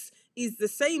voice is the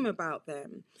same about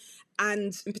them.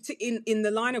 And in the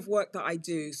line of work that I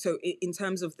do, so in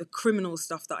terms of the criminal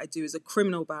stuff that I do as a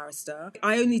criminal barrister,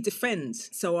 I only defend.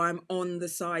 So I'm on the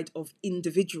side of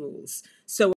individuals.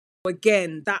 So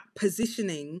again, that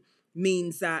positioning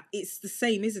means that it's the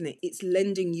same, isn't it? It's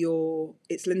lending your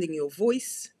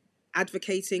voice,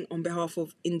 advocating on behalf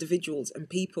of individuals and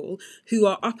people who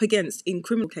are up against, in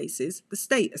criminal cases, the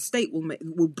state. A state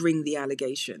will bring the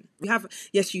allegation. You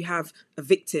have a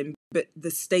victim, but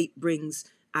the state brings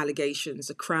allegations.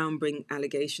 The Crown bring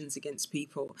allegations against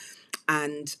people.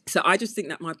 And so I just think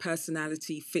that my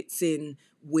personality fits in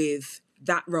with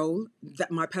that role,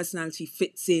 that my personality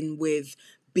fits in with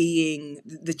being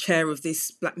the chair of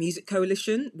this Black Music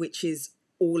Coalition, which is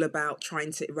all about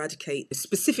trying to eradicate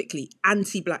specifically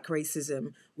anti-Black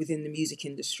racism within the music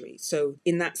industry. So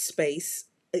in that space,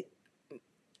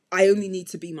 I only need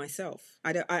to be myself.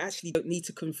 I actually don't need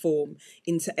to conform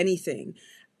into anything.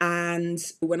 And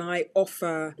when I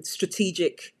offer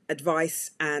strategic advice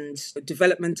and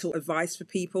developmental advice for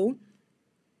people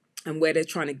and where they're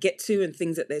trying to get to and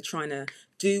things that they're trying to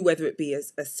do, whether it be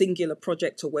a singular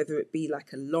project or whether it be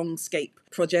like a longscape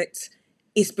project,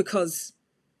 it's because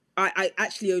I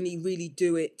actually only really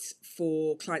do it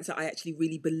for clients that I actually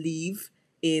really believe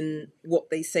in what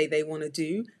they say they want to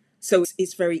do. So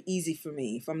it's very easy for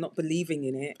me. If I'm not believing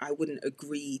in it, I wouldn't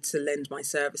agree to lend my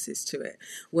services to it.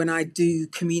 When I do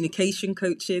communication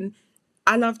coaching,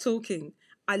 I love talking.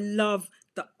 I love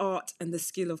the art and the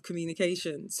skill of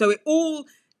communication. So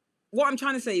what I'm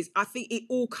trying to say is I think it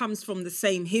all comes from the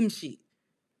same hymn sheet.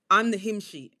 I'm the hymn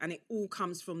sheet and it all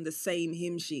comes from the same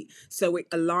hymn sheet. So it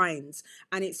aligns.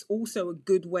 And it's also a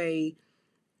good way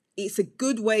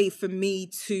for me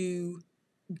to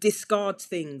discard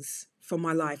things from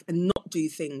my life and not do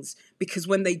things, because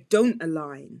when they don't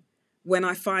align, when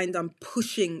I find I'm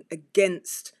pushing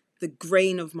against the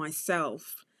grain of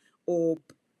myself or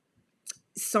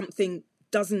something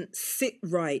doesn't sit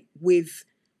right with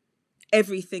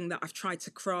everything that I've tried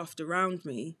to craft around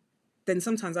me, then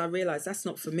sometimes I realize that's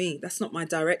not for me. That's not my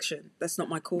direction. That's not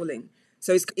my calling.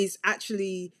 So it's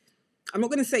actually, I'm not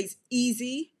going to say it's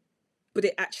easy, but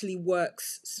it actually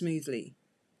works smoothly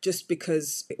just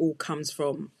because it all comes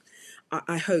from,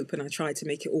 I hope, and I try to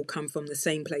make it all come from the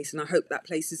same place. And I hope that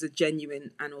place is a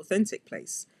genuine and authentic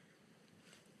place.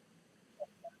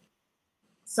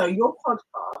 So your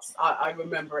podcast, I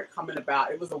remember it coming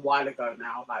about, it was a while ago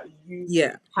now. Like you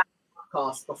had a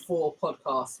podcast before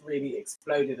podcasts really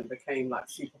exploded and became like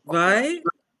super popular. Right?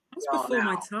 That's before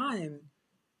my time.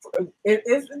 It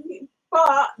is,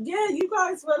 but yeah, you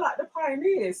guys were like the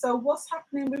pioneers. So what's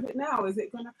happening with it now? Is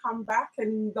it going to come back?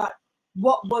 And like,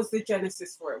 what was the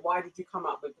genesis for it? Why did you come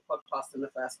up with the podcast in the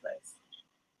first place?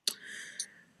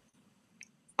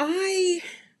 I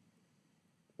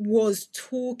was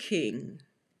talking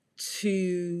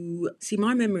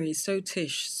my memory is so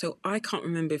tish, so I can't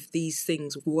remember if these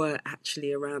things were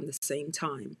actually around the same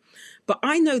time. But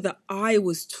I know that I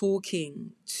was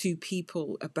talking to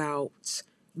people about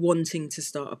wanting to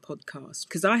start a podcast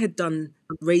because I had done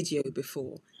radio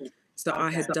before. So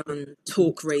I had done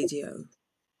talk radio.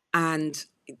 And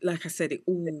like I said,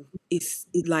 it's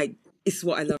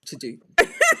what I love to do.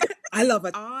 I love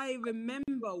it. I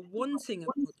remember wanting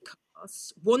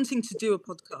to do a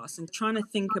podcast and trying to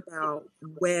think about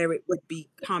where it would be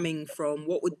coming from,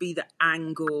 what would be the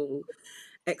angle,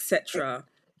 etc.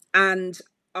 And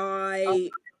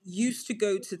I used to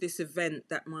go to this event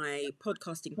that my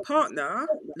podcasting partner,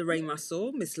 Lorraine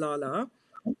Russell, Miss Lala,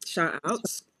 shout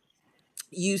outs,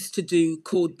 used to do,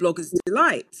 called Bloggers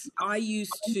Delight. I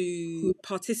used to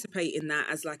participate in that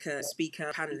as like a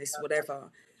speaker, panelist,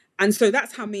 whatever. And so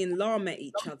that's how me and La met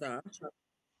each other.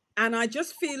 And I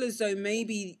just feel as though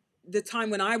maybe the time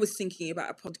when I was thinking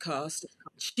about a podcast,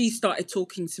 she started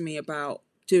talking to me about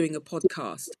doing a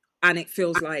podcast. And it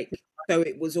feels like, so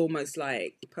it was almost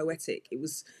like poetic. It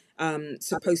was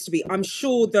supposed to be, I'm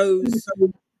sure that's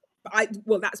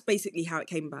basically how it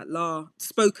came about. La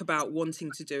spoke about wanting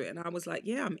to do it, and I was like,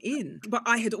 yeah, I'm in. But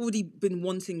I had already been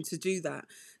wanting to do that.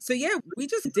 So yeah, we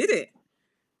just did it.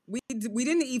 We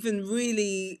didn't even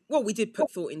really, well, we did put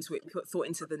thought into it. We put thought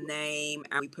into the name,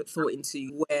 and we put thought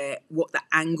into what the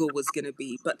angle was going to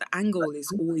be. But the angle is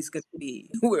always going to be,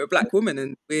 we're a Black woman,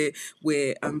 and we're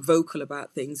vocal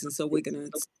about things, and so we're going to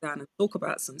sit down and talk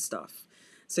about some stuff.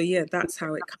 So yeah, that's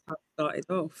how it kind of started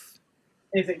off.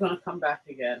 Is it going to come back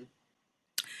again?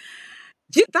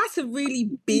 That's a really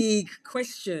big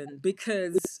question,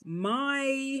 because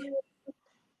my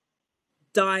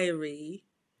diary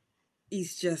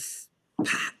is just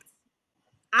packed,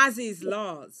 as is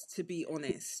Lars, to be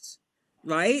honest,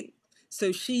 right?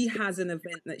 So she has an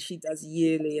event that she does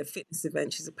yearly, a fitness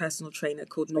event. She's a personal trainer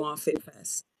called Noir Fit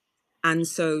Fest. And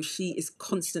so she is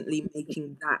constantly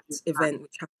making that event,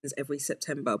 which happens every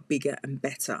September, bigger and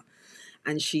better.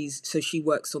 And she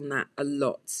works on that a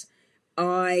lot.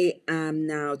 I am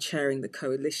now chairing the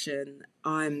coalition.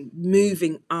 I'm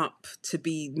moving up to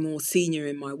be more senior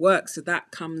in my work. So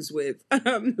that comes with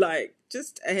like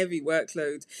just a heavy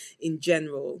workload in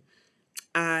general.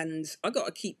 And I got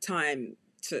to keep time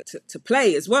to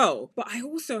play as well. But I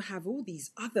also have all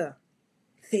these other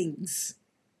things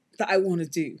that I want to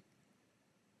do.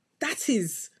 That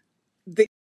is the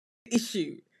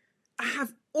issue. I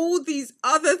have all these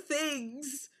other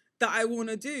things that I want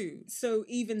to do. So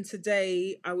even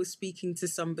today, I was speaking to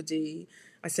somebody.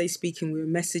 I say speaking, we were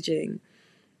messaging.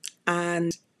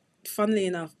 And funnily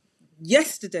enough,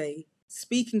 yesterday,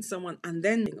 speaking to someone and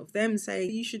then of them saying,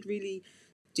 you should really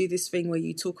do this thing where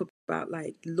you talk about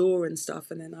like law and stuff.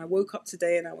 And then I woke up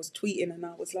today and I was tweeting and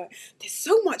I was like, there's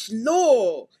so much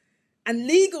law and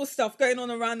legal stuff going on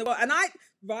around the world. And I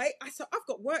said, I've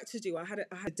got work to do. I had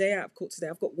a day out of court today.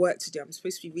 I've got work to do. I'm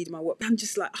supposed to be reading my work. But I'm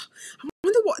just like, I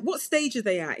wonder what stage are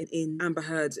they at in Amber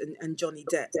Heard and Johnny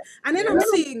Depp? And then I'm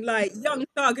seeing like Young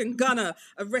Thug and Gunna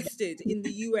arrested in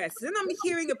the US. Then I'm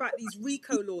hearing about these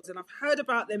RICO laws, and I've heard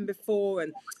about them before,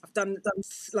 and I've done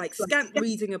like scant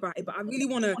reading about it. But I really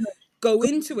want to go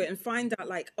into it and find out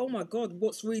like, oh my God,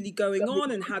 what's really going on,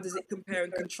 and how does it compare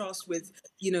and contrast with,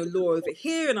 law over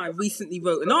here. And I recently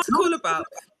wrote an article about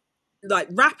like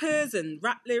rappers and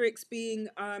rap lyrics being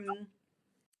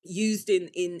used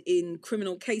in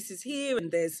criminal cases here,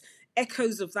 and there's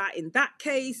echoes of that in that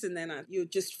case. And then you're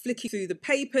just flicking through the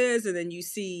papers, and then you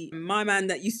see my man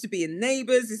that used to be in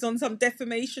Neighbours is on some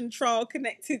defamation trial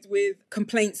connected with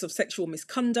complaints of sexual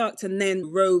misconduct, and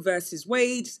then Roe versus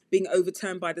Wade being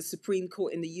overturned by the Supreme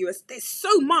Court in the US. There's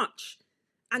so much,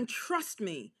 and trust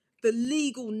me, the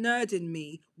legal nerd in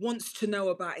me wants to know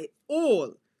about it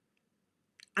all.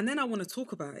 And then I want to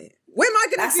talk about it. Where am I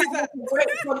going to do that? That's a great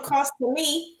podcast for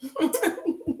me.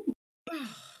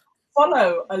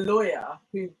 Follow a lawyer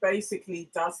who basically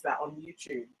does that on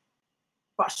YouTube,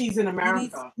 but she's in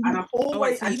America. And I'm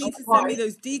always. You need to send me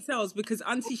those details, because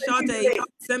Auntie Sade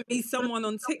sent me someone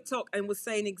on TikTok and was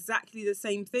saying exactly the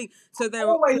same thing. So there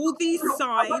are all these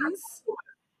signs.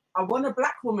 I want a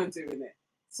Black woman doing it.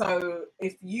 So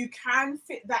if you can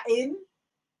fit that in,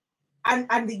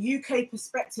 and the UK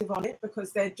perspective on it,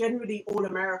 because they're generally all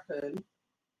American,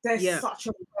 there's such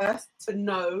a worth to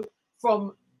know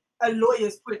from a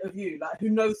lawyer's point of view, like who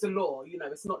knows the law.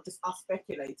 It's not just us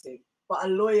speculating, but a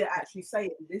lawyer actually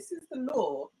saying, this is the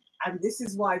law and this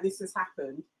is why this has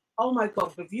happened. Oh my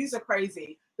God, the views are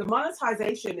crazy. The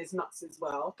monetization is nuts as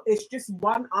well. It's just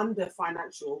one under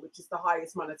financial, which is the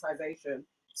highest monetization.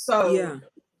 So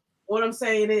all I'm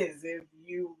saying is, if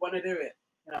you want to do it,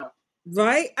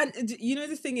 Right. And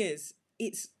the thing is,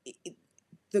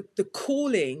 the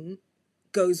calling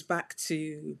goes back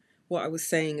to what I was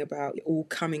saying about it all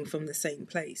coming from the same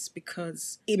place,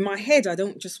 because in my head, I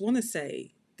don't just want to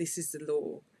say, this is the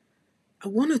law. I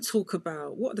want to talk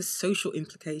about what are the social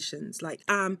implications. Like,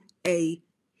 I'm a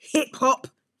hip hop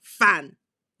fan.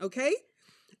 Okay.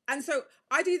 And so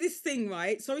I do this thing,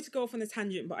 right? Sorry to go off on a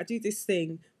tangent, but I do this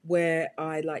thing where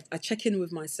I check in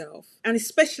with myself. And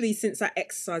especially since that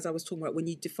exercise I was talking about, when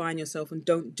you define yourself and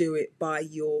don't do it by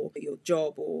your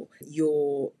job or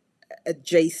your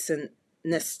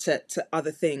adjacentness to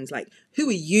other things. Like, who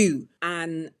are you?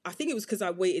 And I think it was because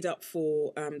I waited up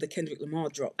for the Kendrick Lamar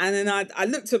drop. And then I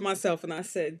looked at myself and I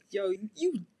said, yo,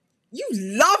 you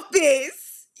love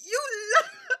this.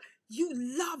 You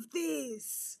love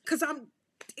this. Because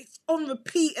it's on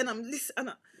repeat and I'm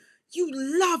listening. You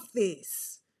love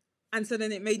this. And so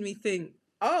then it made me think,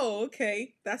 Oh,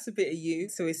 okay. That's a bit of you.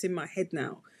 So it's in my head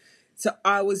now. So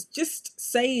I was just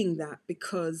saying that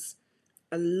because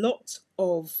a lot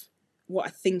of what I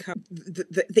think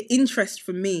the interest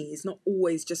for me is not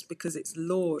always just because it's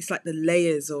law. It's like the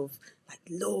layers of like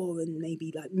law and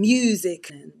maybe like music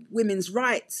and women's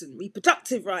rights and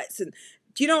reproductive rights. And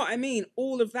do you know what I mean?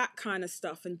 All of that kind of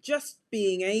stuff. And just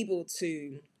being able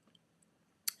to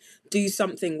do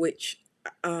something which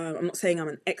I'm not saying I'm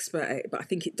an expert at it, but I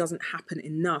think it doesn't happen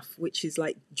enough, which is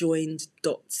like joined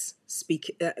dots,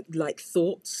 like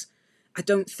thoughts. I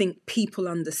don't think people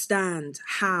understand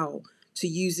how, to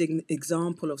using an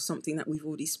example of something that we've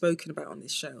already spoken about on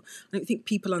this show, I don't think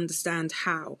people understand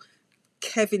how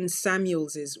Kevin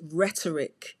Samuels's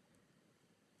rhetoric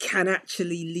can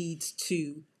actually lead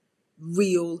to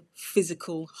real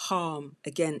physical harm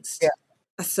against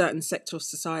a certain sector of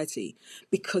society,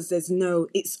 because there's no,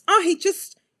 it's,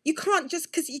 you can't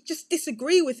just, because you just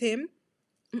disagree with him.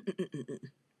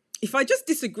 If I just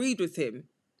disagreed with him,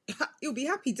 it'll be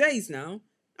happy days now.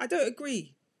 I don't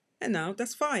agree. And now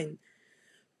that's fine.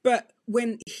 But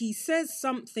when he says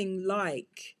something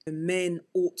like men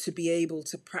ought to be able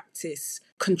to practice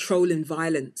controlling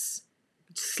violence,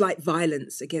 slight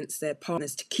violence against their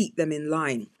partners to keep them in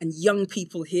line, and young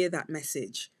people hear that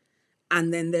message,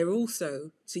 and then they're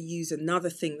also, to use another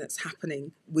thing that's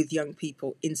happening with young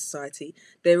people in society,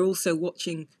 they're also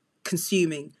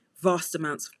consuming vast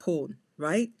amounts of porn,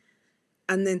 right?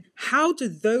 And then how do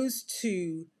those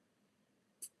two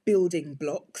building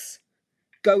blocks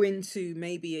go into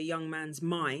maybe a young man's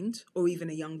mind or even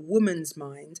a young woman's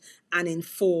mind and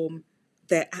inform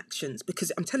their actions?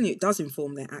 Because I'm telling you, it does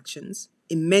inform their actions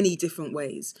in many different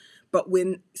ways. But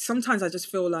sometimes I just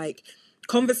feel like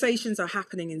conversations are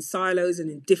happening in silos and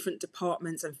in different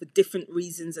departments and for different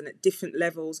reasons and at different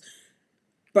levels.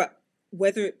 But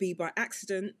whether it be by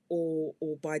accident or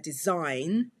by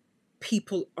design,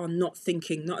 people are not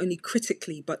thinking, not only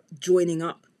critically, but joining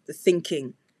up the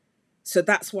thinking. So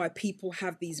that's why people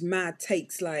have these mad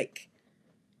takes like,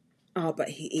 oh, but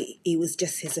he was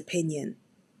just his opinion.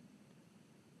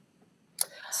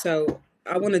 So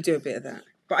I want to do a bit of that,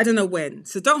 but I don't know when.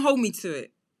 So don't hold me to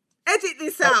it. Edit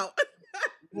this out.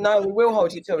 No, we will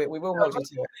hold you to it. We will hold you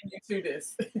to it. You do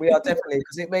this. We are definitely,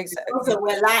 because it makes it. Also,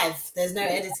 we're live. There's no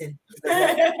editing.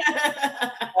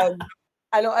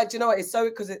 And do you know what? It's so,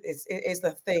 because it's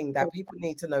the thing that people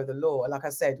need to know the law. And like I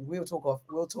said, we'll talk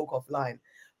offline.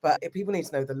 But if people need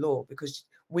to know the law, because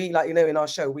we, like, in our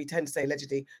show, we tend to say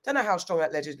allegedly, don't know how strong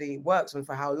that allegedly works and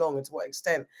for how long and to what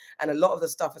extent. And a lot of the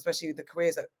stuff, especially the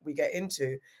careers that we get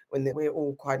into when we're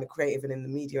all kind of creative and in the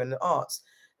media and the arts,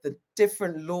 the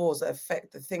different laws that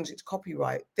affect the things, it's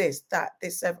copyright, this, that,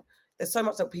 this, there's so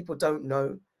much that people don't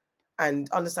know. And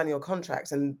understanding your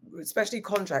contracts, and especially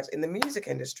contracts in the music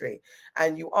industry.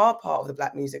 And you are part of the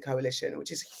Black Music Coalition,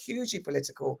 which is hugely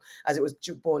political, as it was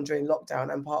born during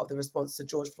lockdown and part of the response to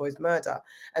George Floyd's murder,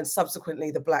 and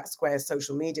subsequently the Black Square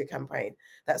social media campaign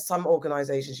that some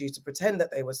organizations used to pretend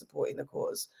that they were supporting the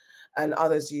cause, and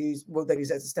others they use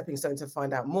it as a stepping stone to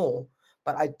find out more.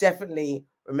 But I definitely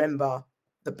remember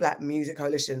the Black Music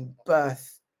Coalition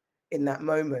birth in that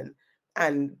moment,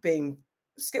 and being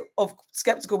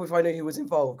skeptical before I knew who was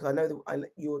involved, because I know that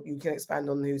you can expand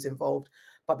on who's involved,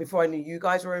 but before I knew you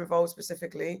guys were involved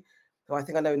specifically, so I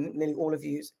think I know nearly all of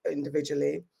you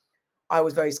individually, I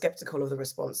was very skeptical of the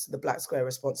response, the Black Square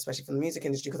response, especially from the music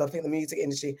industry, because I think the music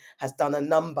industry has done a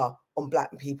number on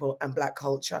Black people and Black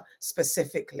culture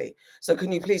specifically. So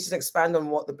can you please just expand on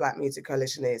what the Black Music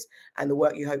Coalition is and the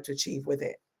work you hope to achieve with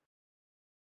it?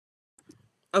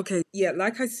 Okay, yeah,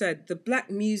 like I said, the Black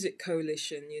Music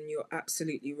Coalition, and you're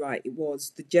absolutely right, it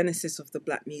was the genesis of the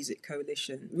Black Music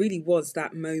Coalition, really was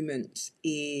that moment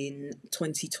in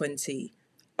 2020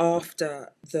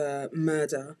 after the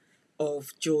murder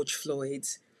of George Floyd.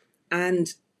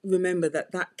 And remember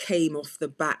that came off the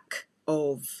back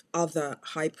of other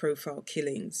high-profile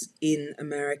killings in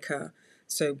America.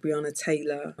 So Breonna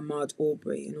Taylor, Ahmaud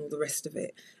Arbery, and all the rest of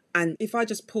it. And if I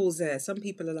just pause there, some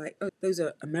people are like, oh, those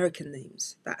are American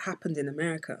names. That happened in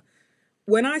America.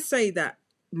 When I say that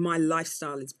my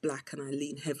lifestyle is Black and I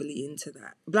lean heavily into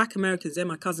that, Black Americans, they're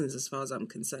my cousins as far as I'm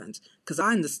concerned, because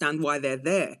I understand why they're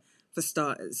there, for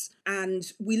starters.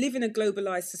 And we live in a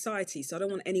globalized society, so I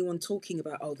don't want anyone talking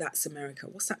about, oh, that's America.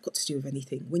 What's that got to do with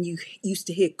anything? When you used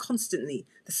to hear constantly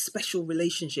the special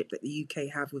relationship that the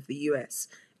UK have with the US.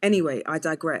 Anyway, I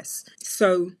digress.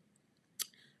 So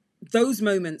those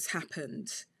moments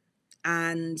happened,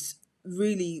 and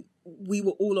really we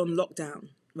were all on lockdown,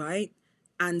 right?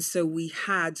 And so we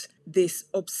had this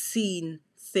obscene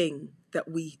thing that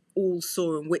we all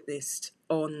saw and witnessed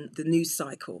on the news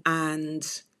cycle.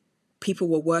 And people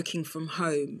were working from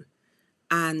home.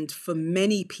 And for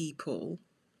many people,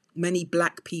 many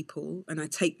Black people, and I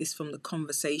take this from the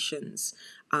conversations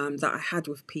that I had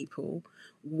with people,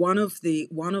 one of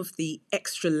the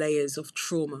extra layers of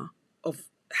trauma of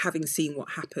having seen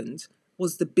what happened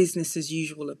was the business as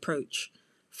usual approach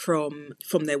from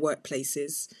their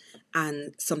workplaces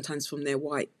and sometimes from their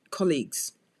white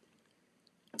colleagues.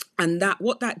 And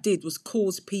what that did was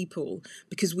cause people,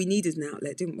 because we needed an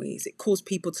outlet, didn't we? It caused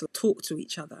people to talk to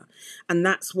each other. And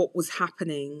that's what was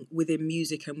happening within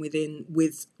music and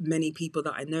with many people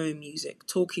that I know in music,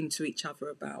 talking to each other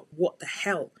about what the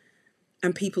hell.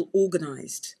 And people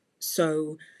organised.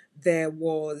 So there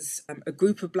was a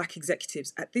group of Black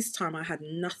executives. At this time, I had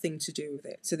nothing to do with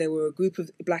it. So there were a group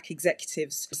of Black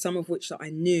executives, some of which that I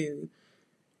knew,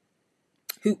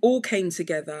 who all came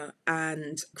together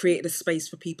and created a space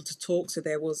for people to talk. So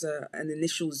there was an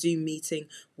initial Zoom meeting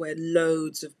where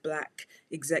loads of Black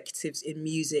executives in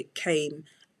music came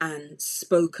and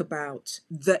spoke about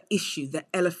the issue, the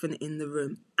elephant in the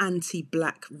room,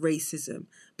 anti-Black racism,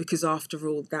 because after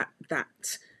all,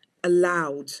 that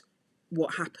allowed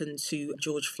what happened to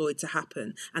George Floyd to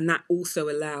happen. And that also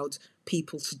allowed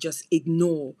people to just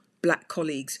ignore Black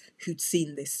colleagues who'd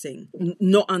seen this thing,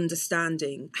 not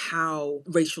understanding how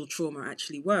racial trauma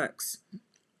actually works.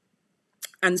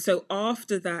 And so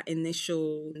after that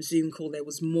initial Zoom call, there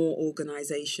was more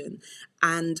organisation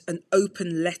and an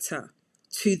open letter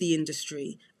to the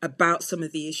industry about some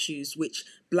of the issues which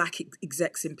Black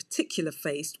execs in particular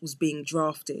faced was being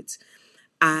drafted.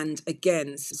 And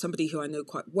again, somebody who I know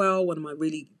quite well, one of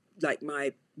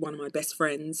my best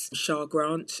friends, Shah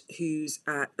Grant, who's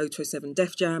at O207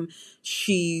 Def Jam,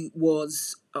 she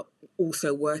was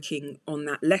also working on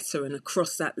that letter and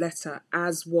across that letter,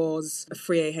 as was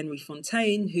Afriye Henry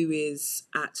Fontaine, who is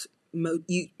at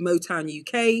Motown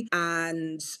UK.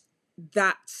 And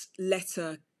that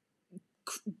letter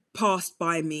passed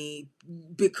by me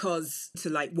because to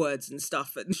like words and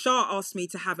stuff. And Shah asked me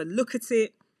to have a look at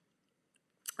it.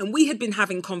 And we had been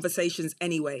having conversations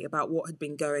anyway about what had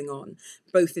been going on,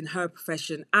 both in her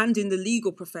profession and in the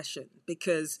legal profession,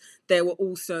 because there were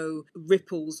also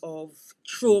ripples of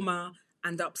trauma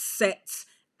and upset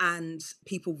and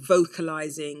people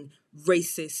vocalizing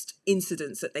racist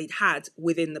incidents that they'd had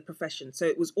within the profession. So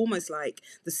it was almost like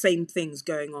the same things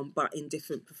going on, but in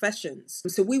different professions.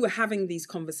 So we were having these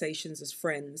conversations as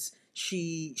friends.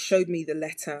 She showed me the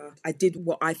letter. I did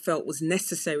what I felt was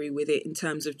necessary with it in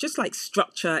terms of just like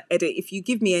structure, edit. If you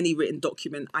give me any written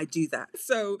document, I do that.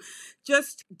 So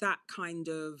just that kind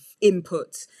of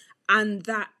input. And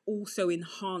that also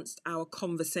enhanced our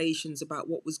conversations about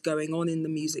what was going on in the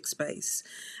music space.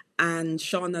 And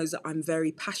Shah knows that I'm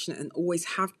very passionate and always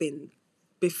have been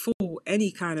before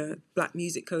any kind of Black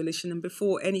Music Coalition and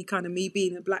before any kind of me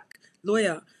being a Black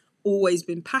lawyer, always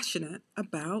been passionate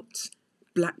about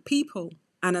Black people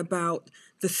and about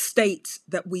the state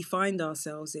that we find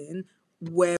ourselves in,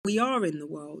 where we are in the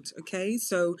world, okay?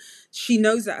 So she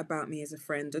knows that about me as a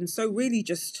friend, and so really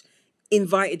just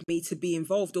invited me to be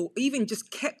involved, or even just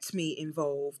kept me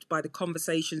involved by the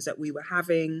conversations that we were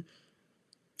having.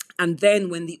 And then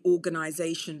when the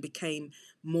organisation became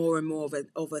more and more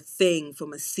of a thing,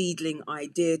 from a seedling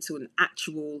idea to an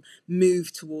actual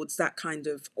move towards that kind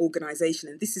of organisation,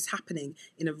 and this is happening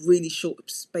in a really short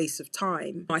space of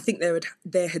time. I think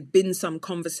there had been some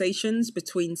conversations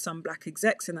between some Black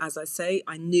execs, and as I say,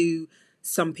 I knew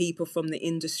some people from the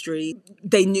industry.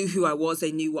 They knew who I was,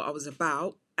 they knew what I was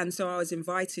about, and so I was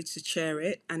invited to chair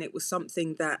it, and it was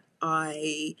something that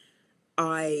I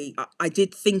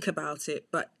did think about it,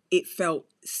 but it felt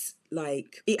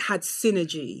like it had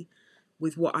synergy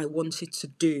with what I wanted to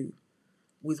do,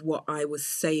 with what I was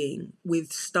saying,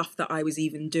 with stuff that I was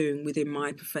even doing within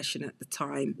my profession at the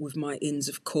time, with my Inns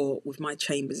of Court, with my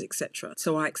chambers, etc.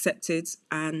 So I accepted,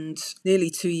 and nearly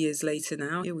 2 years later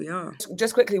now, here we are.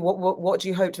 Just quickly, what do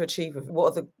you hope to achieve?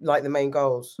 What are the main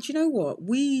goals? Do you know what?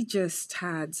 We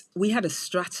had a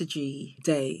strategy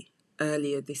day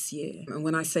earlier this year. And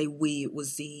when I say we, it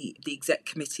was the exec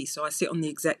committee. So I sit on the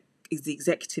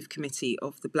executive committee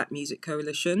of the Black Music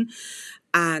Coalition.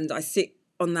 And I sit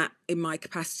on that in my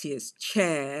capacity as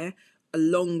chair,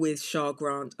 along with Shah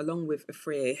Grant, along with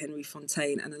Afriye Henry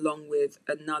Fontaine, and along with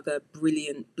another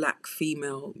brilliant Black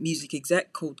female music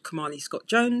exec called Kamali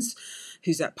Scott-Jones,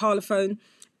 who's at Parlophone.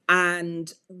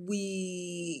 And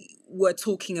we were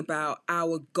talking about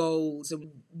our goals and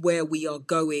where we are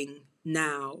going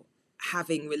now,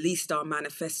 having released our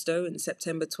manifesto in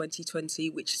September 2020,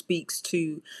 which speaks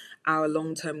to our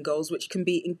long-term goals, which can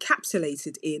be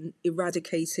encapsulated in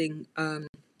eradicating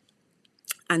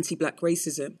anti-Black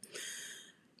racism.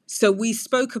 So we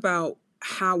spoke about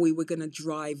how we were going to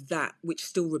drive that, which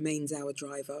still remains our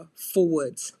driver,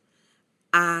 forwards.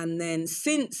 And then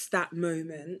since that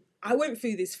moment, I went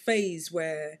through this phase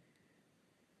where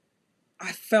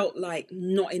I felt like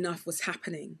not enough was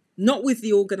happening, not with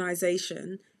the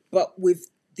organisation, but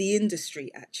with the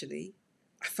industry, actually.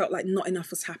 I felt like not enough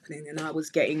was happening, and I was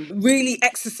getting really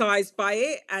exercised by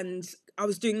it. And I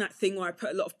was doing that thing where I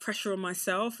put a lot of pressure on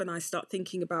myself, and I start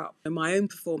thinking about my own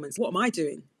performance. What am I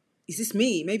doing? Is this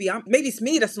me? Maybe it's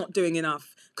me that's not doing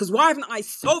enough. Because why haven't I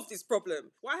solved this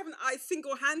problem? Why haven't I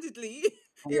single-handedly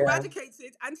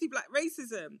eradicated anti-Black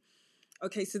racism?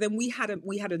 Okay, so then we had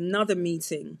another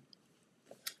meeting,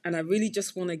 and I really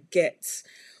just want to get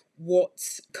what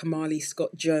Kamali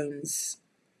Scott Jones,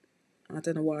 I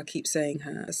don't know why I keep saying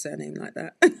her surname like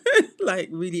that, like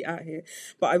really out here,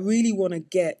 but I really want to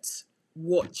get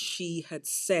what she had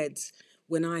said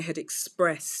when I had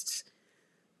expressed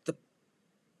the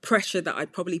pressure that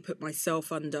I'd probably put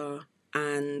myself under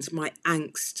and my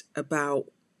angst about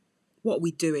what are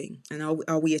we doing and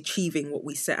are we achieving what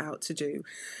we set out to do.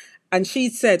 And she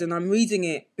said, and I'm reading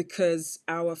it because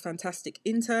our fantastic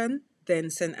intern then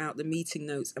sent out the meeting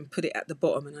notes and put it at the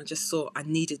bottom, and I just thought I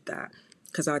needed that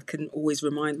because I can always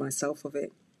remind myself of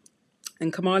it.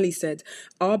 And Kamali said,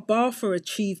 our bar for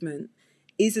achievement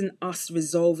isn't us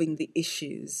resolving the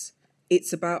issues.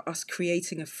 It's about us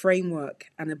creating a framework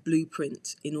and a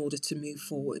blueprint in order to move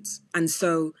forwards. And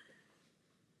so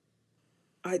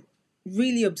I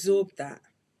really absorbed that.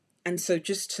 And so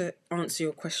just to answer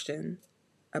your question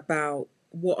about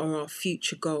what are our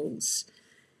future goals,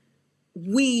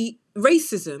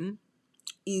 racism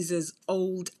is as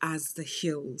old as the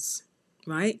hills,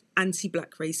 right?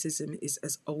 Anti-Black racism is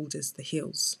as old as the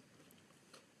hills.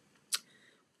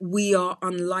 We are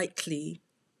unlikely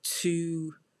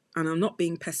to, and I'm not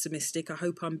being pessimistic, I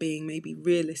hope I'm being maybe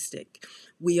realistic,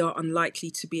 we are unlikely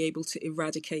to be able to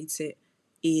eradicate it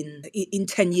in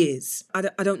 10 years.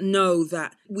 I don't know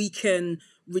that we can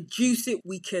reduce it,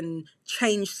 we can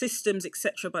change systems,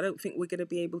 etc., but I don't think we're going to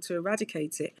be able to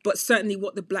eradicate it. But certainly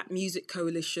what the Black Music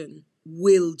Coalition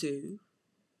will do,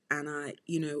 and I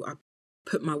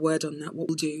put my word on that, what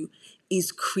we'll do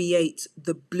is create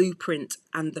the blueprint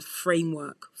and the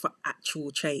framework for actual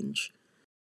change,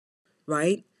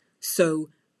 right?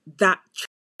 So that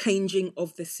changing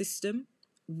of the system,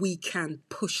 we can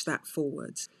push that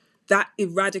forward. That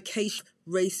eradication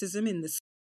of racism in the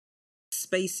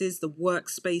spaces, the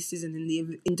workspaces, and in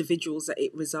the individuals that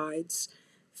it resides,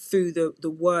 through the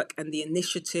work and the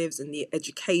initiatives and the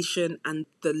education and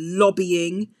the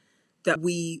lobbying that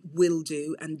we will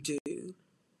do and do,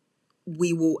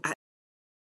 we will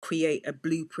create a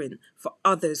blueprint for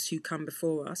others who come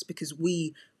before us, because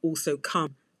we also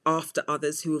come after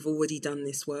others who have already done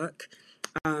this work.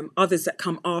 Others that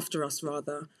come after us,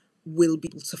 rather, will be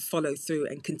able to follow through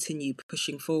and continue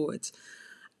pushing forward.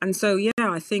 And so,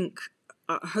 I think,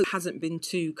 I hope it hasn't been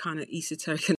too kind of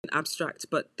esoteric and abstract,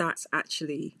 but that's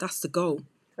the goal.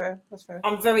 That's fair.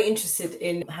 I'm very interested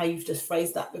in how you've just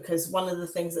phrased that, because one of the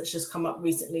things that's just come up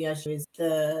recently is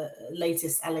the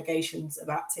latest allegations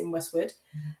about Tim Westwood.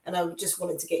 And I just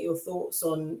wanted to get your thoughts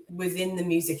on, within the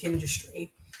music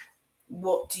industry,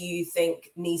 what do you think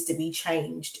needs to be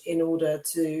changed in order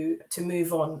to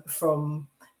move on from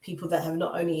people that have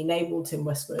not only enabled Tim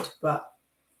Westwood, but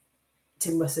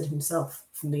Tim Westwood himself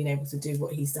from being able to do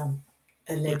what he's done,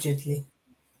 allegedly.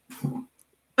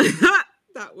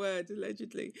 That word,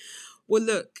 allegedly. Well,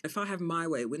 look, if I have my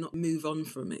way, we're not move on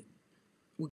from it.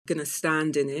 We're going to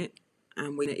stand in it,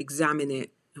 and we're going to examine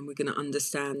it, and we're going to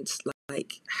understand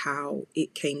like how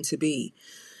it came to be.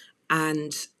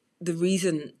 And the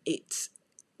reason it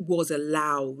was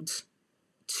allowed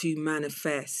to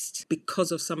manifest,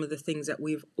 because of some of the things that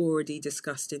we've already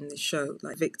discussed in the show,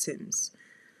 like victims,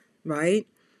 right?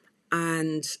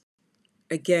 And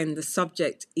again, the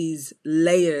subject is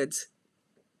layered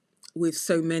with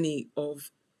so many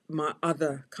of my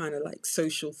other kind of like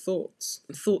social thoughts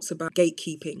about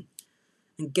gatekeeping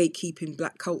and gatekeeping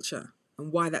Black culture,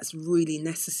 and why that's really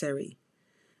necessary,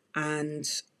 and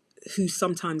who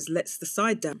sometimes lets the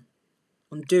side down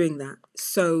on doing that.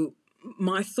 So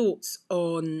my thoughts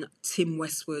on Tim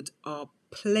Westwood are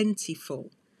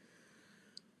plentiful,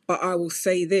 but I will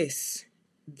say this,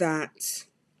 that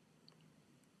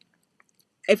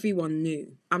everyone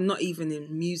knew. I'm not even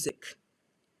in music,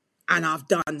 and I've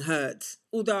done heard.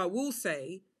 Although I will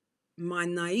say my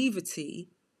naivety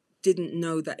didn't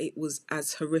know that it was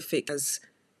as horrific as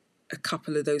a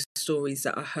couple of those stories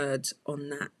that I heard on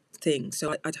that thing.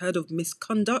 So I'd heard of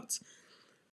misconduct,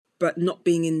 but not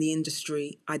being in the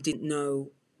industry, I didn't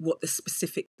know what the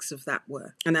specifics of that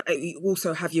were. And you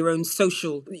also have your own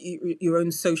social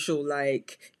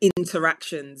like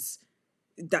interactions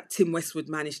that Tim Westwood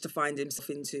managed to find himself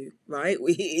into, right?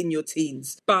 In your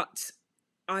teens. But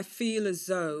I feel as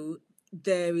though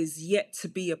there is yet to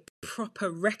be a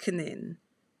proper reckoning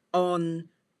on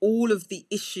all of the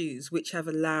issues which have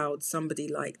allowed somebody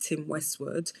like Tim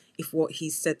Westwood, if what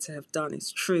he's said to have done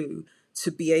is true,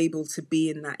 to be able to be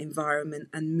in that environment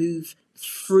and move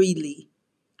freely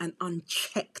and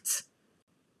unchecked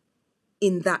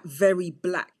in that very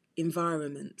black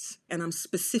environment. And I'm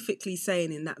specifically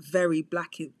saying in that very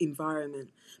black environment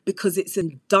because it's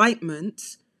an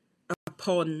indictment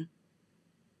upon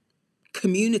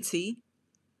community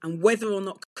and whether or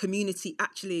not community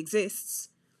actually exists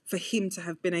for him to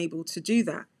have been able to do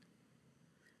that.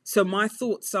 So my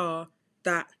thoughts are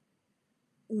that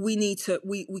we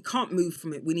can't move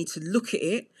from it. We need to look at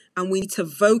it and we need to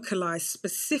vocalize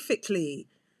specifically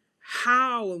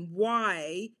how and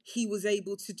why he was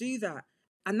able to do that.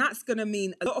 And that's going to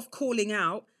mean a lot of calling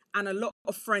out and a lot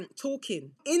of frank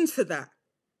talking into that.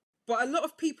 But a lot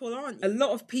of people aren't. A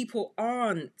lot of people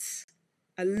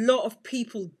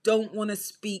don't want to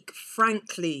speak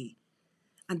frankly.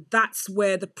 And that's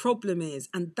where the problem is.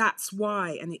 And that's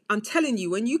why. And I'm telling you,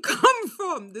 when you come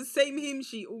from the same hymn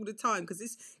sheet all the time, because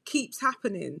this keeps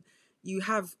happening, you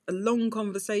have a long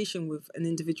conversation with an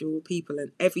individual people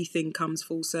and everything comes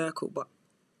full circle. But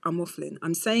I'm waffling.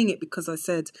 I'm saying it because I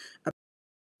said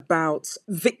about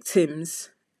victims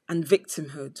and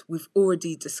victimhood. We've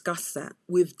already discussed that.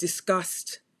 We've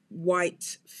discussed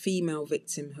white female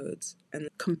victimhood and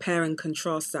compare and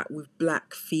contrast that with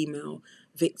black female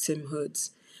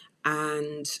victimhoods.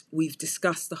 And we've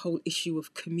discussed the whole issue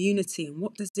of community and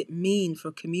what does it mean for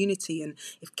a community. And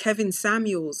if Kevin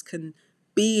Samuels can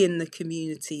be in the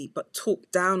community but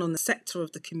talk down on the sector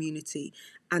of the community,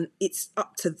 and it's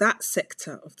up to that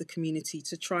sector of the community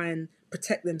to try and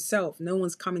protect themselves. No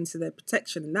one's coming to their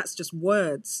protection, and that's just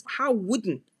words. How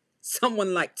wouldn't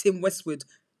someone like Tim Westwood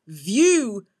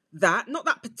view that, not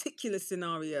that particular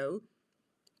scenario,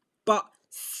 but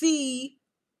see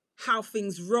how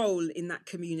things roll in that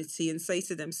community and say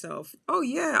to themselves, oh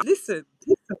yeah, listen,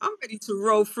 I'm ready to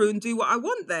roll through and do what I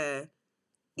want there.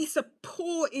 It's a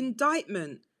poor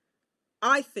indictment,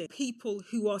 I think, people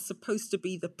who are supposed to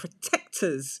be the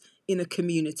protectors in a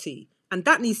community. And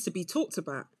that needs to be talked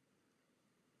about.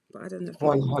 But I don't know.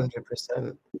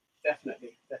 100%.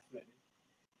 Definitely.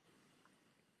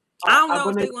 I don't know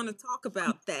if they want to talk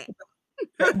about that.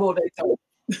 Well, they don't.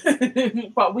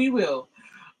 But we will.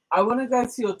 I want to go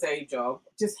to your day job.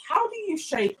 Just how do you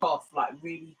shake off like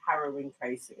really harrowing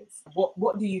cases?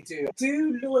 What do you do?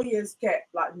 Do lawyers get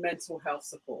like mental health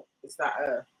support? Is that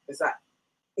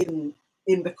in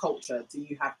the culture? Do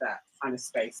you have that kind of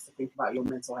space to think about your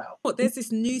mental health? Well, there's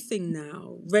this new thing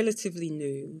now, relatively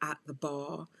new at the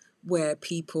bar, where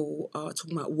people are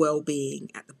talking about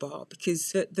well-being at the bar,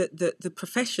 because the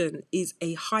profession is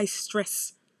a high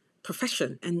stress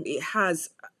profession, and it has,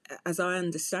 as I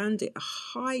understand it, a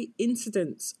high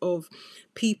incidence of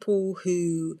people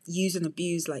who use and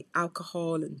abuse like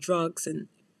alcohol and drugs, and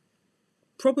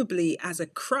probably as a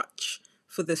crutch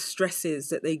for the stresses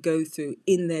that they go through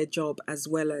in their job as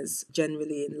well as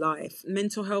generally in life.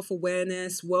 Mental health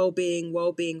awareness, well-being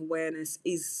awareness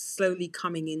is slowly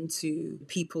coming into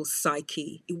people's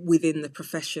psyche within the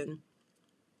profession.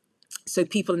 So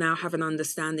people now have an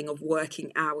understanding of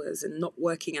working hours and not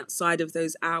working outside of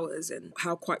those hours, and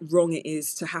how quite wrong it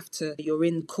is to have to, you're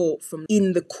in court from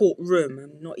in the courtroom.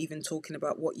 I'm not even talking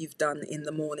about what you've done in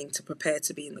the morning to prepare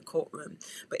to be in the courtroom,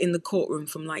 but in the courtroom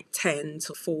from like 10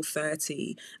 to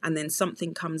 4:30, and then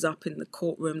something comes up in the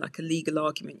courtroom, like a legal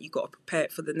argument, you've got to prepare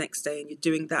it for the next day, and you're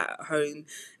doing that at home,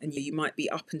 and you might be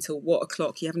up until what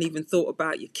o'clock, you haven't even thought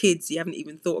about your kids, you haven't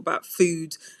even thought about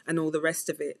food and all the rest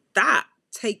of it. That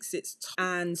takes its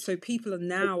time. And so people are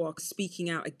now speaking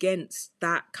out against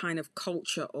that kind of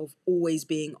culture of always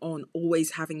being on,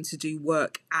 always having to do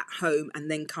work at home and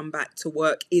then come back to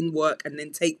work in work and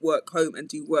then take work home and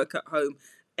do work at home,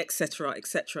 etc.,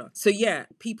 etc. So yeah,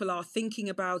 people are thinking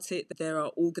about it. There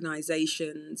are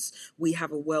organizations. We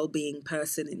have a well-being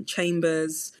person in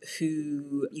Chambers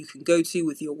who you can go to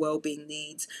with your well-being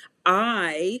needs.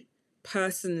 I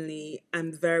personally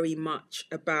am very much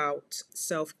about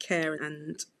self-care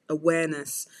and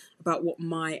awareness about what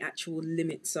my actual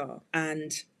limits are.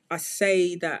 And I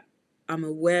say that I'm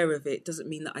aware of it doesn't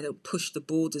mean that I don't push the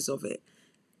borders of it.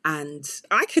 And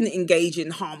I can engage in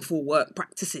harmful work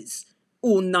practices,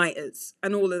 all-nighters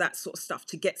and all of that sort of stuff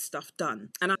to get stuff done.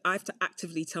 And I have to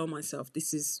actively tell myself,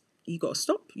 you got to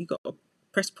stop, you got to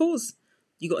press pause.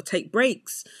 You got to take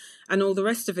breaks and all the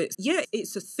rest of it. Yeah,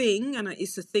 it's a thing, and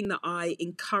it's a thing that I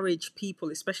encourage people,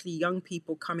 especially young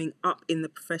people coming up in the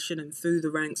profession and through the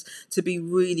ranks, to be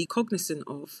really cognizant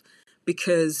of,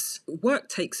 because work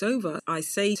takes over. I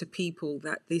say to people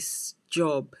that this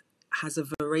job has a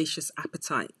voracious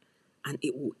appetite, and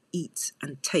it will eat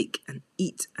and take and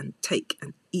eat and take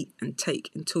and eat and take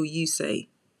until you say,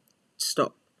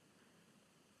 stop.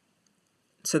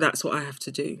 So that's what I have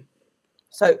to do.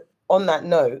 So on that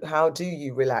note, how do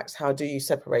you relax? How do you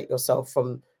separate yourself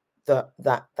from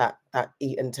that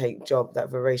eat and take job, that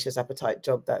voracious appetite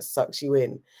job that sucks you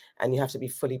in, and you have to be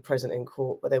fully present in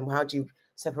court? But then how do you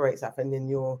separate that? And then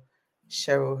you're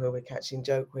Cheryl, who we're catching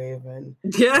joke with, and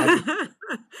yeah,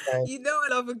 you know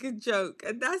I love a good joke,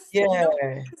 and that's yeah, you know,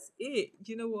 that's it.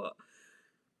 You know what?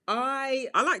 I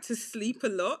like to sleep a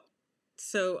lot,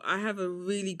 so I have a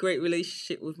really great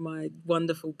relationship with my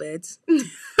wonderful bed.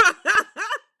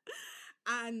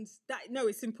 And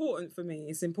it's important for me.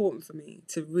 It's important for me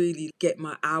to really get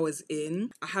my hours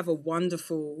in. I have a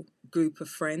wonderful group of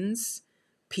friends,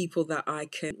 people that I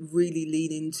can really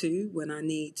lean into when I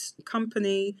need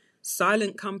company,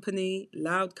 silent company,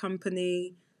 loud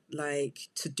company, like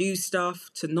to do stuff,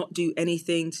 to not do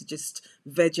anything, to just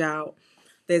veg out.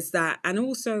 There's that. And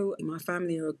also my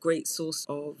family are a great source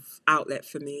of outlet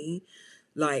for me.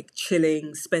 Like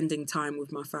chilling, spending time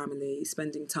with my family,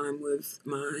 spending time with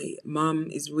my mum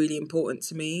is really important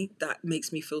to me. That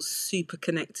makes me feel super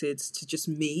connected to just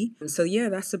me. And so, yeah,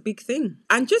 that's a big thing.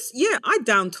 And just, I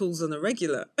down tools on a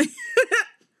regular.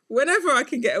 Whenever I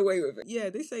can get away with it. Yeah,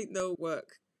 this ain't no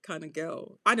work kind of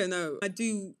girl. I don't know. I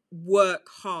do work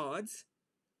hard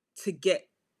to get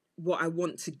what I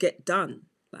want to get done,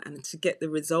 and to get the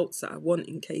results that I want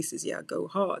in cases. I go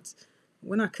hard.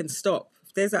 When I can stop,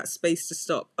 there's that space to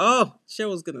stop. Oh,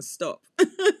 Cheryl's gonna stop.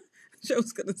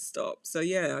 Cheryl's gonna stop. So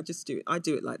yeah, I just do it. I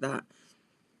do it like that.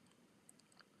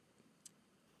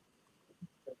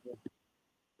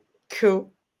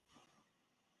 Cool.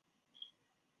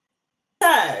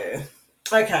 So,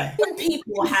 okay. When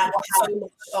people have so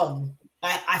much on,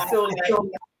 I feel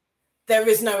like there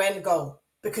is no end goal,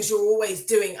 because you're always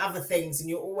doing other things and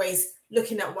you're always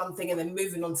looking at one thing and then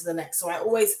moving on to the next. So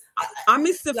I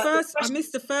missed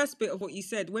the first bit of what you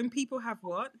said. When people have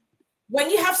what? When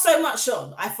you have so much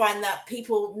on, I find that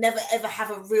people never ever have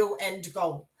a real end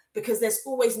goal, because there's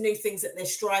always new things that they're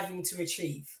striving to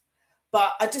achieve.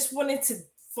 But I just wanted to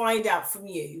find out from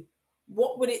you,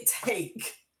 what would it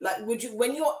take? Like, would you,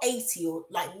 when you're 80 or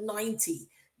like 90,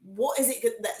 what is it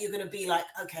that you're going to be like,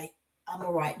 okay, I'm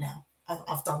all right now.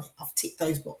 I've done it. I've ticked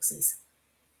those boxes.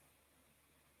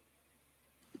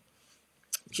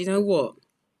 Do you know what?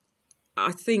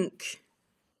 I think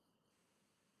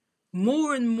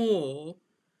more and more,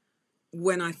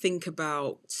 when I think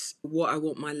about what I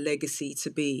want my legacy to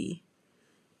be,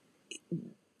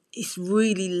 it's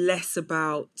really less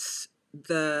about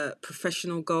the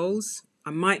professional goals.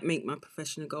 I might make my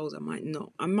professional goals, I might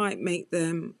not. I might make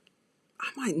them, I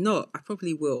might not. I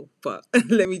probably will, but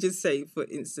let me just say, for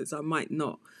instance, I might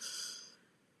not.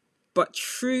 But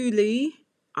truly,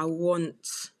 I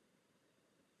want,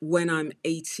 when I'm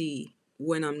 80,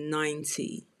 when I'm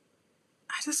 90,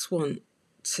 I just want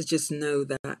to just know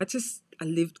that I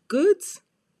lived good.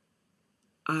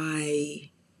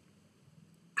 I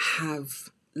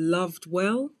have loved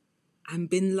well and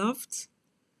been loved.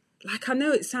 Like, I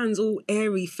know it sounds all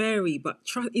airy-fairy, but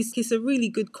it's a really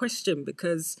good question,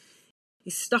 because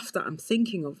it's stuff that I'm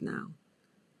thinking of now.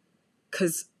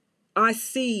 Because I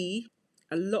see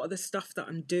a lot of the stuff that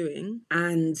I'm doing,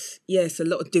 and it's a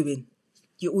lot of doing.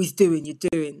 You're always doing, you're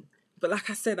doing. But like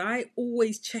I said, I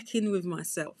always check in with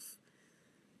myself,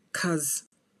 because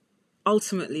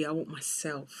ultimately I want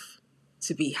myself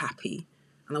to be happy,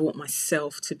 and I want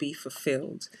myself to be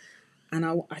fulfilled. And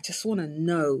I just want to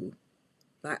know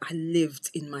that I lived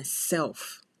in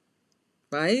myself,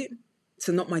 right?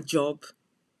 So not my job,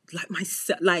 like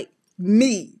myself, like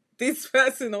me, this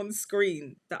person on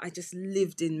screen, that I just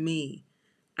lived in me.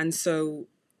 And so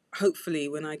hopefully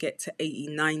when I get to 80,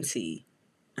 90,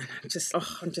 and I'm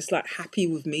just like happy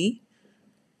with me.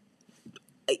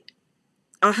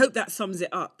 I hope that sums it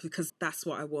up, because that's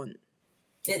what I want.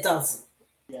 It does.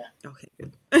 Yeah. Okay,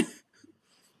 good.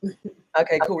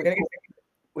 Okay, cool.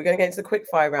 We're gonna get into the quick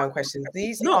fire round questions.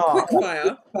 These Not are quick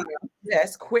fire.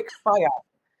 Yes, quick fire.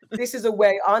 This is a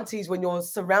way aunties, when you're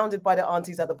surrounded by the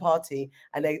aunties at the party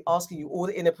and they asking you all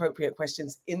the inappropriate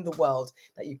questions in the world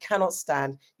that you cannot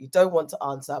stand, you don't want to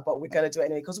answer, but we're going to do it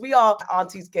anyway, because we are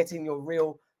aunties getting your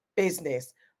real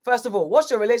business. First of all,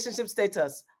 what's your relationship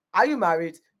status? Are you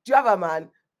married? Do you have a man?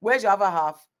 Where's your other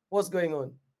half? What's going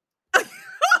on?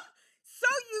 So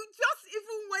you just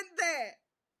even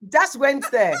That's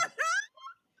Wednesday.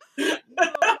 No,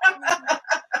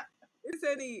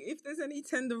 I mean, if there's any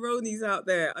tenderonis out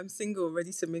there, I'm single,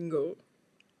 ready to mingle.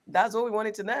 That's all we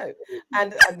wanted to know.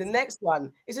 And the next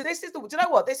one is, so this is the, do you know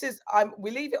what? This is,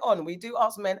 we leave it on. We do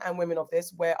ask men and women of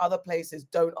this, where other places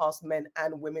don't ask men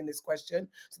and women this question.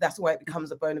 So that's why it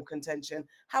becomes a bone of contention.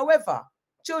 However,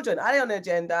 children, are they on the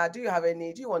agenda? Do you have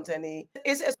any? Do you want any?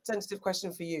 Is it a sensitive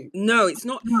question for you? No, it's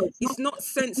not. It's not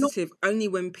sensitive. Only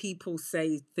when people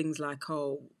say things like,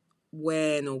 "Oh,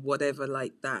 when," or whatever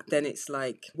like that. Then it's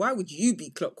like, why would you be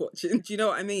clock watching? Do you know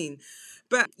what I mean?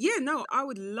 But yeah, no, I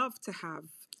would love to have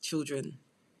children.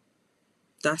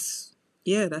 That's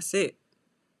it.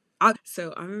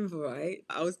 So I remember, right?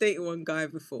 I was dating one guy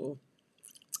before,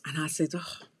 and I said,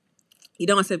 "Oh, you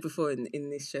know, I said before in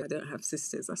this show, I don't have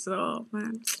sisters." I said, "Oh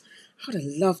man, I'd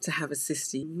love to have a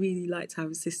sister. Really like to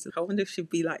have a sister. I wonder if she'd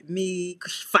be like me,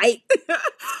 could she fight?"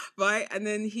 Right? And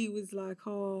then he was like,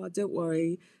 "Oh, don't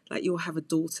worry. Like, you'll have a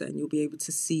daughter and you'll be able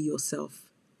to see yourself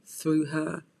through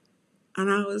her." And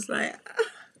I was like, that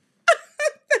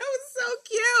was so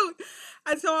cute.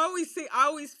 And so I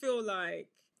always feel like,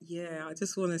 yeah, I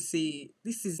just want to see.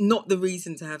 This is not the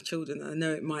reason to have children. I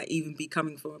know it might even be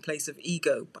coming from a place of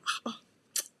ego, but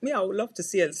me, I would love to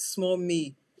see a small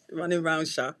me running around,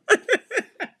 Sha. I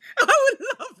would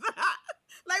love that.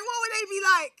 Like, what would they be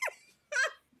like?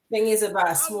 Thing is about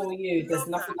a I small would you, there's love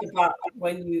nothing that. about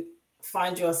when you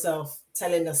find yourself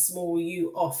telling a small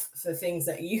you off for things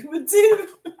that you would do.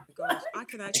 Gosh, I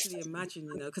can actually imagine,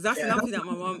 because that's another thing that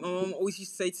my mom always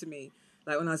used to say to me.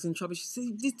 Like when I was in trouble, she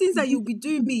said, "These things that you'll be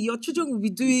doing me, your children will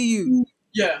be doing you."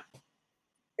 Yeah.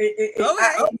 Okay.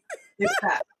 It's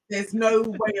that. There's no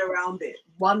way around it.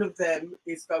 One of them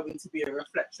is going to be a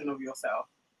reflection of yourself.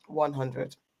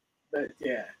 100. But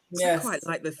yeah. I quite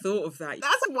like the thought of that.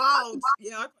 That's wild.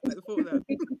 Yeah, I quite like the thought of that.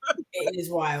 It is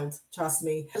wild, trust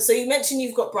me. So you mentioned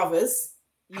you've got brothers.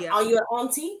 Yeah. Are you an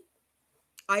auntie?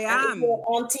 I And if am. you're an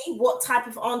auntie, what type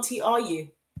of auntie are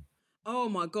you? Oh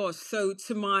my gosh. So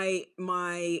to my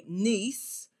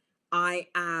niece, I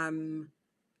am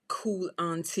cool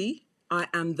auntie. I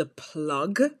am the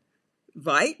plug.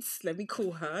 Right? Let me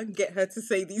call her and get her to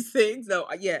say these things. No,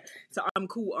 yeah. So I'm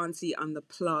cool auntie. I'm the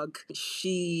plug.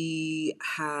 She's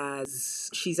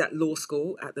at law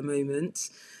school at the moment.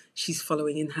 She's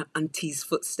following in her auntie's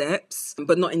footsteps,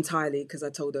 but not entirely, because I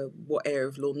told her what area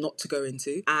of law not to go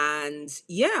into. And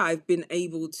yeah, I've been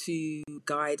able to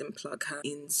guide and plug her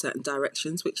in certain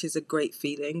directions, which is a great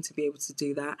feeling to be able to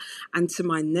do that. And to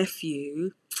my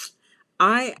nephew,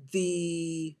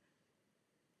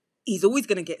 he's always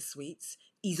going to get sweets.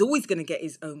 He's always going to get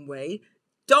his own way.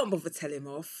 Don't bother tell him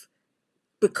off,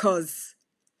 because,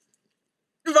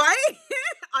 right?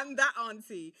 I'm that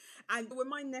auntie. And with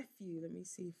my nephew, let me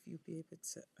see if you'll be able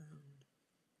to,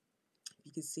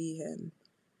 you can see him.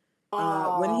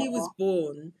 When he was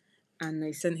born and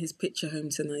they sent his picture home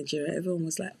to Nigeria, everyone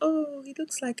was like, "Oh, he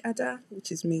looks like Ada,"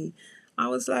 which is me. I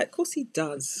was like, of course he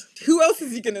does. Who else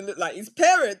is he going to look like? His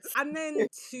parents. And then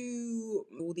to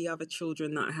all the other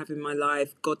children that I have in my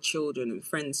life, godchildren and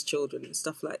friends' children and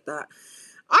stuff like that,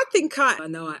 I think I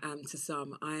know I am to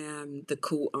some. I am the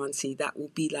cool auntie that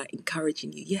will be like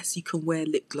encouraging you. Yes, you can wear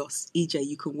lip gloss. EJ,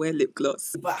 you can wear lip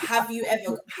gloss. But have you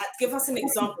ever give us an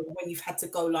example when you've had to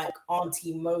go like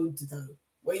auntie mode though,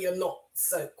 where you're not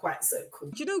quite so cool?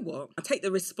 Do you know what? I take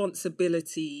the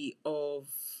responsibility of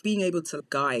being able to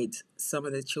guide some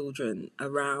of the children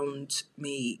around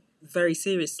me very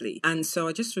seriously. And so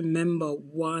I just remember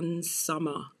one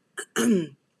summer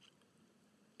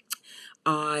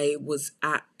I was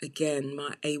at, again,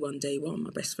 my A1 Day 1,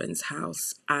 my best friend's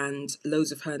house, and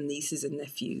loads of her nieces and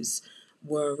nephews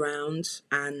were around,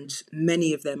 and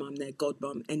many of them I'm their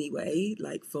godmom anyway,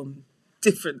 like from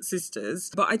different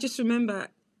sisters. But I just remember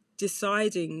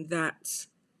deciding that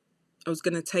I was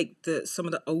going to take some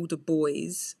of the older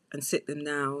boys and sit them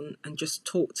down and just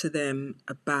talk to them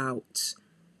about,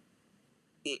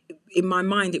 in my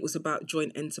mind, it was about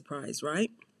joint enterprise,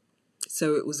 right?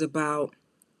 So it was about,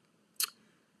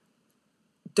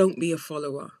 don't be a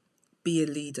follower, be a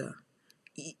leader.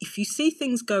 If you see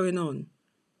things going on,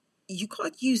 you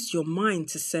got to use your mind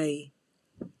to say,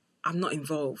 I'm not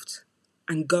involved,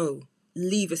 and go,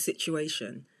 leave a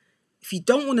situation. If you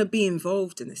don't want to be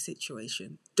involved in a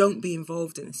situation, don't be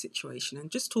involved in a situation.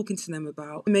 And just talking to them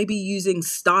about maybe using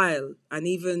style and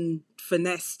even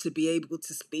finesse to be able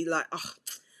to be like, oh,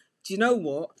 do you know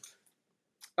what?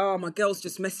 Oh, my girl's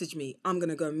just messaged me. I'm going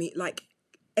to go meet, like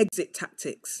exit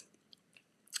tactics.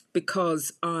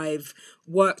 Because I've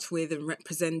worked with and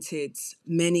represented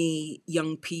many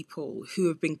young people who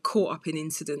have been caught up in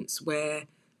incidents where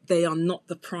they are not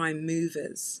the prime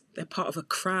movers. They're part of a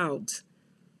crowd.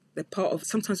 They're part of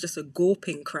sometimes just a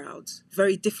gawping crowd,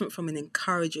 very different from an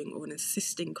encouraging or an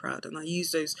assisting crowd. And I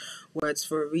use those words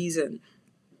for a reason.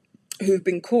 Who've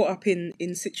been caught up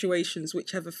in situations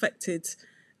which have affected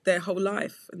their whole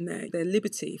life and their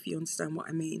liberty, if you understand what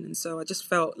I mean. And so I just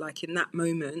felt like in that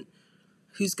moment,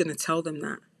 who's going to tell them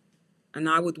that? And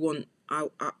I want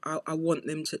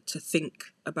them to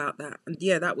think about that. And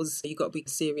yeah, that was, you got to be a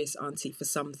serious auntie for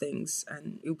some things,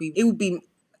 and it would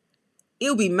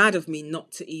be mad of me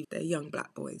not to eat their young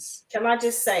black boys. Can I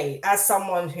just say, as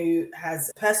someone who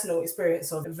has personal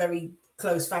experience of a very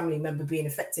close family member being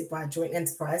affected by a joint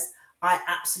enterprise, I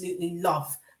absolutely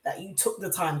love that you took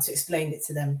the time to explain it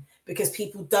to them, because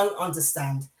people don't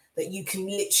understand that you can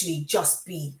literally just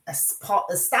be a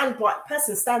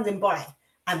person standing by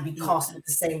and be cast with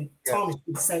the same tarnish,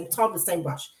 with the same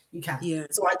brush. You can. Yeah.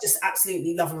 So I just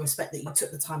absolutely love and respect that you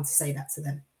took the time to say that to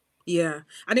them. Yeah.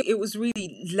 And it was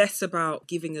really less about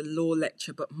giving a law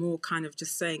lecture, but more kind of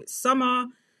just saying it's summer,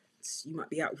 you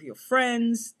might be out with your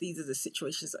friends, these are the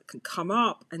situations that can come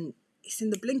up, and it's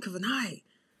in the blink of an eye.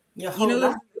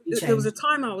 There was a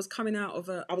time I was coming out of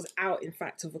I was out, in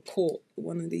fact, of a court,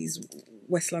 one of these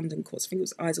West London courts. I think it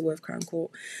was Isleworth Crown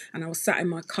Court. And I was sat in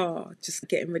my car just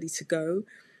getting ready to go.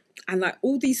 And like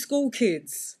all these school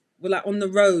kids were like on the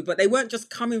road, but they weren't just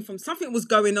coming from, something was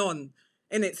going on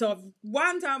in it. So I've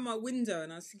wound down my window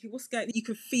and I was thinking, what's going on? You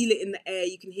can feel it in the air.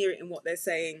 You can hear it in what they're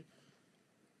saying.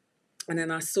 And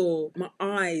then I saw, my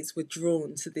eyes were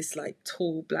drawn to this like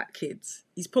tall black kid.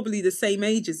 He's probably the same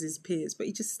age as his peers, but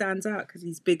he just stands out because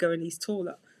he's bigger and he's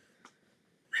taller.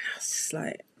 And I was just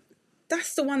like,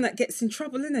 that's the one that gets in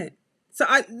trouble, innit? So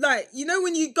I like, you know,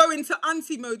 when you go into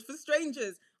auntie mode for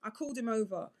strangers, I called him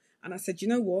over and I said, you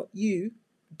know what? You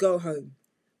go home.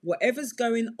 Whatever's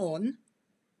going on,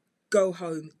 go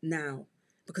home now.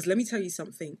 Because let me tell you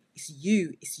something. It's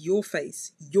you. It's your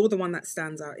face. You're the one that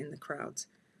stands out in the crowd.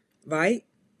 Right?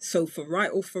 So for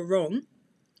right or for wrong,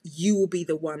 you will be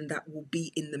the one that will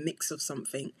be in the mix of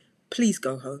something. Please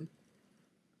go home.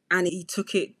 And he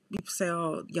took it. People say,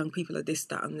 oh, young people are this,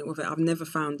 that, and whatever. I've never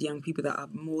found young people that are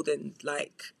more than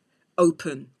like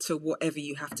open to whatever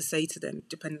you have to say to them,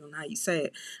 depending on how you say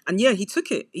it. And yeah, he took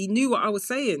it. He knew what I was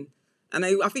saying. And I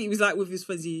think he was like with his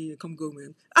friends, yeah, come go,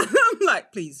 man. And I'm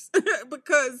like, please.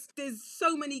 Because there's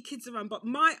so many kids around, but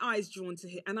my eye's drawn to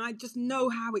it and I just know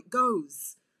how it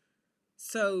goes.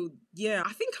 So yeah,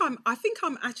 I think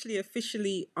I'm actually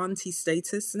officially auntie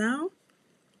status now.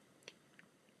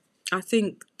 I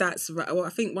think that's right. Well, I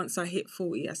think once I hit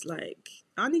 40, that's like,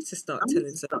 I need to start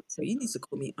telling someone, you need to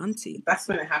call me auntie. That's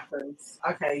when it happens.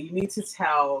 Okay, you need to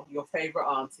tell your favourite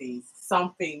aunties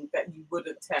something that you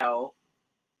wouldn't tell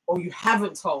or you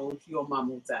haven't told your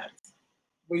mum or dad.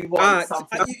 We want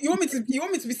something. You want me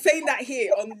to be saying that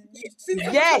here on yes, this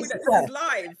is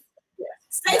live.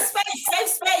 Safe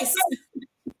space.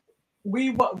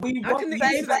 We want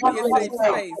safe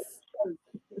space.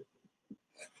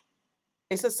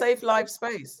 It's a safe live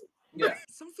space. Yeah.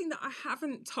 Something that I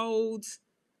haven't told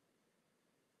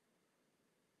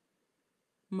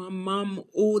my mum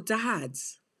or dad.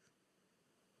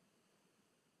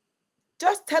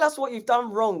 Just tell us what you've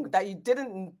done wrong that you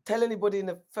didn't tell anybody in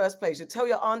the first place. You tell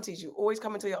your aunties. You always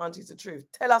come and tell your aunties the truth.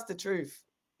 Tell us the truth.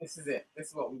 This is it. This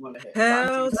is what we want to hear.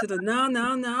 Hell to the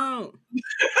no.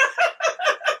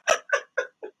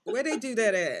 Where they do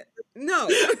that at? No.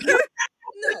 No.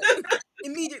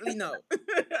 Immediately no.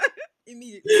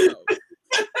 Immediately no.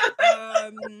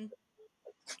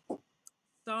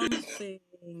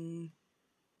 Something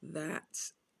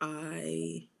that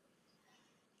I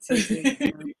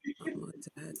did my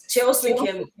dad. Chill's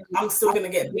thinking, I'm still going to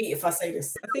get beat if I say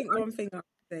this. I think one thing I would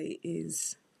say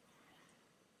is,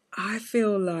 I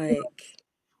feel like,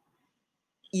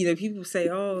 you know, people say,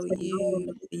 oh,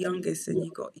 you the youngest and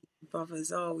you got your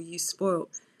brothers, oh, you spoiled.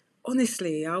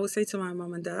 Honestly, I would say to my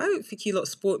mum and dad, I don't think you lot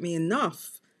sport me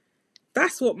enough.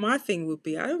 That's what my thing would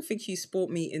be. I don't think you sport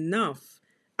me enough.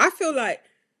 I feel like,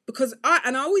 because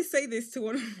I always say this to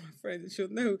one of my friends, she'll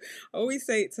know, I always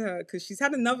say it to her, because she's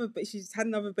had another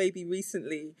baby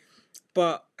recently,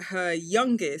 but her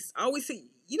youngest, I always say,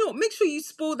 you know, make sure you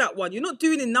spoil that one. You're not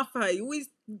doing enough for her. You're always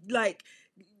like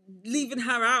leaving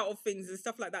her out of things and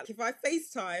stuff like that. If I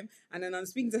FaceTime and then I'm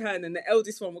speaking to her and then the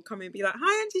eldest one will come in and be like,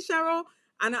 hi, Auntie Cheryl.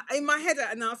 And in my head,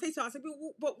 and I'll say to her, I say,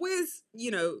 but where's, you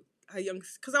know, her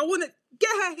youngest? Because I want to get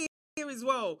her here as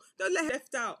well. Don't let her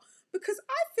left out. Because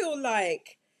I feel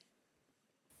like,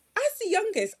 as the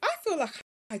youngest, I feel like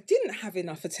I didn't have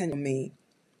enough attention on me.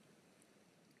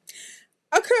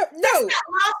 Okay, no. That's that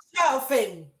last child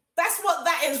thing. That's what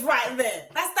that is right there.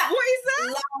 That's that. What is that?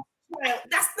 Last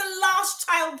That's the last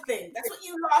child thing. That's what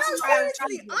you last No, child.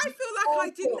 seriously, I feel like I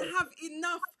didn't have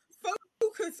enough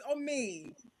focus on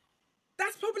me.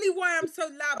 That's probably why I'm so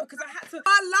loud, because I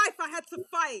had to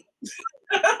fight.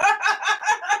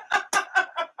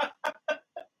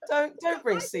 Don't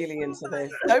bring Celie into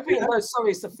this. Don't bring. No,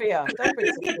 sorry, Sophia. Don't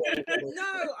bring Sophia into this. No,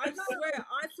 I swear,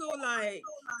 I feel like,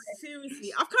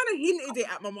 seriously, I've kind of hinted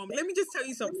it at my mom. Let me just tell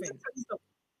you something.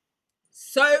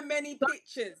 So many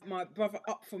pictures, my brother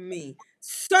up from me.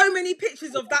 So many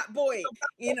pictures of that boy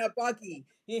in a buggy,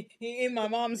 in my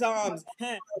mom's arms,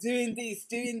 doing this,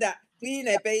 doing that, being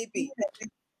a baby.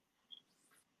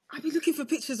 I'd be looking for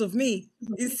pictures of me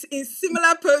in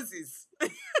similar poses.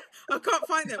 I can't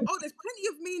find them. Oh, there's plenty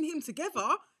of me and him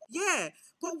together. Yeah.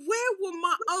 But where were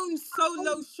my own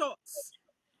solo shots?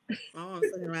 Oh, I'm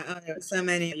saying right. Oh, there were so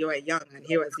many. You were young and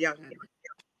he was young.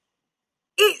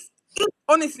 It's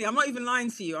honestly, I'm not even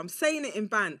lying to you. I'm saying it in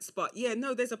bants, but yeah,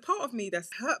 no, there's a part of me that's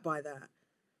hurt by that.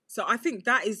 So I think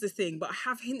that is the thing. But I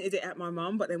have hinted it at my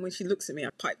mum, but then when she looks at me, I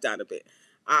pipe down a bit.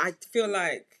 I feel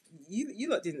like you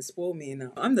lot didn't spoil me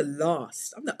enough. I'm the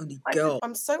last. I'm the only girl.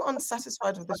 I'm so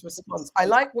unsatisfied with this response. I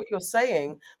like what you're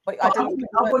saying, but I didn't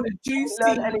want to juice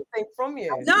learn anything from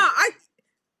you. Nah,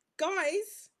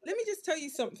 guys, let me just tell you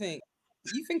something.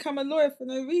 You think I'm a lawyer for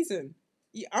no reason?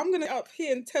 I'm going to get up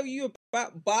here and tell you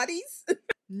about bodies?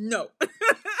 No.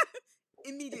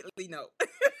 Immediately no.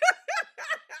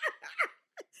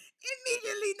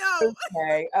 Immediately no.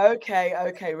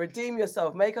 Okay. Redeem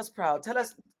yourself. Make us proud. Tell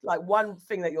us like one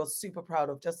thing that you're super proud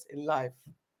of just in life.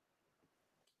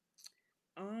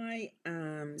 I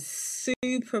am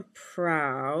super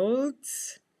proud.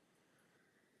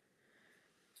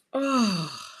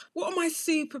 Oh, what am I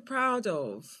super proud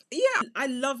of? Yeah, I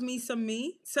love me some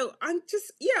me. So I'm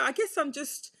just, I guess I'm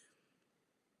just,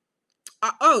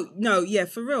 oh, no, yeah,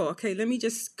 for real. Okay, let me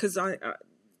just, because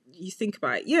you think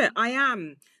about it. Yeah, I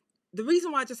am. The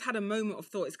reason why I just had a moment of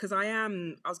thought is because I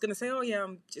was going to say, oh yeah,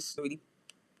 I'm just really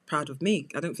proud of me.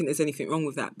 I don't think there's anything wrong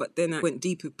with that. But then I went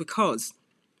deeper because,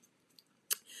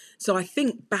 so I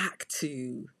think back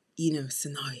to, a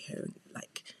scenario,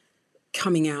 like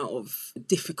coming out of a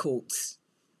difficult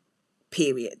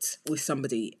period with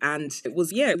somebody. And it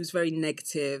was very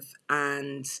negative.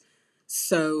 And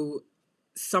so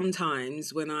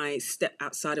sometimes when I step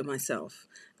outside of myself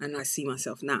and I see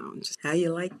myself now, and just how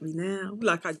you like me now,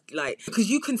 because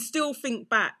you can still think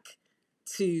back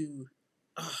to,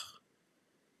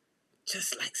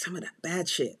 just like some of that bad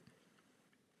shit,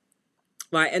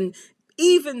 right? And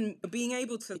even being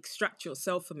able to extract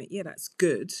yourself from it, that's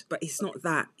good, but it's not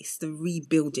that. It's the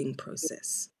rebuilding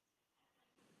process.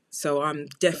 So I'm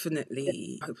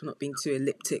definitely, I hope I'm not being too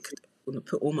elliptic, I'm going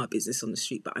to put all my business on the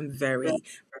street, but I'm very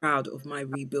proud of my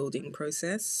rebuilding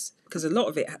process, because a lot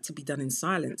of it had to be done in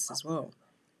silence as well.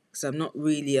 Because I'm not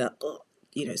really a,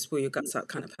 spoil your guts out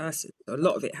kind of person. So a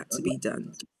lot of it had to be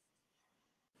done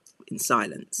in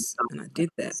silence, and I did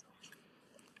that.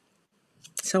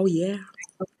 So yeah.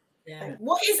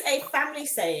 What is a family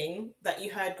saying that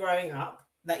you heard growing up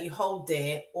that you hold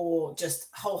dear or just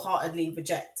wholeheartedly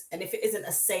reject? And if it isn't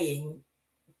a saying,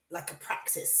 like a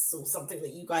practice or something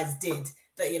that you guys did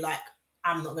that you're like,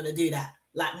 I'm not going to do that.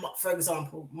 Like, for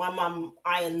example, my mum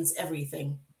irons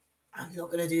everything. I'm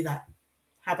not going to do that.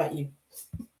 How about you?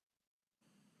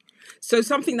 So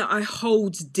something that I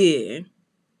hold dear.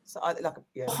 So I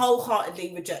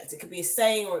wholeheartedly reject. It could be a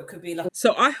saying or it could be like.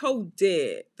 So I hold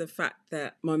dear the fact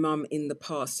that my mum in the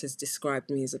past has described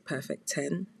me as a perfect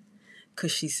 10,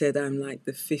 because she said I'm like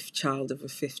the fifth child of a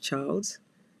fifth child,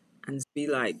 and be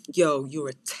like, yo, you're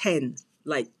a 10.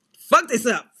 Like, fuck this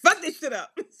shit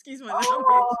up. Excuse my language.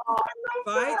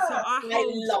 Right? So I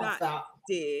hold that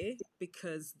dear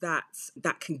because that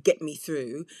can get me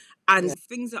through. And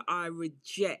things that I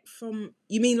reject from,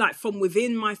 you mean like from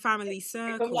within my family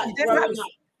circle?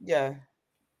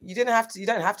 You don't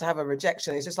have to have a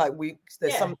rejection. It's just like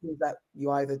there's some things that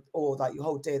you either, or like you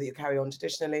hold dear that you carry on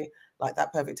traditionally. Like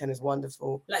that perfect 10 is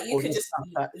wonderful. Like you could just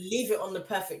leave it on the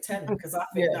perfect 10, because I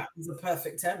think that is a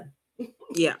perfect 10.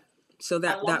 Yeah. So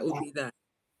that would be that.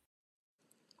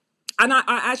 And I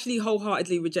actually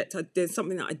wholeheartedly reject, there's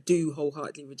something that I do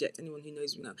wholeheartedly reject, anyone who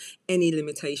knows me now, any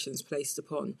limitations placed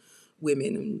upon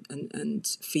women and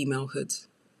femalehood.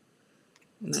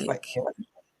 Like,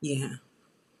 yeah.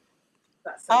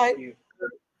 That's so cute.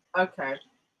 Okay.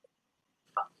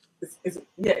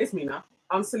 It's me now.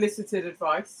 Unsolicited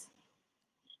advice.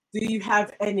 Do you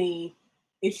have any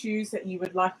issues that you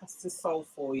would like us to solve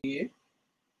for you?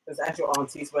 Because as your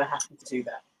aunties, we're happy to do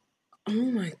that.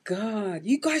 Oh my God.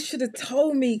 You guys should have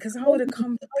told me, because I would have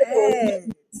come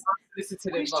prepared.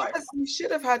 Unsolicited advice. You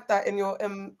should have had that in your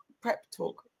prep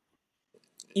talk.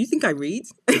 You think I read?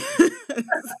 As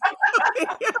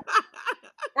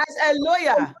a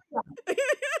lawyer.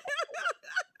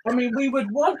 I mean, we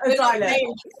would want a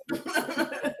dilemma.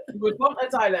 We would want a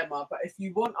dilemma, but if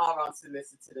you want our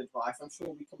unsolicited advice, I'm sure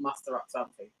we can muster up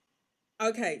something.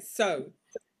 Okay, so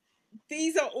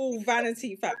these are all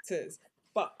vanity factors,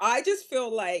 but I just feel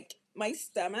like I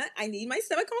need my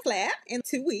stomach on flat in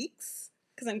 2 weeks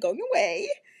because I'm going away.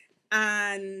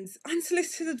 And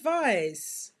unsolicited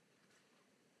advice.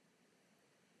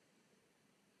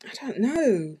 I don't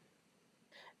know.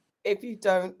 If you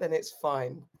don't, then it's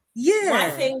fine. Yeah. My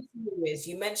thing to you is,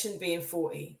 you mentioned being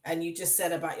 40 and you just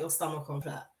said about your stomach on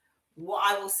flat. What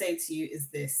I will say to you is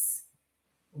this.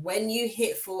 When you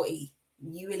hit 40,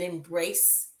 you will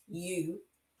embrace you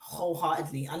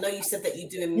wholeheartedly. I know you said that you're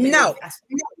doing no.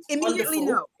 Immediately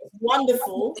no.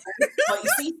 Wonderful. But you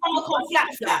see stomach on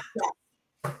flat.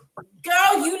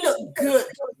 Girl, you look good.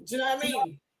 Do you know what I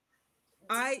mean?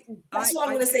 That's what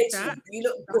I'm going to say to you. You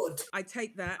look good. I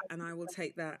take that and I will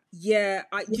take that. Yeah.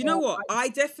 Do you know what? I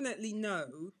definitely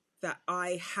know that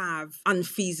I have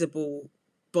unfeasible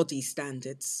body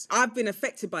standards. I've been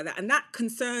affected by that. And that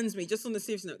concerns me, just on the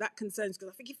serious note, that concerns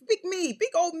because I think if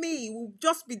big old me will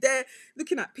just be there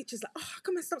looking at pictures like, oh, how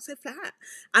come my stomach's so flat?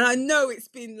 And I know it's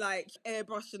been like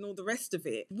airbrush and all the rest of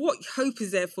it. What hope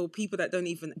is there for people that don't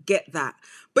even get that?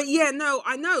 But yeah, no,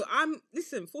 I know.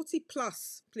 40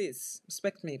 plus, please,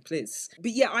 respect me, please.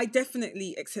 But yeah, I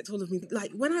definitely accept all of me.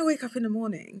 Like when I wake up in the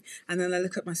morning and then I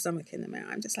look at my stomach in the mirror,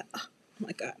 I'm just like, oh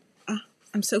my God,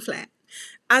 I'm so flat.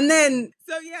 And then,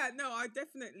 so yeah, no, I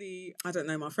don't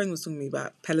know, my friend was talking to me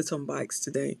about Peloton bikes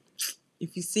today.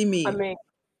 If you see me... let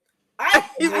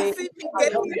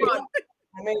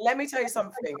me tell you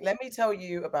something. Let me tell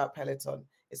you about Peloton.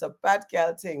 It's a bad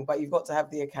girl thing, but you've got to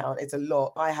have the account. It's a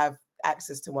lot. I have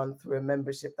access to one through a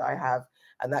membership that I have,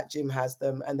 and that gym has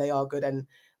them, and they are good. And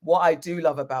what I do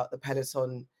love about the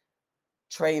Peloton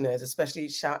trainers, especially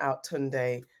shout out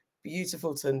Tunde,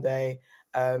 beautiful Tunde,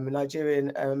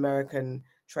 Nigerian American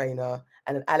trainer,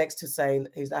 and an Alex Hussein,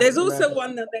 who's there's also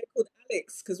one that they're called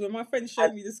Alex, because when my friend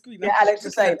showed me the screen, yeah, Alex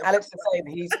Hussein,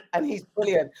 he's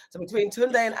brilliant. So between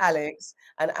Tunde and Alex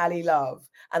and Ali Love,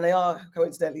 and they are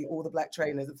coincidentally all the black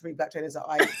trainers, the 3 black trainers that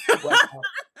I work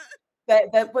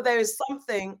out. But there is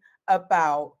something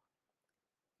about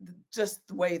just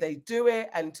the way they do it,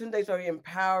 and Tunde's very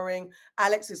empowering.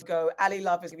 Alex is Ali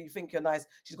Love is, if you think you're nice,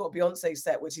 she's got a Beyonce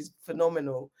set, which is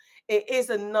phenomenal. It is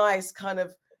a nice kind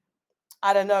of,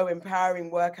 I don't know, empowering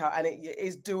workout, and it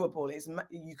is doable.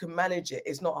 You can manage it.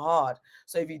 It's not hard.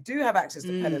 So if you do have access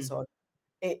to Peloton,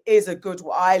 it is a good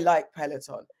one. I like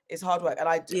Peloton. It's hard work, and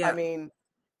I mean,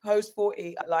 post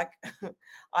 40, like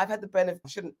I've had the benefit.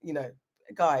 Shouldn't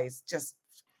guys? Just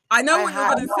I know what you're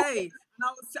gonna say.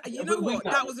 You know what?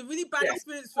 That was a really bad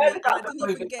experience for me, and I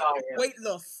didn't even get weight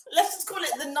loss. Let's just call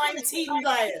it the 19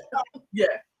 diet. Yeah,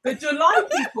 the July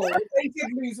people, they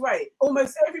did lose weight.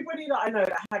 Almost everybody that I know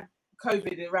that had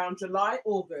COVID around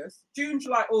June,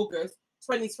 July, August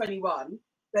 2021,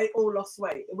 they all lost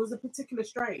weight. It was a particular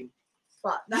strain.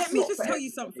 But let me just tell you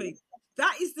something.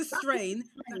 That is the strain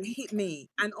that hit me.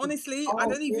 And honestly, I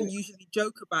don't even usually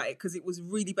joke about it because it was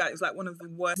really bad. It was like one of the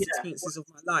worst experiences of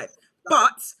my life.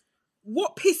 But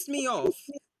what pissed me off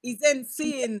is then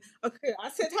seeing, I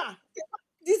said,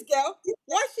 this girl,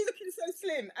 why is she looking so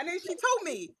slim? And then she told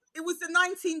me it was the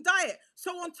 19 diet. So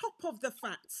on top of the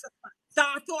fact that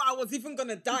I thought I was even going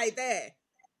to die there,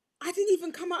 I didn't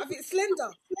even come out of it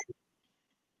slender.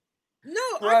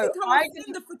 No, bro, I think I was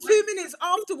slender for 2 minutes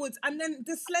afterwards, and then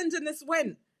the slenderness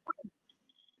went.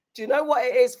 Do you know what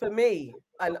it is for me?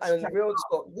 And real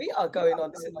talk, we are going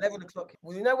on, this is 11 o'clock.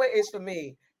 Well, you know what it is for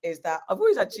me? Is that I've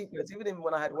always had cheek goods, even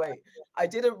when I had weight. I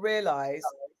didn't realize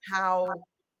how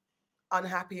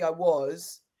unhappy I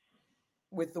was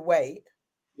with the weight.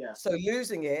 Yeah. So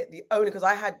losing it, because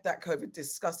I had that COVID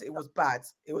disgusting, it was bad.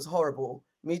 It was horrible.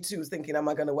 Me too was thinking, am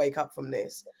I going to wake up from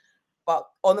this? But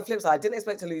on the flip side, I didn't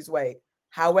expect to lose weight.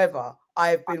 However, I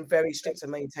have been very strict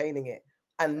in maintaining it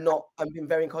and I've been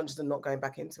very conscious of not going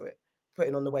back into it,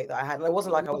 putting on the weight that I had. And it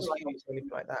wasn't like I was huge or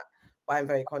anything like that, but I'm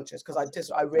very conscious because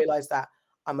I realized that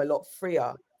I'm a lot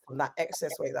freer from that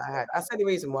excess weight that I had. That's the only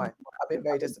reason why I've been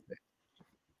very disciplined.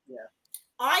 Yeah.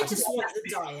 I just want the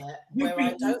diet where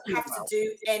I don't have to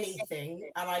do anything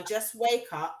and I just wake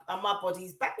up and my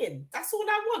body's banging. That's all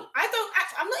I want.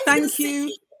 I'm not even Thank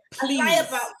you. Please. Lie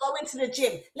about going to the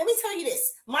gym. Let me tell you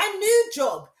this. My new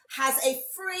job has a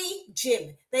free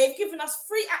gym. They've given us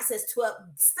free access to a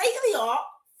state-of-the-art,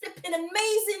 flipping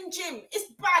amazing gym.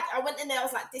 It's bad. I went in there. I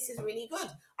was like, this is really good.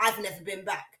 I've never been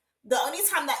back. The only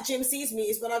time that Jim sees me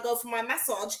is when I go for my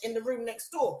massage in the room next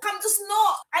door. I'm just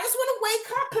not. I just want to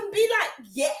wake up and be like,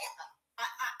 yeah,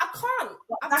 I can't.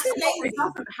 I'm too lazy. It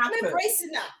doesn't I'm happen.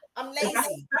 embracing that. I'm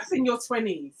lazy. That's in your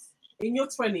 20s. In your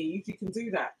 20s, you can do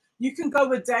that. You can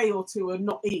go a day or two and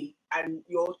not eat, and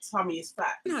your tummy is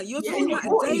fat. No, you're Yeah, talking in your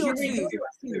about a day 40s, or you really two.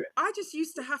 do it. I just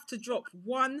used to have to drop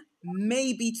 1,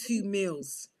 maybe 2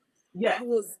 meals. Yeah. I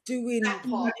was doing That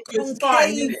part. It's fine,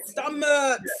 concave innit?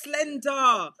 stomach,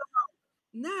 slender.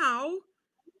 Now,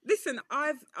 listen,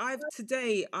 I've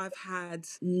today I've had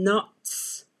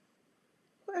nuts.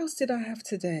 What else did I have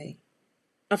today?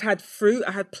 I've had fruit,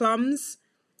 I had plums,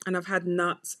 and I've had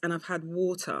nuts, and I've had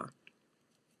water.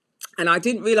 And I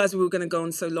didn't realize we were going to go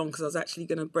on so long because I was actually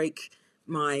going to break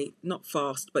my, not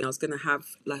fast, but I was going to have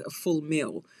like a full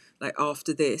meal like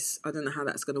after this. I don't know how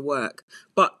that's going to work,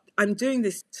 but I'm doing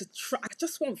this to try. I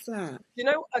just want flat. You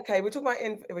know, okay, we're talking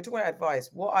about advice.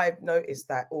 What I've noticed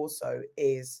that also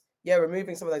is, yeah,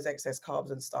 removing some of those excess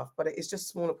carbs and stuff, but it's just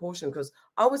smaller portion, because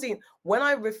I was eating, when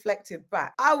I reflected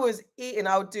back, I was eating,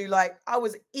 I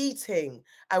was eating.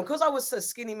 And because I was so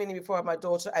skinny mini before I had my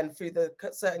daughter and through the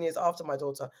certain years after my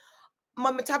daughter, my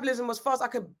metabolism was fast. I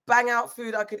could bang out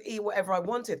food. I could eat whatever I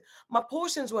wanted. My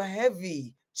portions were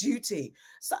heavy duty.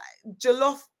 So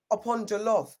jollof upon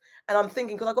jollof. And I'm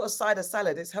thinking, because I got a side of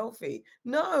salad, it's healthy.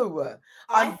 No,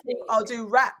 I'll do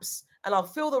wraps and I'll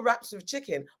fill the wraps with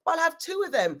chicken, but I'll have 2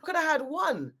 of them. Could have had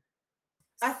 1.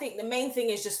 I think the main thing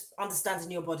is just understanding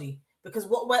your body, because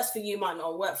what works for you might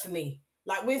not work for me.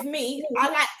 Like with me, I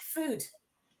like food.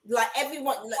 Like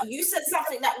everyone, like you said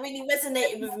something that really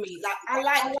resonated with me. Like I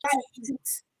like to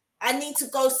eat. I need to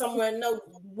go somewhere and know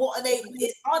what are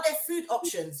there food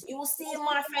options? You will see in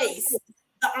my face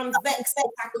that I'm vexed that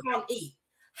I can't eat.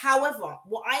 However,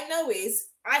 what I know is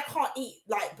I can't eat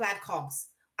like bad carbs.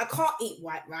 I can't eat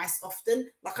white rice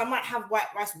often. Like I might have white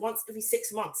rice once every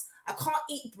 6 months. I can't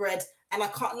eat bread, and I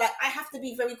have to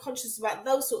be very conscious about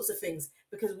those sorts of things,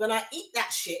 because when I eat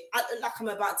that shit, I look like I'm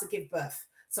about to give birth.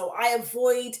 So I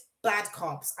avoid bad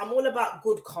carbs. I'm all about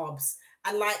good carbs.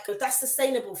 And like, that's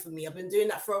sustainable for me. I've been doing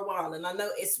that for a while. And I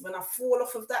notice when I fall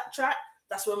off of that track,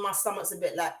 that's when my stomach's a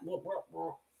bit like,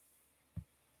 wah.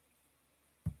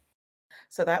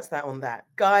 So that's that on that.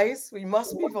 Guys, we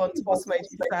must move on to what's made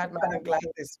you sad, mad, and glad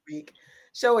this week.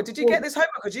 Showa, did you get this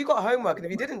homework? Because you got homework, and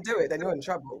if you didn't do it, then you're in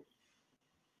trouble.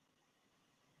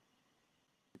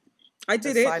 I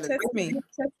did it. Test me.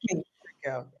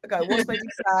 Girl. Okay, what's made you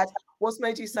sad? What's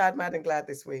made you sad, mad, and glad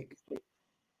this week?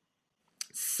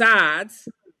 Sad,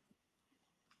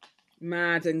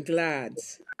 mad, and glad.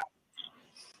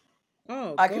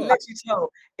 Oh, I can let you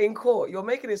tell in court. You're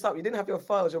making this up. You didn't have your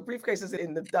files. Your briefcase is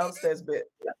in the downstairs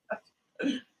bit.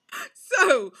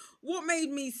 So, what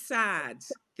made me sad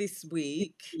this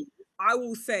week? I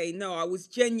will say, no, I was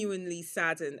genuinely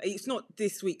saddened. It's not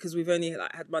this week because we've only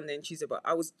had Monday and Tuesday, but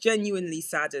I was genuinely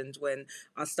saddened when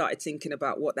I started thinking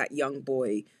about what that young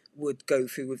boy would go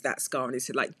through with that scar. And it's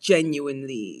like,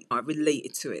 genuinely, I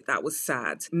related to it. That was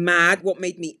sad. Mad, what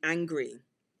made me angry?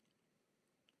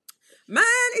 Man,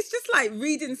 it's just like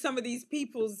reading some of these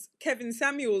people's, Kevin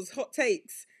Samuels hot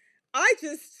takes.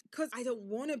 Because I don't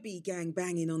want to be gang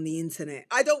banging on the internet.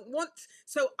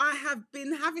 So I have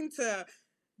been having to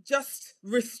just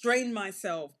restrain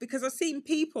myself, because I've seen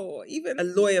people, even a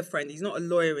lawyer friend, he's not a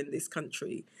lawyer in this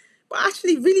country, but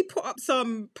actually really put up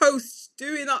some posts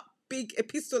doing up big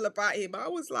epistle about him. I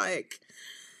was like,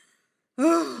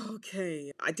 oh,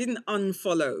 okay. I didn't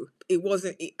unfollow. I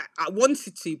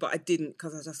wanted to, but I didn't,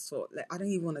 because I just thought, I don't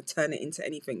even want to turn it into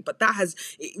anything. But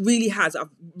it really has. I've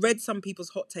read some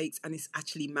people's hot takes and it's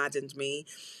actually maddened me.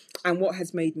 And what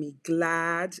has made me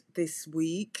glad this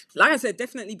week, like I said,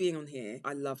 definitely being on here.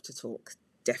 I love to talk,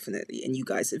 definitely. And you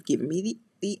guys have given me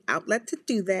the outlet to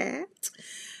do that.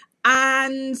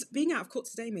 And being out of court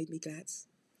today made me glad,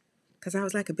 because I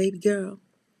was like a baby girl.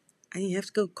 I didn't have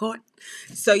to go to court.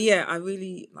 So yeah, I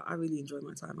really enjoyed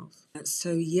my time off.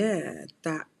 So yeah,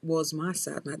 that was my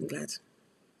sad, mad and glad.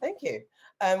 Thank you.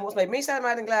 What's made me sad,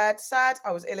 mad and glad? Sad,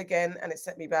 I was ill again and it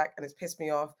set me back and it's pissed me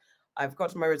off. I've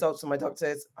got my results from my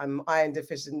doctors. I'm iron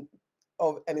deficient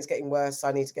and it's getting worse. So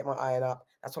I need to get my iron up.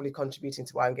 That's probably contributing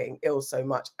to why I'm getting ill so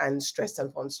much and stressed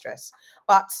upon stress.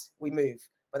 But we move.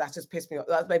 But that just pissed me off.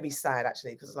 That made me sad,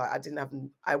 actually, because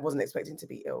I wasn't expecting to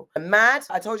be ill. I'm mad.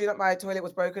 I told you that my toilet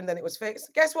was broken, then it was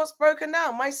fixed. Guess what's broken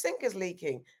now? My sink is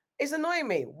leaking. It's annoying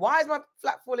me. Why is my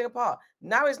flat falling apart?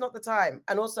 Now is not the time.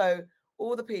 And also,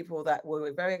 all the people that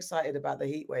were very excited about the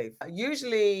heat wave.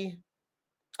 Usually,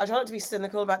 I try not to be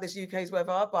cynical about this UK's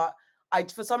weather, but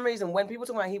for some reason, when people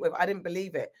talk about heat wave, I didn't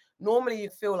believe it. Normally, you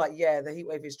feel like, yeah, the heat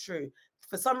wave is true.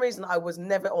 For some reason, I was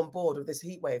never on board with this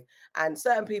heat wave. And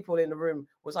certain people in the room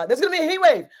was like, there's going to be a heat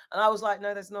wave. And I was like,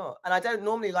 no, there's not. And I don't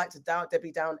normally like to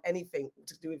Debbie down anything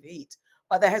to do with heat.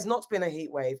 But there has not been a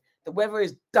heat wave. The weather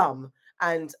is dumb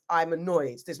and I'm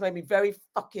annoyed. This made me very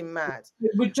fucking mad.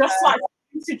 We'd just like to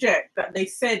interject that they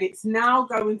said it's now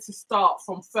going to start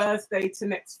from Thursday to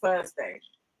next Thursday.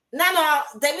 Nana,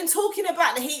 they've been talking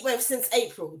about the heat wave since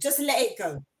April. Just let it go.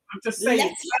 I'm just saying.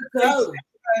 Let it go.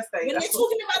 Thursday, when they're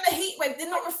talking about the heat wave, they're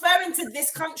not referring to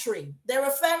this country. They're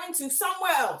referring to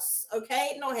somewhere else.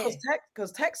 Okay, not here.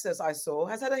 Because Texas, I saw,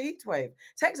 has had a heat wave.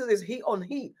 Texas is heat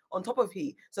on top of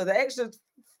heat. So the extra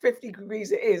 50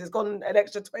 degrees it's gone an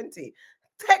extra 20.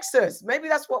 Texas, maybe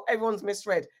that's what everyone's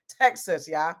misread. Texas,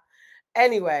 yeah.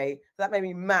 Anyway, that made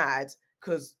me mad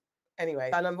because.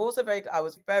 Anyway, and I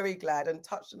was very glad and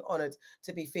touched and honoured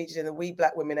to be featured in the We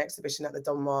Black Women exhibition at the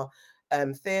Donmar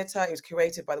Theatre. It was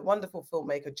curated by the wonderful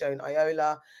filmmaker Joan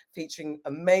Iola, featuring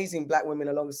amazing Black women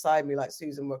alongside me like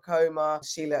Susan Wakoma,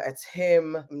 Sheila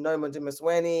Etim, Noma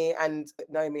Dumasweni, and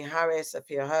Naomi Harris,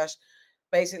 Afia Hirsch.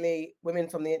 Basically,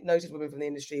 noted women from the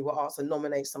industry were asked to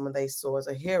nominate someone they saw as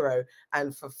a hero.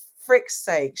 And for frick's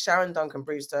sake, Sharon Duncan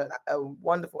Brewster, a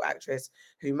wonderful actress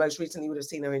who most recently would have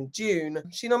seen her in June,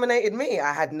 she nominated me.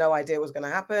 I had no idea what was going to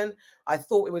happen. I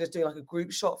thought we were just doing like a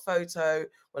group shot photo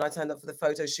when I turned up for the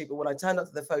photo shoot. But when I turned up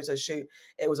to the photo shoot,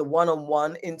 it was a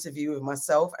one-on-one interview with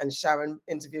myself and Sharon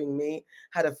interviewing me,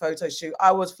 had a photo shoot.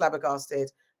 I was flabbergasted,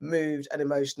 moved and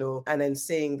emotional, and then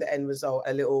seeing the end result,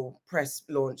 a little press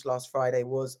launch last Friday,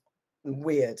 was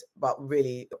weird but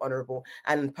really honorable.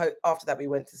 And after that we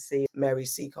went to see Mary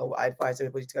Seacole. I advise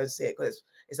everybody to go and see it because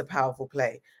it's a powerful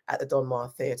play at the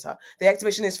Donmar Theatre. The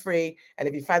exhibition is free, and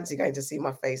if you fancy going to see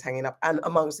my face hanging up and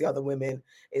amongst the other women,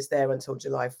 it's there until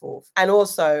July 4th. And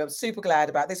also I'm super glad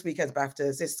about this weekend's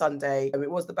BAFTAs. This Sunday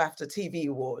it was the BAFTA TV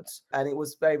Awards, and it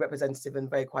was very representative and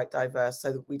very quite diverse.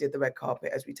 So we did the red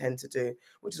carpet as we tend to do,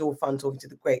 which is all fun, talking to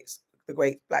the great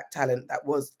Black talent that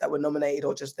were nominated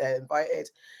or just there invited.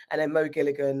 And then Mo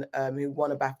Gilligan, who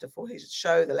won a BAFTA for his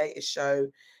show, the latest show,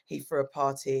 he threw a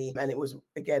party, and it was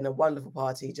again a wonderful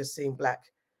party, just seeing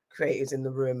Black creators in the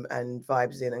room and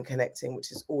vibes in and connecting,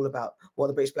 which is all about what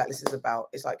the British Blacklist is about.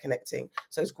 It's like connecting.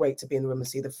 So it's great to be in the room and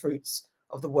see the fruits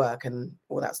of the work and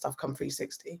all that stuff come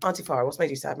 360. Auntie Farah, what's made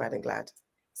you sad, mad and glad?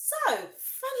 So,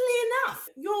 funnily enough,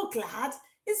 your glad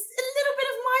is a little bit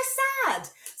of my sad.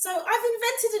 So I've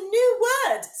invented a new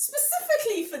word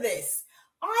specifically for this.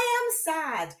 I am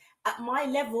sad at my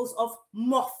levels of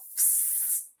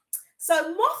MOFs.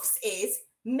 So MOFs is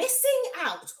missing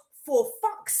out for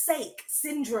fuck's sake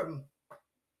syndrome,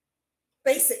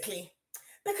 basically.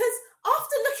 Because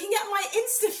after looking at my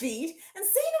Insta feed and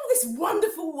seeing all this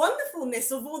wonderful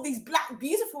wonderfulness of all these Black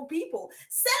beautiful people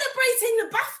celebrating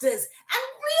the BAFTAs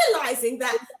and realizing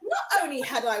that not only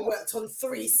had I worked on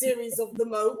 3 series of the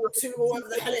Mo, or 2, or whatever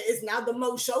the hell it is now, the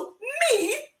Mo Show,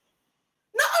 me,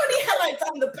 not only had I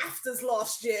done the BAFTAs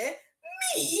last year,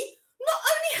 me, not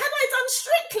only had I done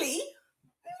Strictly,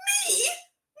 me,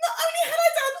 not only had I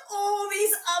done all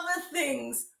these other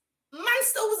things, man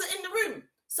still wasn't in the room.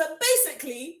 So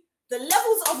basically, the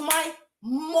levels of my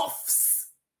MOFs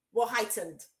were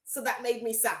heightened. So that made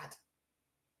me sad.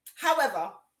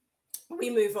 However, we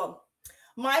move on.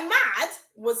 My mad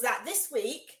was that this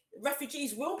week,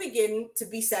 refugees will begin to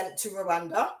be sent to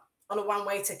Rwanda on a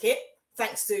one-way ticket,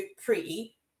 thanks to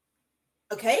Preeti.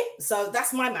 Okay, so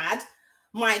that's my mad.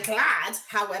 My glad,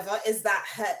 however, is that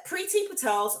Preeti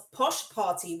Patel's posh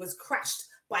party was crashed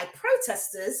by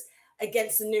protesters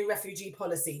against the new refugee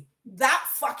policy. That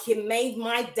fucking made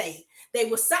my day. They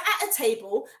were sat at a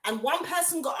table and one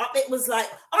person got up. It was like,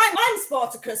 I'm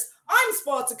Spartacus. I'm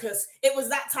Spartacus. It was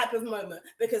that type of moment,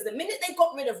 because the minute they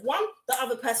got rid of one, the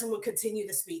other person would continue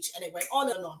the speech, and it went on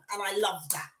and on. And I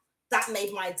loved that. That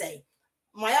made my day.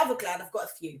 My other glad, I've got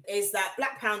a few, is that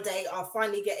Black Pound Day are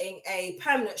finally getting a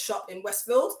permanent shop in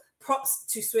Westfield. Props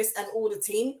to Swiss and all the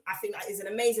team. I think that is an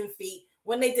amazing feat.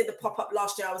 When they did the pop-up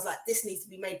last year, I was like, this needs to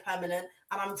be made permanent.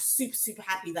 And I'm super, super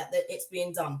happy that it's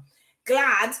being done.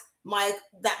 Glad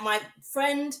that my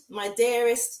friend, my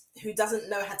dearest, who doesn't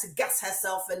know how to gas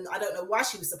herself, and I don't know why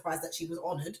she was surprised that she was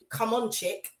honoured. Come on,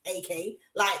 chick, AK.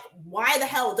 Like, why the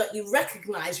hell don't you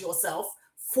recognise yourself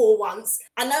for once?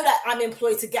 I know that I'm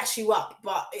employed to gas you up,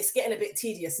 but it's getting a bit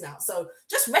tedious now. So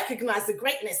just recognise the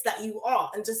greatness that you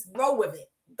are and just roll with it.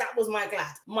 That was my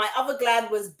glad. My other glad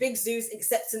was Big Zoo's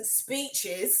acceptance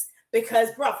speeches, because,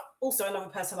 bruv, also another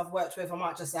person I've worked with, I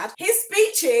might just add, his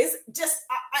speeches just,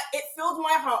 it filled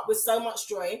my heart with so much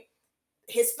joy.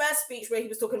 his first speech where he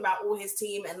was talking about all his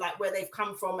team and like where they've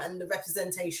come from and the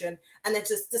representation, and then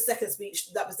just the second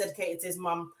speech that was dedicated to his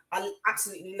mum. I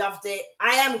absolutely loved it.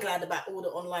 I am glad about all the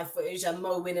online footage and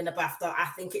Mo winning a BAFTA.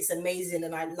 I think it's amazing,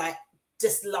 and I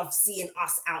just love seeing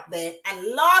us out there. And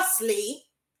lastly,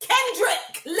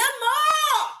 Kendrick Lamar.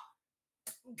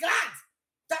 God,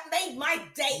 that made my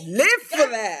day. Live for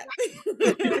that.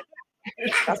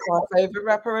 That's my favorite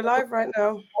rapper alive right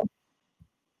now.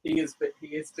 He is big,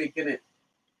 isn't it?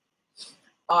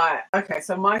 Okay,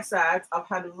 so my sad, I've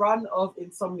had a run of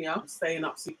insomnia, staying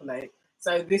up super late.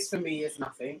 So this for me is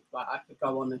nothing. Like I could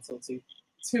go on until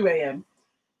 2 a.m.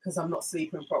 because I'm not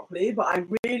sleeping properly. But I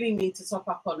really need to top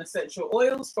up on essential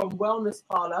oils from Wellness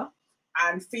Parlour.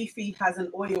 And Fifi has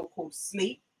an oil called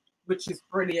Sleep, which is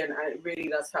brilliant, and it really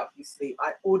does help you sleep.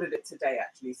 I ordered it today,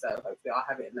 actually, so hopefully I'll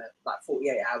have it in like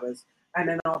 48 hours, and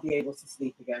then I'll be able to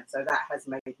sleep again. So that has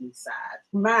made me sad.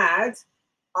 Mad,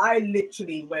 I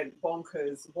literally went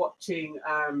bonkers watching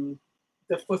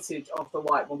the footage of the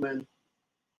white woman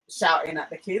shouting at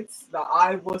the kids. That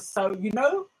I was so,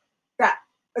 that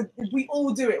we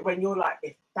all do it when you're like,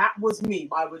 if that was me,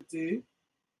 I would do.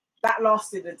 That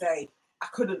lasted a day. I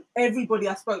couldn't, everybody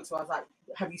I spoke to, I was like,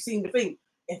 have you seen the thing?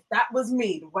 If that was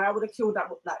me, the way I would have killed that,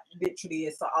 like literally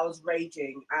is that I was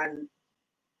raging. And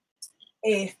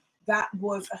if that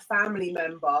was a family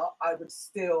member, I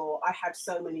had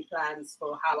so many plans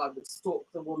for how I would stalk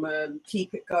the woman,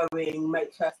 keep it going,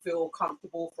 make her feel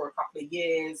comfortable for a couple of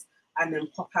years, and then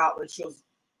pop out when she was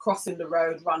crossing the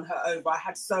road, run her over. I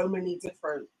had so many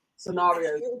different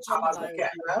scenarios how I would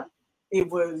get her. It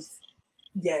was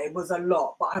a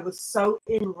lot, but I was so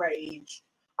enraged.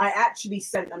 I actually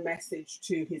sent a message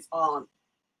to his aunt,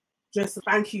 just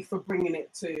thank you for bringing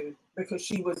it to, because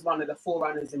she was one of the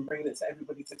forerunners in bringing it to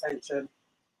everybody's attention,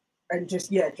 and just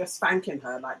thanking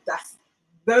her. Like that's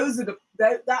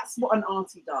what an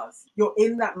auntie does. You're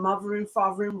in that mothering,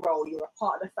 fathering role. You're a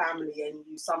part of the family, and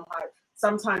you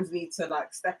sometimes need to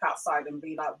like step outside and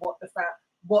be like, what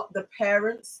the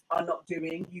parents are not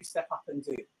doing, you step up and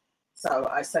do. So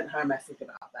I sent her a message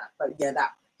about that. But yeah,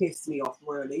 that pissed me off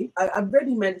really. I've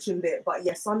already mentioned it, but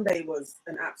yeah, Sunday was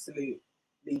an absolutely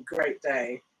great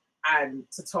day. And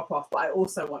to top off, but I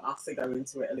also want us to go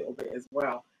into it a little bit as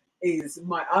well, is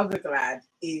my other glad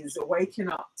is waking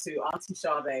up to Auntie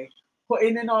Sade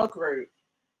putting in our group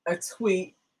a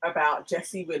tweet about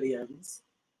Jessie Williams.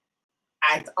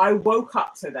 And I woke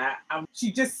up to that, and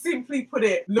she just simply put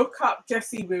it, look up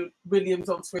Jessie Williams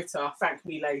on Twitter, thank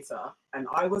me later. And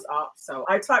I was up, so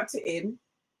I typed it in.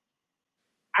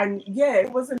 And yeah,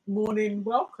 it was a morning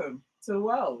welcome to the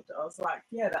world. I was like,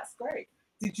 yeah, that's great.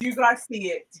 Did you guys see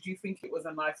it? Did you think it was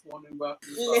a nice morning welcome?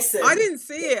 Listen, I didn't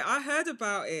see it. I heard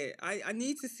about it. I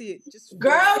need to see it. Just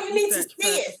girl, you need to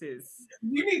see it.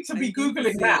 You need to be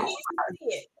Googling that.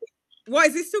 Why,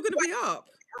 is it still going to be up?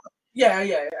 Yeah.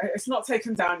 It's not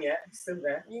taken down yet. It's still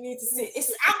there. You need to see it.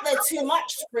 It's out there too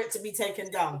much for it to be taken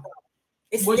down.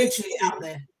 It's literally out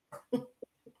there.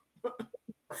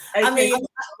 I mean,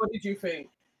 what did you think?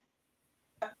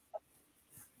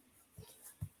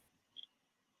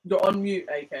 You're on mute,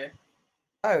 AK.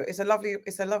 Oh, it's a lovely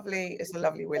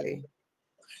Willie.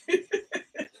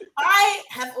 I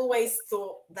have always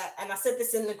thought that, and I said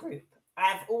this in the group,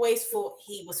 I've always thought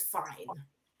he was fine.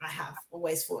 I have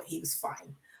always thought he was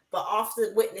fine. But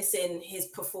after witnessing his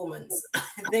performance,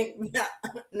 I think that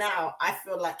now I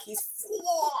feel like he's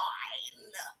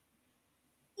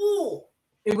fine. Ooh,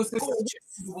 it was this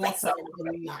water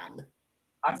man.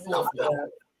 I thought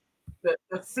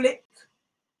the flick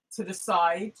to the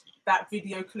side, that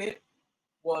video clip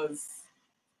was,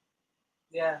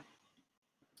 yeah.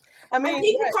 I mean,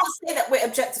 people can't say that we're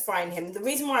objectifying him. The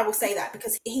reason why I will say that,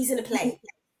 because he's in a play.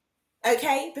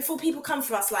 Okay, before people come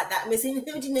for us like that, and we're saying,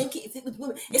 "Who would you make it if it was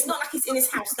women?" It's not like he's in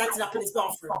his house, standing up in his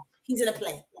bathroom. He's in a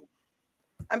play.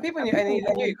 And people knew, and he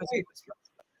knew because he was.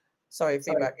 Sorry,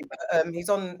 feedback. He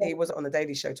was on the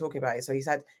Daily Show talking about it. So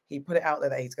he put it out there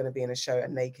that he's going to be in a show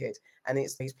and naked, and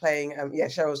he's playing.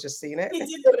 Cheryl's just seen it. He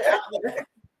did put it out there.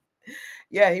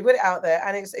 Yeah, he put it out there,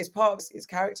 and it's part of his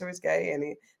character is gay,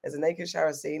 and there's a naked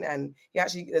shower scene, and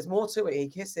there's more to it. He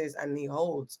kisses and he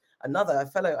holds another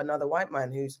white man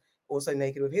who's also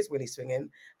naked with his willy swinging,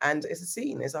 and it's a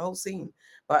scene. It's a whole scene,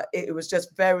 but it was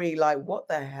just very like, what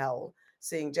the hell?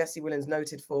 Seeing Jessie Williams,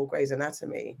 noted for Grey's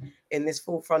Anatomy, in this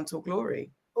full frontal glory.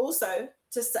 Also,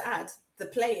 just to add, the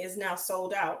play is now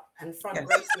sold out, and front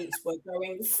row seats were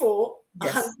going for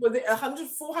was it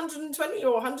 $420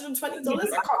 or $120? I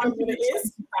can't remember what it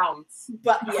is.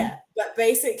 But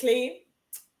basically,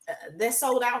 they're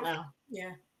sold out now.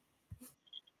 Yeah.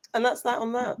 And that's that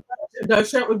on that. No,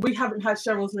 Cheryl, we haven't had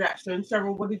Cheryl's reaction.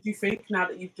 Cheryl, what did you think now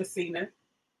that you've just seen it?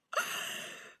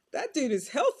 That dude is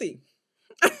healthy.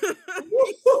 He's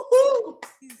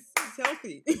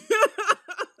healthy.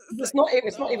 It's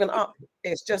not even up.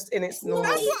 It's just in its normal.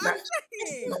 That's what I'm natural-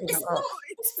 saying. not even It's up. not.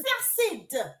 It's flaccid.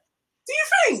 Do you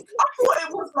think? I thought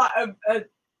it was like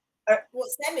What,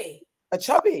 semi? A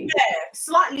chubby.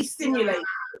 slightly stimulated.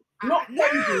 Not crazy,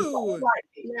 No. but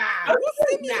slightly. Nah. What's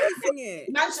stimulating it?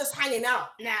 Man's just hanging out.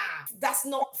 Nah, that's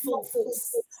not full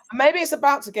force. Maybe it's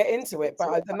about to get into it,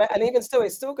 but and even still,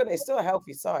 it's still a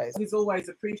healthy size. He's always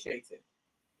appreciated.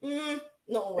 Not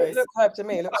It always. looks curved to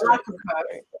me. It looks I like a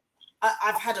curve.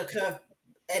 I've had a curve.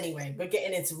 Anyway, we're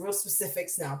getting into real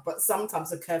specifics now, but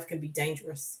sometimes a curve can be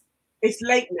dangerous. It's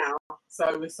late now,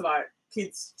 so it's like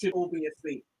kids should all be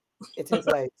asleep. It is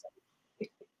late.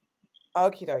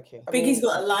 Okie dokie. I think he's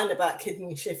got a line about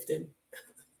kidney shifting.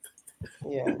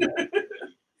 Yeah.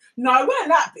 No, it weren't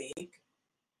that big.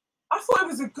 I thought it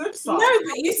was a good size. No,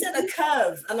 but you said a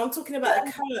curve, and I'm talking about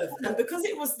a curve, and because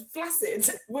it was flaccid,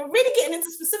 we're really getting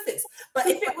into specifics. But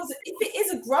if it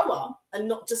is a grower and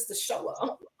not just a shower,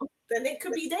 then it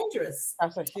could be dangerous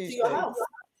That's a to huge your thing. health.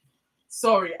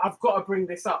 Sorry, I've got to bring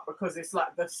this up because it's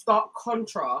like the stark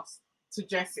contrast to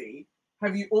Jessie.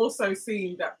 Have you also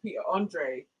seen that Peter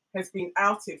Andre has been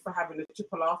outed for having a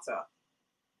chipolata?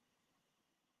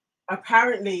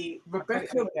 Apparently,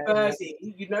 Rebecca Verdi,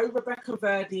 you know Rebecca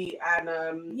Verdi and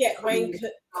Wayne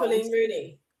Colleen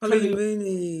Rooney. Colleen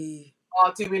Rooney.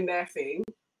 are doing their thing.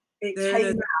 It They're came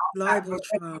in out a that libel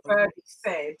Rebecca trial. Verdi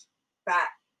said that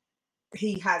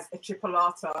he has a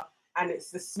chipolata and it's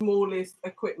the smallest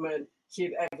equipment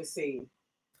she'd ever seen.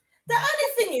 The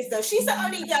only thing is, though, she's the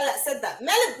only girl that said that.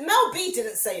 Mel B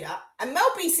didn't say that, and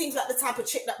Mel B seems like the type of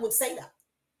chick that would say that.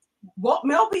 What,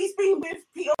 Mel B's been with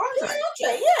Peter Andre? Peter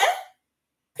Andre, yeah.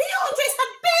 Peter Andre's had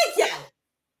big, yeah.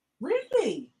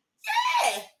 Really?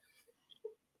 Yeah.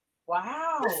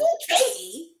 Wow. Before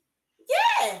Katie,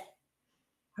 yeah.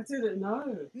 I didn't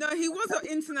know. No, he was an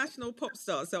international pop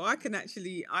star, so I can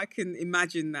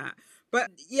imagine that.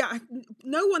 But yeah,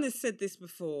 no one has said this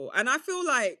before, and I feel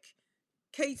like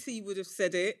Katie would have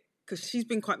said it because she's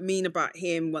been quite mean about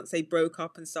him once they broke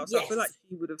up and stuff. So I feel like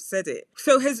she would have said it.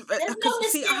 So There's no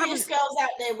mysterious girls out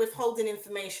there withholding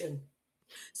information.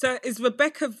 So is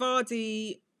Rebecca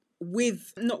Vardy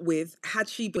had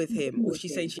she been with him, or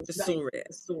she's saying she just saw it?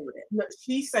 No,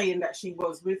 she's saying that she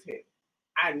was with him,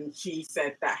 and she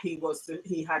said that he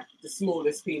had the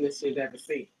smallest penis she'd ever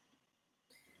seen.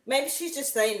 Maybe she's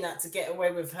just saying that to get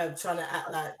away with her trying to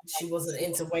act like she wasn't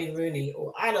into Wayne Rooney,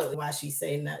 or I don't know why she's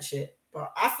saying that shit.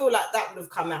 But I feel like that would have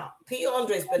come out. Peter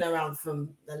Andre's been around for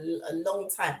a long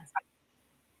time.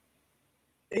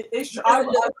 I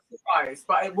was surprised,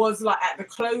 but it was like at the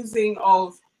closing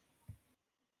of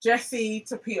Jessie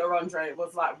to Peter Andre, it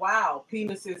was like, wow,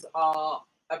 penises are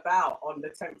about on the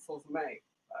 10th of May.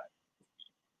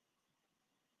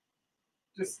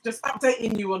 Just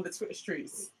updating you on the Twitter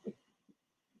streets.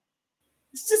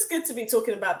 It's just good to be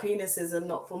talking about penises and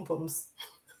not pom-poms.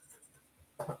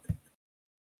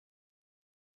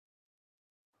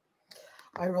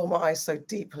 I roll my eyes so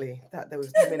deeply that there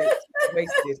was minutes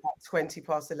wasted at 20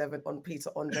 past 11 on Peter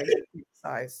Andre's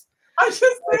size. I just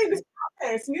saying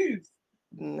it's news.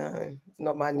 No,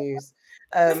 not my news.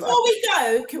 Before we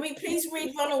go, can we please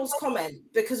read Ronald's comment?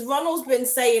 Because Ronald's been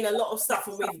saying a lot of stuff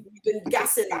and we've been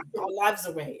gassing our lives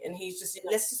away. And he's just,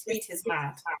 let's just read his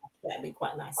mad. That'd be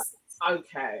quite nice.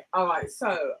 Okay. All right.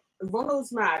 So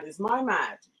Ronald's mad is my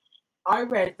mad. I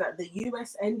read that the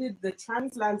US ended the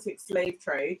transatlantic slave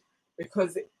trade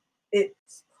because it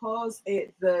was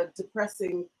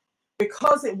depressing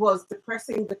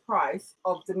the price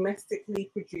of domestically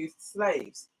produced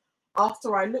slaves.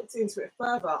 After I looked into it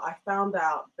further, I found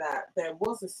out that there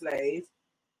was slave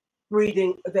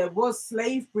breeding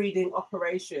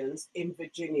operations in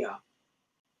Virginia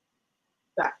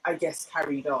that I guess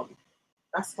carried on.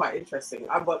 That's quite interesting.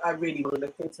 I really want to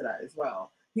look into that as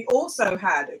well. He also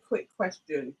had a quick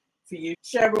question for you,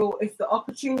 Cheryl. If the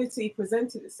opportunity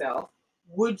presented itself,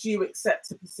 would you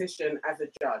accept a position as a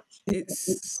judge?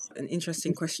 It's an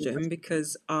interesting question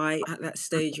because at that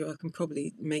stage, I can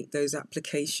probably make those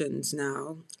applications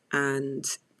now, and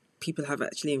people have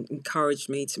actually encouraged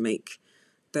me to make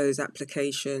those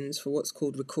applications for what's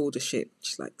called recordership,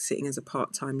 which is like sitting as a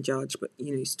part-time judge, but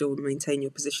you still maintain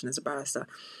your position as a barrister.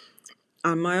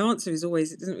 And my answer is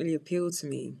always, it doesn't really appeal to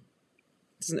me.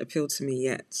 It doesn't appeal to me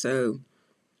yet, so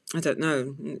I don't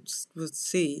know. We'll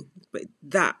see. But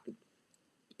that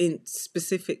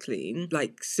specifically,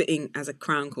 like sitting as a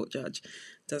Crown Court judge,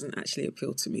 doesn't actually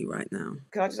appeal to me right now.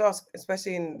 Can I just ask,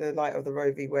 especially in the light of the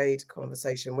Roe v. Wade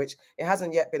conversation, which it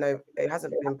hasn't been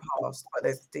passed, but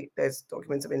there's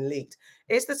documents have been leaked.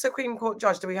 Is the Supreme Court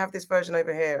judge, do we have this version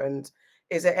over here? And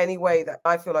is there any way that,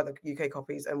 I feel like the UK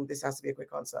copies, and this has to be a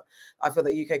quick answer, I feel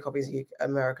that UK copies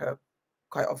America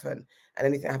quite often, and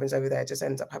anything that happens over there just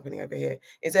ends up happening over here.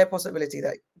 Is there a possibility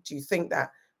that, do you think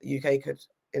that the UK could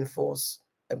enforce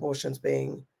abortions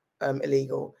being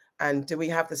illegal? And do we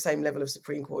have the same level of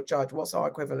Supreme Court judge? What's our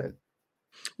equivalent?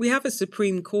 We have a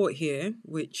Supreme Court here,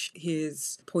 which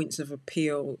hears points of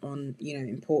appeal on,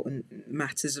 important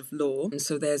matters of law. And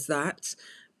so there's that.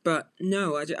 But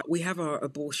no, we have our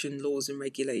abortion laws and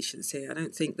regulations here. I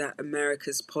don't think that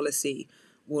America's policy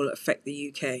will affect the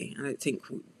UK.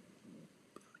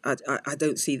 I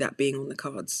don't see that being on the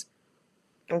cards.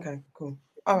 Okay, cool.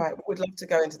 All right, we'd love to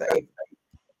go into that.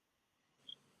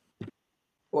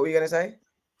 What were you going to say?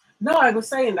 No, I was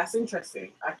saying that's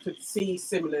interesting. I could see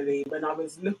similarly when I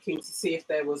was looking to see if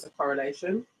there was a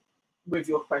correlation with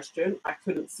your question, I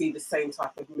couldn't see the same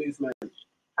type of movement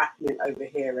happening over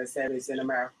here as there is in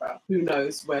America. Who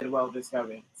knows where the world is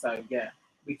going? So yeah,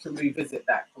 we can revisit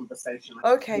that conversation.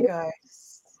 Okay,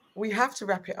 guys, we have to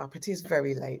wrap it up. It is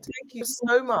very late. Thank you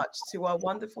so much to our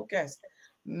wonderful guest,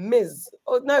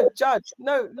 Judge,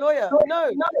 lawyer,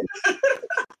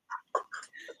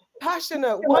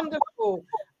 passionate, wonderful,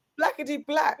 blackety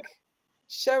black,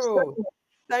 Cheryl.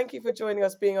 Thank you for joining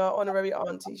us, being our honorary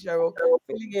auntie, Cheryl,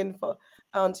 filling in for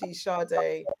Auntie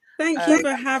Sade. Thank you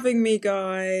for having me,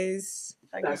 guys.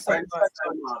 Thank you so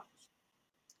much.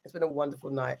 It's been a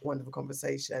wonderful night, wonderful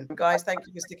conversation. Guys, thank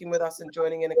you for sticking with us and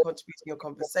joining in and contributing your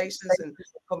conversations and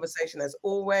conversation as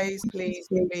always. Please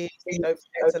don't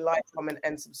forget to like, comment,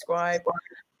 and subscribe.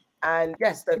 And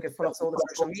yes, don't forget to follow us on all the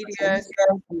social medias.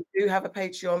 We do have a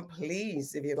Patreon.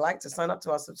 Please, if you'd like to sign up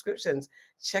to our subscriptions,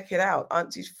 check it out.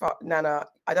 Auntie Nana,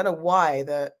 I don't know why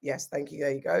yes, thank you.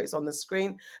 There you go. It's on the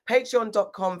screen.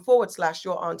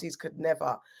 Patreon.com/Your Aunties Could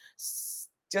Never.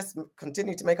 Just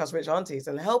continue to make us rich aunties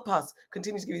and help us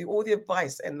continue to give you all the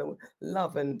advice and the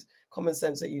love and common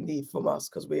sense that you need from us,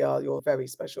 because we are your very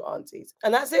special aunties.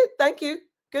 And that's it. Thank you.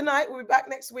 Good night. We'll be back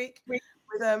next week with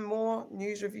more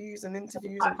news reviews and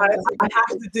interviews. I have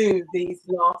to do these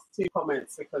last two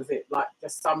comments because it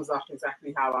just sums up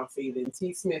exactly how I'm feeling.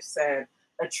 T. Smith said,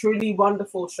 a truly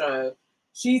wonderful show.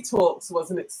 She Talks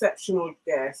was an exceptional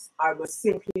guest. I was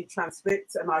simply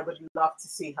transfixed and I would love to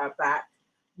see her back.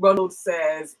 Ronald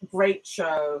says, great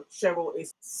show. Cheryl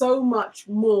is so much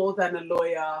more than a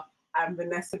lawyer. And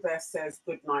Vanessa Best says,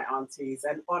 good night, aunties.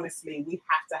 And honestly, we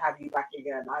have to have you back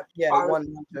again.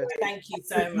 Thank you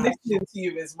so much. Listening to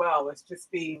you as well. It's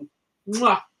just been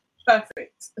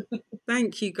perfect.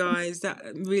 Thank you, guys. That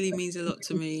really means a lot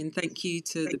to me. And thank you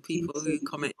to the people who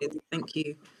commented. Thank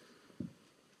you.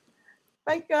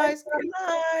 Bye, guys. Good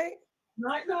night.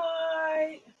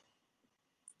 Night.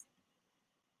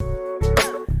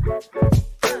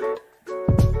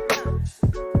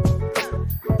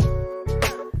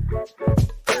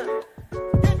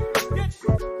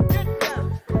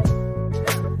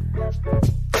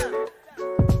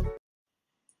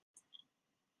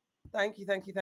 Thank you.